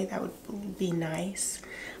one day, that would be nice.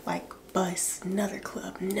 Like bus, another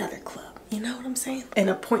club, you know what I'm saying? An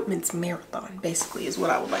appointments marathon basically is what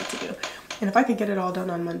I would like to do. And if I could get it all done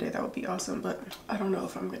on Monday, that would be awesome, but I don't know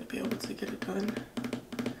if I'm going to be able to get it done,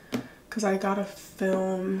 because I gotta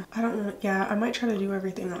film. I don't know. Yeah, I might try to do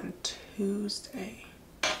everything on Tuesday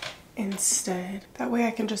instead. That way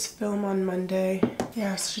I can just film on Monday.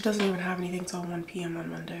 Yeah, so she doesn't even have anything till 1 p.m. on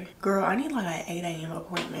Monday. Girl, I need like an 8 a.m.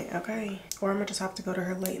 appointment, okay? Or I'm gonna just have to go to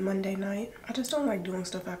her late Monday night. I just don't like doing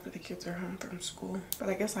stuff after the kids are home from school. But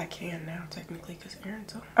I guess I can now, technically, because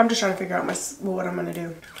Aaron's home. I'm just trying to figure out what I'm gonna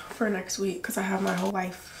do for next week, because I have my whole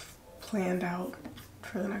life planned out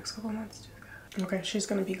for the next couple months. Okay, she's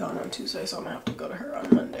gonna be gone on Tuesday, so I'm gonna have to go to her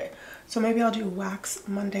on Monday. So maybe I'll do wax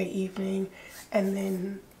Monday evening and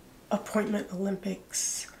then appointment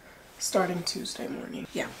Olympics starting Tuesday morning.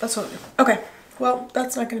 Yeah, that's what I'll do. Okay, well,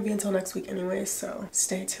 that's not gonna be until next week anyway, so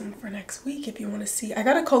stay tuned for next week if you wanna see. I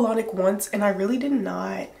got a colonic once and I really did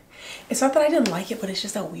not, it's not that I didn't like it, but it's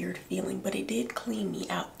just a weird feeling, but it did clean me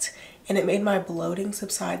out. And it made my bloating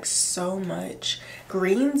subside so much.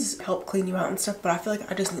 Greens help clean you out and stuff, but I feel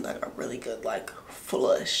like I just need like a really good like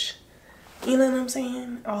flush. You know what I'm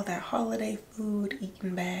saying? All that holiday food,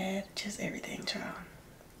 eating bad, just everything, child.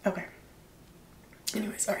 Okay.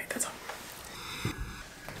 Anyways, all right, that's all.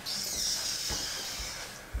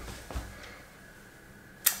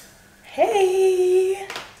 Hey.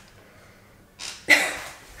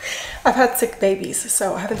 I've had sick babies,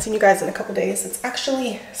 so I haven't seen you guys in a couple days. It's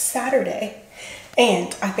actually Saturday, and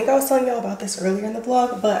I think I was telling y'all about this earlier in the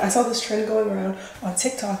vlog, but I saw this trend going around on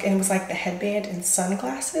TikTok, and it was like the headband and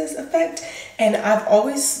sunglasses effect. And I've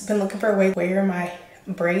always been looking for a way to wear my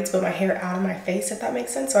braids but my hair out of my face, if that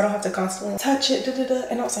makes sense, so I don't have to constantly touch it,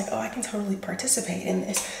 and I was like, oh, I can totally participate in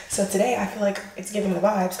this. So today I feel like it's giving the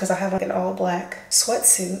vibes because I have like an all black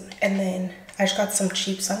sweatsuit, and then I just got some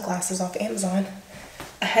cheap sunglasses off Amazon,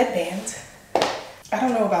 a headband. I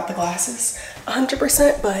don't know about the glasses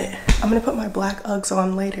 100%, but I'm gonna put my black Uggs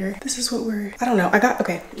on later. This is what I don't know.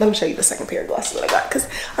 Okay, let me show you the second pair of glasses that I got, because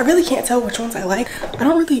I really can't tell which ones I like. I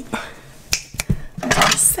don't really, I was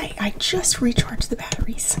gonna say, I just recharged the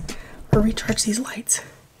batteries, or recharged these lights.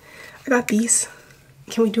 I got these.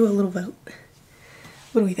 Can we do a little vote?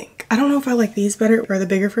 What do we think? I don't know if I like these better or the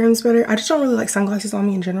bigger frames better. I just don't really like sunglasses on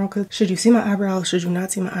me in general, because should you see my eyebrows, should you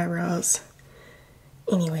not see my eyebrows?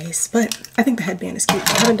 Anyways, but I think the headband is cute.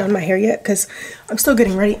 I haven't done my hair yet because I'm still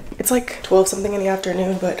getting ready. It's like 12 something in the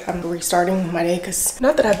afternoon, but I'm restarting my day because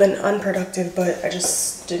not that I've been unproductive, but I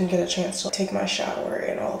just didn't get a chance to take my shower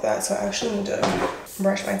and all of that. So I actually need to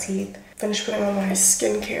brush my teeth, finish putting on my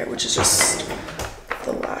skincare, which is just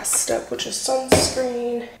the last step, which is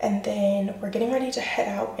sunscreen. And then we're getting ready to head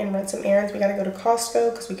out and run some errands. We got to go to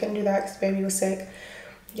Costco because we couldn't do that because baby was sick.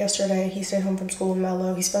 Yesterday he stayed home from school with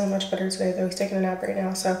Mello. He's feeling much better today though. He's taking a nap right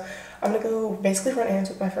now. So I'm gonna go basically run errands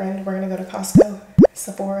with my friend. We're gonna go to Costco,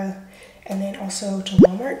 Sephora, and then also to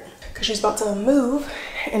Walmart because she's about to move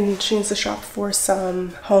and she needs to shop for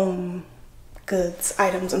some home goods,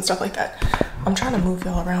 items, and stuff like that. I'm trying to move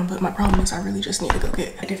y'all around, but my problem is I really just need to go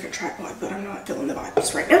get a different tripod, but I'm not feeling the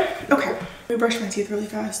vibes right now. Okay, let me brush my teeth really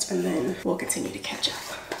fast and then we'll continue to catch up.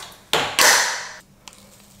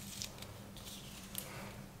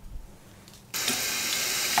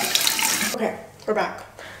 Okay, we're back.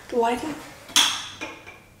 The lighting.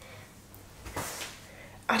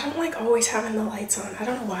 I don't like always having the lights on. I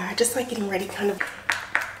don't know why. I just like getting ready kind of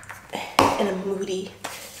in a moody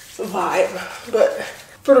vibe. But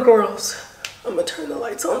for the girls, I'm gonna turn the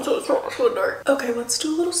lights on so it's not so dark. Okay, let's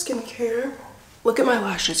do a little skincare. Look at my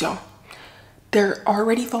lashes, y'all. They're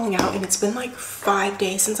already falling out and it's been like 5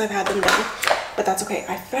 days since I've had them done. But that's okay.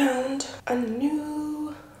 I found a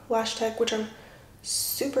new lash tech, which I'm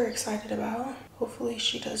super excited about. Hopefully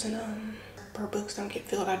she doesn't her books don't get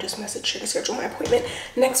filled. I just messaged her to schedule my appointment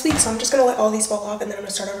next week, so I'm just gonna let all these fall off and then I'm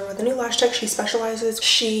gonna start over with a new lash tech. She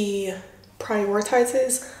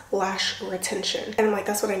prioritizes lash retention, and I'm like,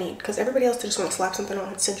 that's what I need, because everybody else just want to slap something on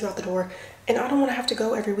and send you out the door, and I don't want to have to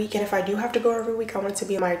go every week. And if I do have to go every week, I want it to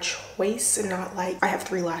be my choice and not like I have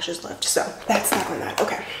 3 lashes left. So that's that on that.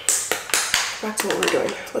 Okay, back to what we're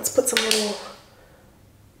doing. Let's put some little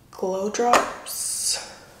glow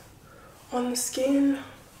drops on the skin.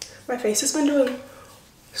 My face has been doing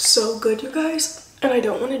so good, you guys, and I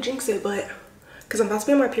don't want to jinx it, but because I'm about to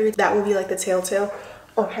be on my period, that will be like the telltale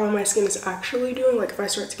of how my skin is actually doing, like if I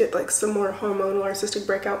start to get like some more hormonal or cystic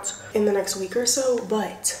breakouts in the next week or so.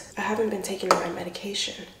 But I haven't been taking my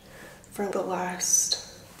medication for the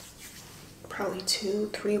last probably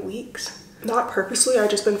 2-3 weeks. Not purposely,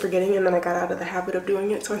 I've just been forgetting, and then I got out of the habit of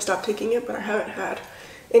doing it, so I stopped taking it. But I haven't had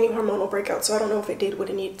any hormonal breakouts, so I don't know if it did what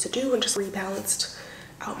it needed to do and just rebalanced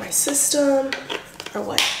out my system or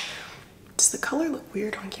what. Does the color look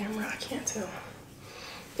weird on camera? I can't tell.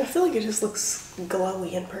 I feel like it just looks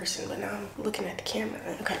glowy in person, but now I'm looking at the camera.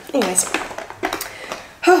 Okay, anyways.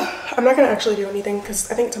 I'm not gonna actually do anything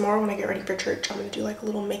because I think tomorrow when I get ready for church, I'm gonna do like a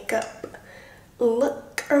little makeup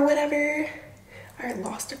look. or whatever. I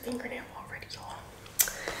lost a fingernail already, y'all.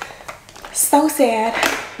 So sad.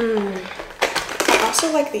 I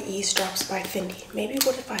also like the eavesdrops by Fendi. Maybe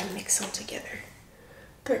what if I mix them together?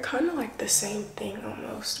 They're kind of like the same thing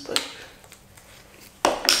almost, but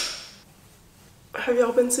have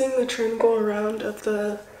y'all been seeing the trend go around of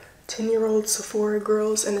the 10-year-old Sephora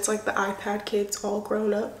girls, and it's like the iPad kids all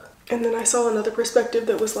grown up? And then I saw another perspective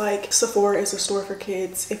that was like, Sephora is a store for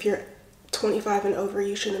kids. If you're 25 and over,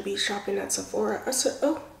 you shouldn't be shopping at Sephora. I said,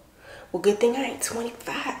 oh, well, good thing I ain't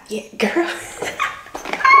 25 yet, girl.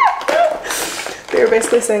 They were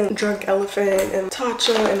basically saying Drunk Elephant and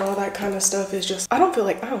Tatcha and all that kind of stuff is just, I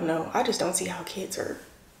don't know. I just don't see how kids or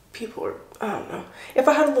people are, I don't know. If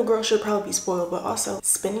I had a little girl, she'd probably be spoiled, but also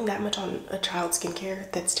spending that much on a child's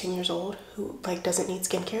skincare that's 10 years old who like doesn't need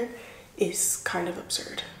skincare is kind of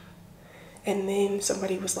absurd. And then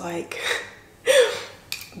somebody was like,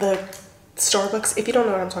 the Starbucks, if you don't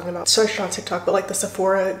know what I'm talking about, search it on TikTok, but like the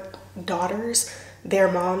Sephora daughters,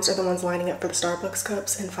 their moms are the ones lining up for the Starbucks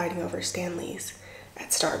cups and fighting over Stanleys at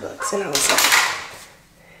Starbucks. And I was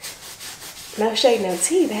like, no shade, no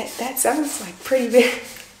tea, that sounds like pretty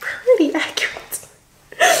accurate.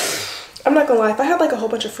 I'm not gonna lie, if I had like a whole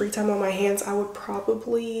bunch of free time on my hands, I would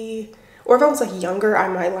probably, or if I was like younger, I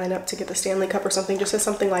might line up to get the Stanley Cup or something, just as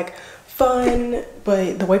something like fun.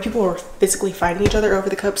 But the way people were physically fighting each other over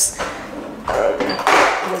the cups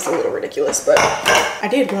was a little ridiculous. But I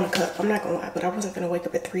did want a cup, I'm not gonna lie, but I wasn't gonna wake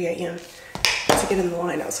up at 3 a.m. to get in the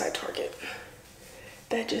line outside Target.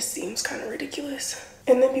 That just seems kind of ridiculous.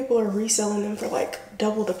 And then people are reselling them for like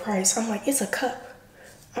double the price. I'm like, it's a cup.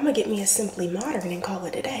 I'm gonna get me a Simply Modern and call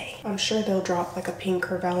it a day. I'm sure they'll drop like a pink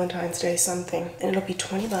or Valentine's Day something and it'll be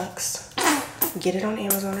 20 bucks. Get it on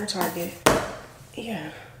Amazon or Target.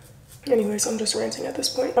 Yeah. Anyways, I'm just ranting at this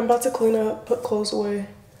point. I'm about to clean up, put clothes away,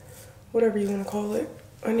 whatever you want to call it.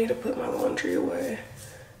 I need to put my laundry away.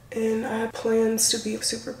 And I had plans to be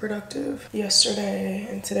super productive yesterday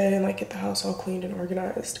and today and like get the house all cleaned and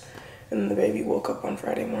organized. And the baby woke up on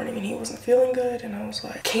Friday morning and he wasn't feeling good. And I was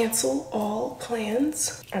like, cancel all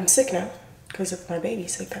plans. I'm sick now. Because if my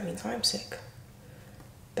baby's sick, that means I'm sick.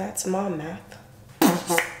 That's mom math.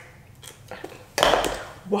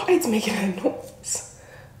 Why it's making a noise?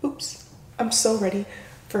 Oops. I'm so ready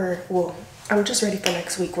for, well, I'm just ready for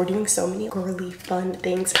next week. We're doing so many girly fun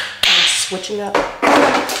things. I'm switching up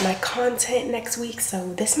my content next week.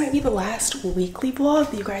 So this might be the last weekly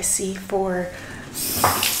vlog that you guys see for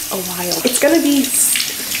a while. It's gonna be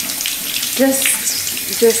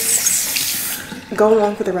just go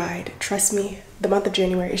along for the ride. Trust me, the month of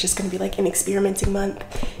January is just gonna be like an experimenting month.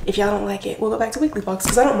 If y'all don't like it, we'll go back to weekly vlogs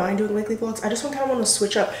because I don't mind doing weekly vlogs. I just kind of want to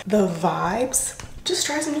switch up the vibes, just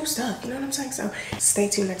try some new stuff, you know what I'm saying? So stay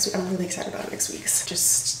tuned next week. I'm really excited about next week's,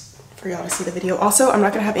 just for y'all to see the video. Also, I'm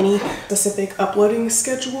not gonna have any specific uploading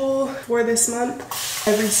schedule for this month.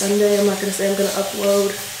 Every Sunday, I'm not gonna say I'm gonna upload.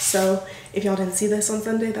 So if y'all didn't see this on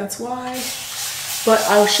Sunday, that's why. But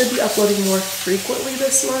I should be uploading more frequently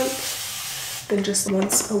this month than just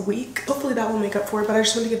once a week. Hopefully that will make up for it, but I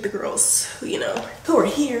just want to give the girls who, you know, who are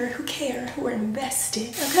here, who care, who are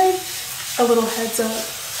invested, okay, a little heads up.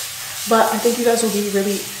 But I think you guys will be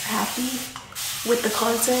really happy with the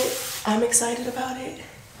content. I'm excited about it.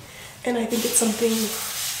 And I think it's something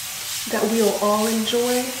that we'll all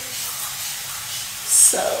enjoy.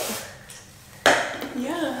 So,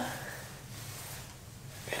 yeah.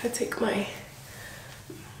 Gotta take my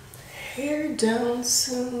hair down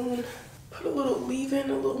soon. Put a little leave-in,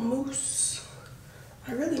 a little mousse.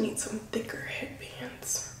 I really need some thicker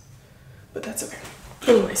headbands, but that's okay.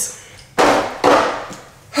 Anyways,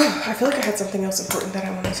 I feel like I had something else important that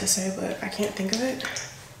I wanted to say, but I can't think of it.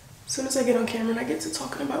 As soon as I get on camera and I get to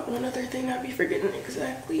talking about one other thing, I'll be forgetting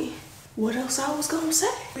exactly what else I was gonna say.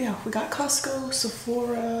 But yeah, we got Costco,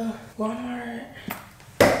 Sephora, Walmart.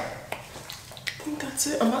 I think that's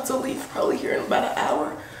it. I'm about to leave probably here in about an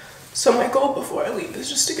hour. So my goal before I leave is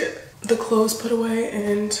just to get the clothes put away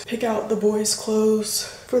and pick out the boys' clothes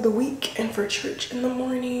for the week and for church in the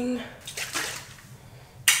morning.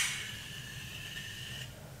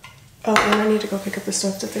 Oh, and I need to go pick up the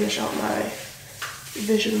stuff to finish out my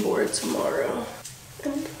vision board tomorrow.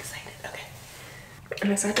 I'm excited. Okay.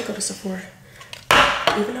 I'm excited to go to Sephora.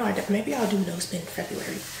 Even though maybe I'll do no spend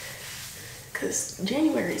February. Because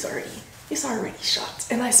January's already shot.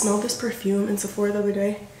 And I smelled this perfume in Sephora the other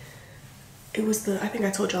day. It was I think I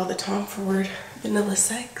told y'all, the Tom Ford Vanilla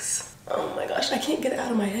Sex. Oh my gosh, I can't get it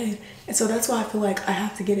out of my head. And so that's why I feel like I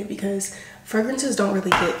have to get it, because fragrances don't really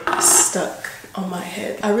get stuck on my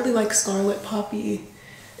head. I really like Scarlet Poppy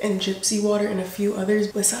and gypsy water and a few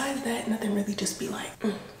others. Besides that, nothing really just be like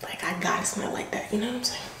I gotta smell like that, you know what I'm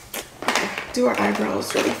saying? Okay, do our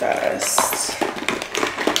eyebrows really fast.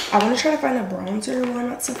 I want to try to find a bronzer while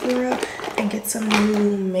I'm at Sephora and get some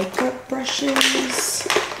new makeup brushes.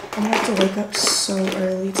 I'm gonna have to wake up so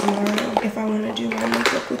early tomorrow if I want to do my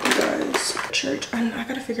makeup with you guys. Church, I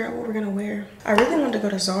gotta figure out what we're gonna wear. I really want to go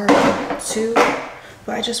to Zara too,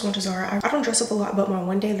 but I just went to Zara. I don't dress up a lot, but my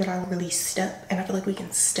one day that I really step, and I feel like we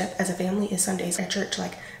can step as a family, is Sundays at church,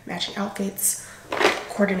 like matching outfits,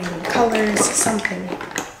 coordinating colors, something.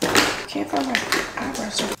 Can't find my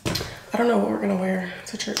eyebrows. I don't know what we're gonna wear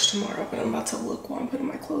to church tomorrow, but I'm about to look while I'm putting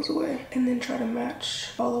my clothes away and then try to match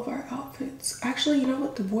all of our outfits. Actually, you know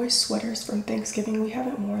what? The boys' sweaters from Thanksgiving, we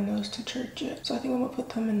haven't worn those to church yet. So I think I'm gonna put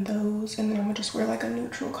them in those, and then I'm gonna just wear like a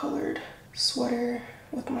neutral colored sweater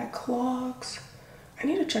with my clogs. I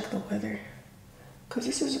need to check the weather because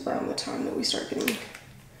this is around the time that we start getting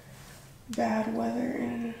bad weather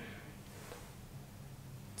in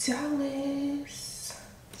Dallas.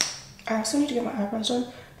 I also need to get my eyebrows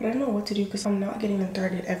done, but I don't know what to do because I'm not getting them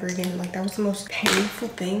threaded ever again. Like, that was the most painful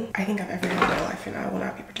thing I think I've ever done in my life, and I will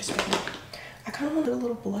not be participating. I kind of want to put a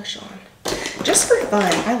little blush on just for fun.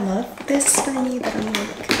 I love this for me, that I'm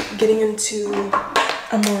like getting into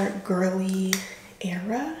a more girly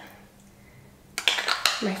era.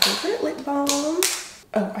 My favorite lip balm.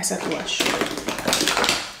 Oh, I said blush.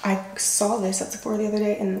 I saw this at Sephora the other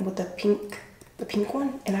day, and with the pink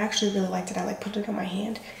one, and I actually really liked it. I like put it on my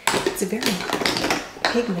hand. It's very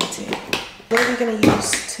pigmented. What are we gonna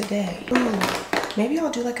use today? Ooh, maybe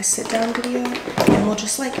I'll do like a sit down video and we'll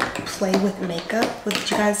just like play with makeup. Would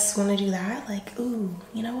you guys want to do that? Like, ooh,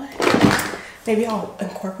 you know what? Maybe I'll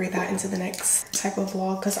incorporate that into the next type of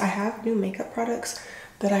vlog, because I have new makeup products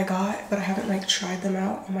that I got, but I haven't like tried them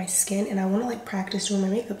out on my skin, and I want to like practice doing my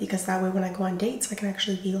makeup, because that way when I go on dates I can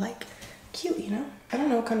actually be like cute, you know? I don't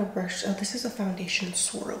know what kind of brush. Oh, this is a foundation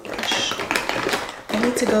swirl brush. I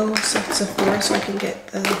need to go to Sephora so I can get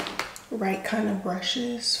the right kind of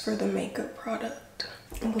brushes for the makeup product.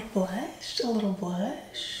 A little blush, a little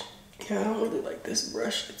blush. Yeah, I don't really like this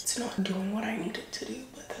brush. It's not doing what I need it to do,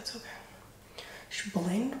 but that's okay. Just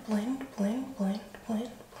blend, blend, blend, blend, blend,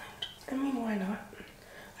 blend. I mean, why not?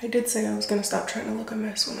 I did say I was gonna stop trying to look a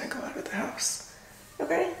mess when I go out of the house.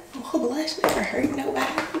 Okay? A little blush never hurt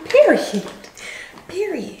nobody. Period.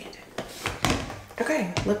 Period.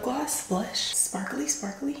 Okay, lip gloss, blush, sparkly,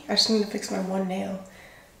 sparkly. I just need to fix my one nail.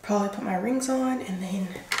 Probably put my rings on, and then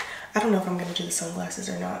I don't know if I'm gonna do the sunglasses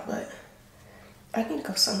or not, but I need to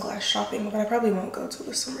go sunglass shopping, but I probably won't go till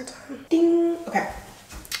the summertime. Ding. Okay.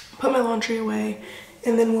 Put my laundry away,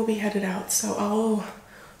 and then we'll be headed out. So I'll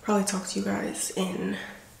probably talk to you guys in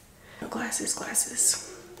glasses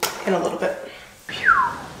in a little bit.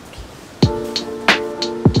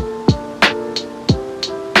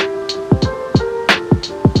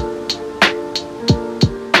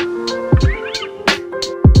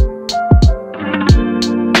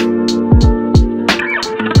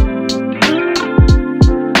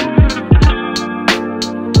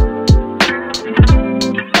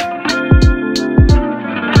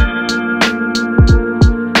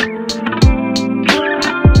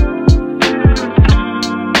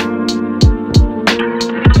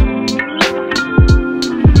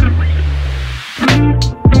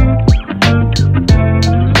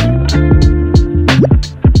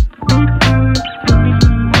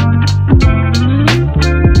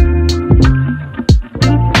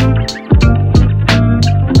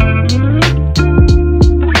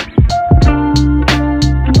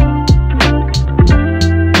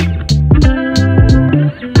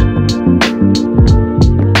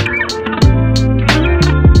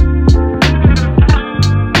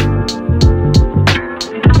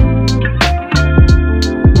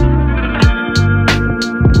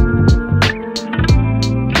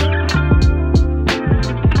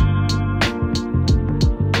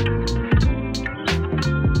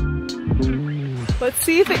 Let's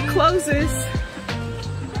see if it closes.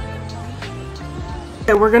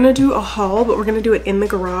 Okay, we're gonna do a haul, but we're gonna do it in the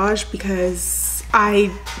garage because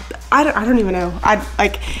I don't even know. I'd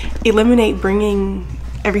like eliminate bringing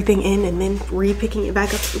everything in and then re-picking it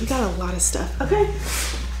back up. We got a lot of stuff. Okay,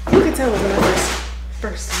 you can tell when I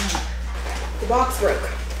first time. The box broke.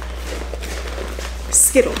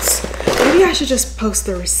 Skittles. Maybe I should just post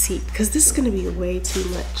the receipt because this is gonna be way too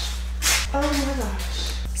much. Oh my gosh.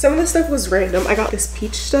 Some of the stuff was random. I got this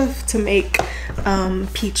peach stuff to make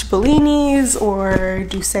peach bellinis or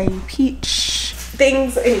Douce peach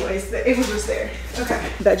things. Anyways, it was just there. Okay.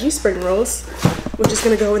 Veggie spring rolls, which is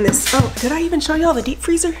gonna go in this. Oh, did I even show y'all the deep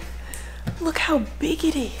freezer? Look how big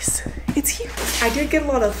it is. It's huge. I did get a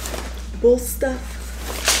lot of bull stuff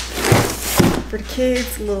for the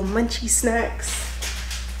kids, little munchy snacks.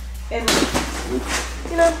 And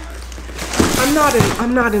you know, I'm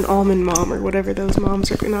not an almond mom or whatever those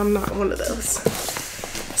moms are, and I'm not one of those.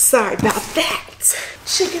 Sorry about that.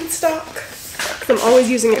 Chicken stock. I'm always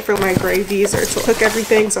using it for my gravies or to cook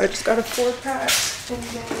everything, so I just got a 4-pack. And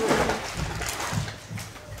then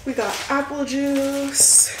we got apple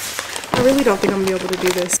juice. I really don't think I'm gonna be able to do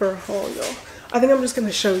this for a haul, y'all. I think I'm just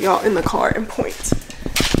gonna show y'all in the car and point,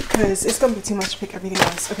 because it's gonna be too much to pick everything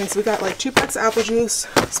else. Okay, so we got like 2 packs of apple juice,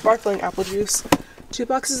 sparkling apple juice, 2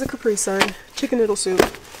 boxes of Capri Sun, chicken noodle soup,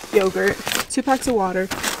 yogurt, 2 packs of water,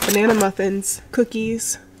 banana muffins,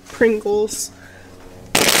 cookies, Pringles,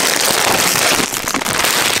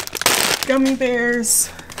 gummy bears.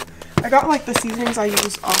 I got like the seasonings I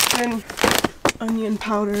use often: onion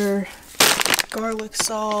powder, garlic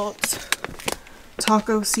salt,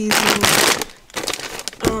 taco seasoning.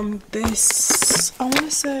 This, I want to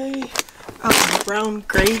say brown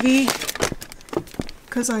gravy,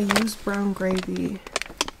 because I use brown gravy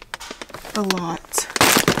a lot.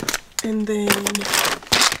 And then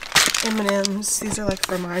M&M's, these are like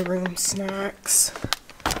for my room snacks.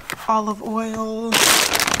 Olive oil,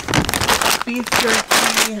 beef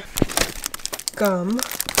jerky, gum,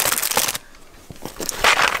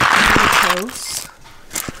 glucose,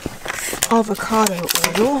 avocado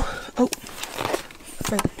oil,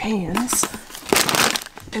 for the pans,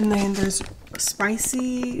 and then there's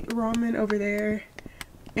spicy ramen over there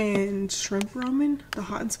and shrimp ramen, the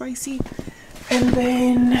hot and spicy, and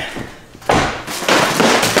then,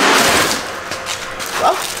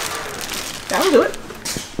 well, that'll do it.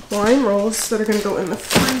 Lime rolls that are gonna go in the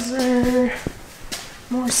freezer.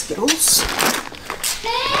 More Skittles.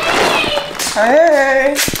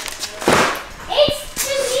 Hey! It's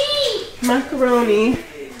to me! Macaroni.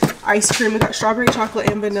 Ice cream. We got strawberry, chocolate,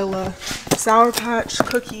 and vanilla. Sour Patch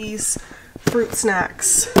cookies. Fruit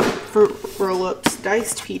snacks. Fruit roll-ups.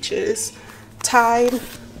 Diced peaches. Tide.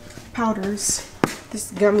 Powders.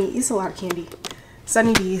 This gummy. It's a lot of candy.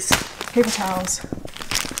 Sunny D's. Paper towels.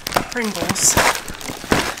 Pringles.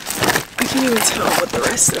 I can't even tell what the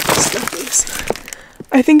rest of this stuff is.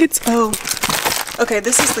 I think it's, oh, okay,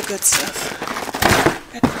 this is the good stuff.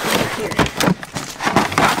 Here.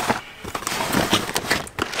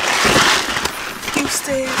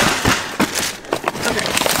 Houston. Okay.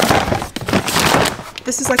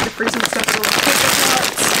 This is like the freezing stuff. The potato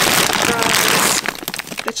pots,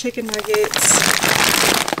 the chicken nuggets,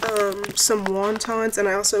 some wontons, and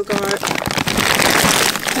I also got,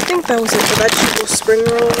 I think that was it, the vegetable spring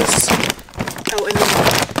rolls. Oh, and then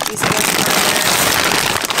these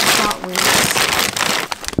hot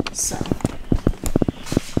wings. So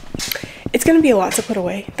it's gonna be a lot to put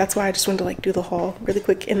away. That's why I just wanted to like do the haul really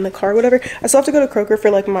quick in the car, whatever. I still have to go to Kroger for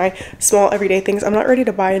like my small everyday things. I'm not ready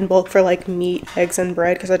to buy in bulk for like meat, eggs, and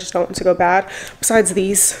bread because I just don't want it to go bad. Besides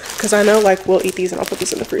these, because I know like we'll eat these and I'll put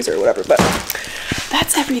these in the freezer or whatever. But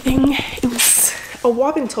that's everything. It was a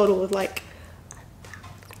whopping total of like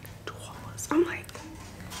 $12. I'm like,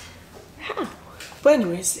 how? But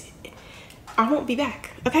anyways, I won't be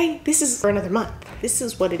back, okay? This is for another month. This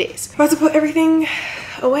is what it is. I'm about to put everything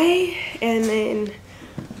away, and then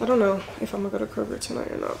I don't know if I'm gonna go to Kroger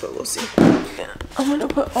tonight or not, but we'll see. I'm gonna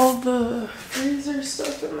put all the freezer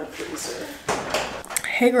stuff in the freezer.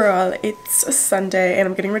 Hey girl, it's a Sunday and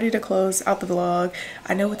I'm getting ready to close out the vlog.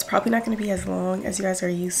 I know it's probably not going to be as long as you guys are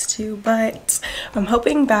used to, but I'm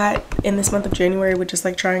hoping that in this month of January with just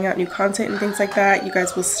like trying out new content and things like that, you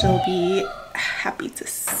guys will still be happy to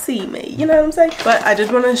see me, you know what I'm saying? But I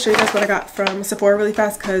did want to show you guys what I got from Sephora really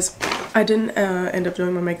fast because I didn't end up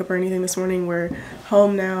doing my makeup or anything this morning. We're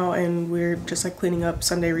home now and we're just like cleaning up,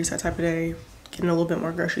 Sunday reset type of day, getting a little bit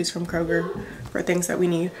more groceries from Kroger for things that we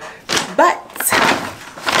need. But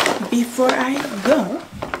before I go,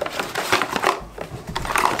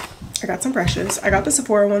 I got some brushes. I got the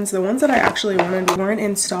Sephora ones. The ones that I actually wanted weren't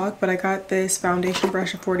in stock, but I got this foundation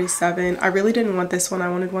brush of 47. I really didn't want this one. I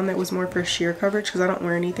wanted one that was more for sheer coverage because I don't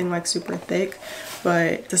wear anything like super thick.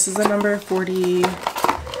 But this is the number 47.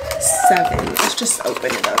 Let's just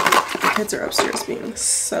open it up. The kids are upstairs being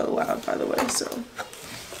so loud, by the way, so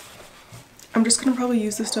I'm just gonna probably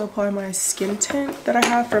use this to apply my skin tint that I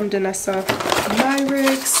have from Danessa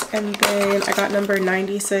Myricks, and then I got number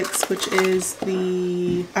 96, which is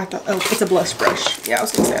the, oh, it's a blush brush. Yeah, I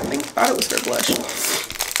was gonna say, I thought it was for blush.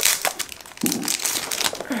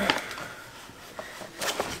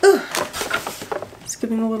 It's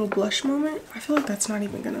giving a little blush moment. I feel like that's not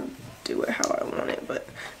even gonna do it how I want it, but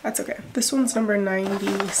that's okay. This one's number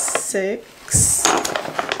 96.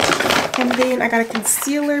 And then I got a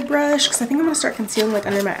concealer brush because I think I'm gonna start concealing like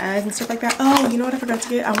under my eyes and stuff like that. Oh, you know what I forgot to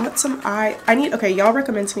get? I want some okay, y'all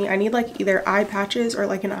recommend to me, I need like either eye patches or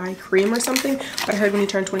like an eye cream or something. But I heard when you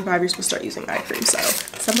turn 25, you're supposed to start using eye cream. So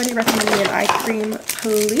somebody recommend me an eye cream,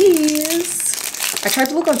 please. I tried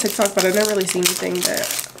to look on TikTok, but I didn't really see anything that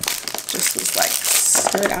just was like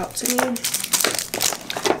stood out to me.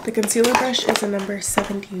 The concealer brush is a number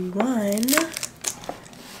 71.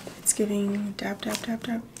 It's giving dab, dab, dab,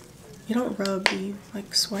 dab. You don't rub, you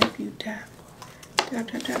like swipe, you dab.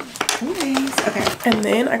 Dab, dab, dab. Anyways, okay. And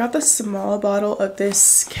then I got the small bottle of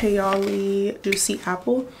this Kayali Juicy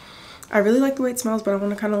Apple. I really like the way it smells, but I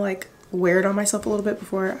want to kind of like wear it on myself a little bit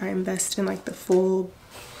before I invest in like the full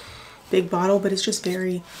big bottle. But it's just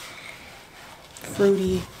very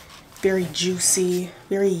fruity, very juicy,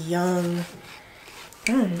 very young.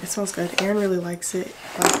 It smells good. Aaron really likes it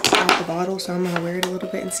like out the bottle, so I'm gonna wear it a little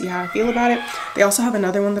bit and see how I feel about it. They also have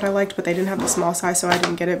another one that I liked, but they didn't have the small size, so I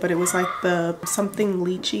didn't get it. But it was like the something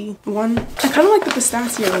lychee one. I kind of like the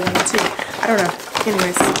pistachio one too. I don't know.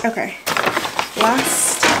 Anyways, okay.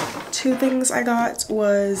 Last two things I got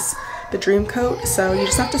was the dream coat, so you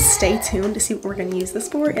just have to stay tuned to see what we're going to use this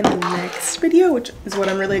for in the next video, which is what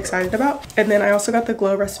I'm really excited about. And then I also got the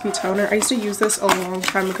Glow Recipe toner. I used to use this a long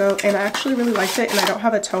time ago and I actually really liked it, and I don't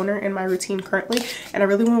have a toner in my routine currently, and I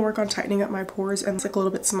really want to work on tightening up my pores and it's like a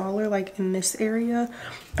little bit smaller like in this area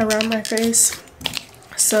around my face.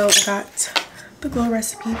 So I got the Glow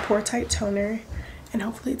Recipe Pore Tight Toner, and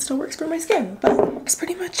hopefully it still works for my skin. But that's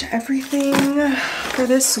pretty much everything for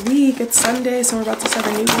this week. It's Sunday, so we're about to start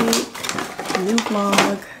a new week, new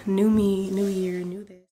vlog, new me, new year, new this.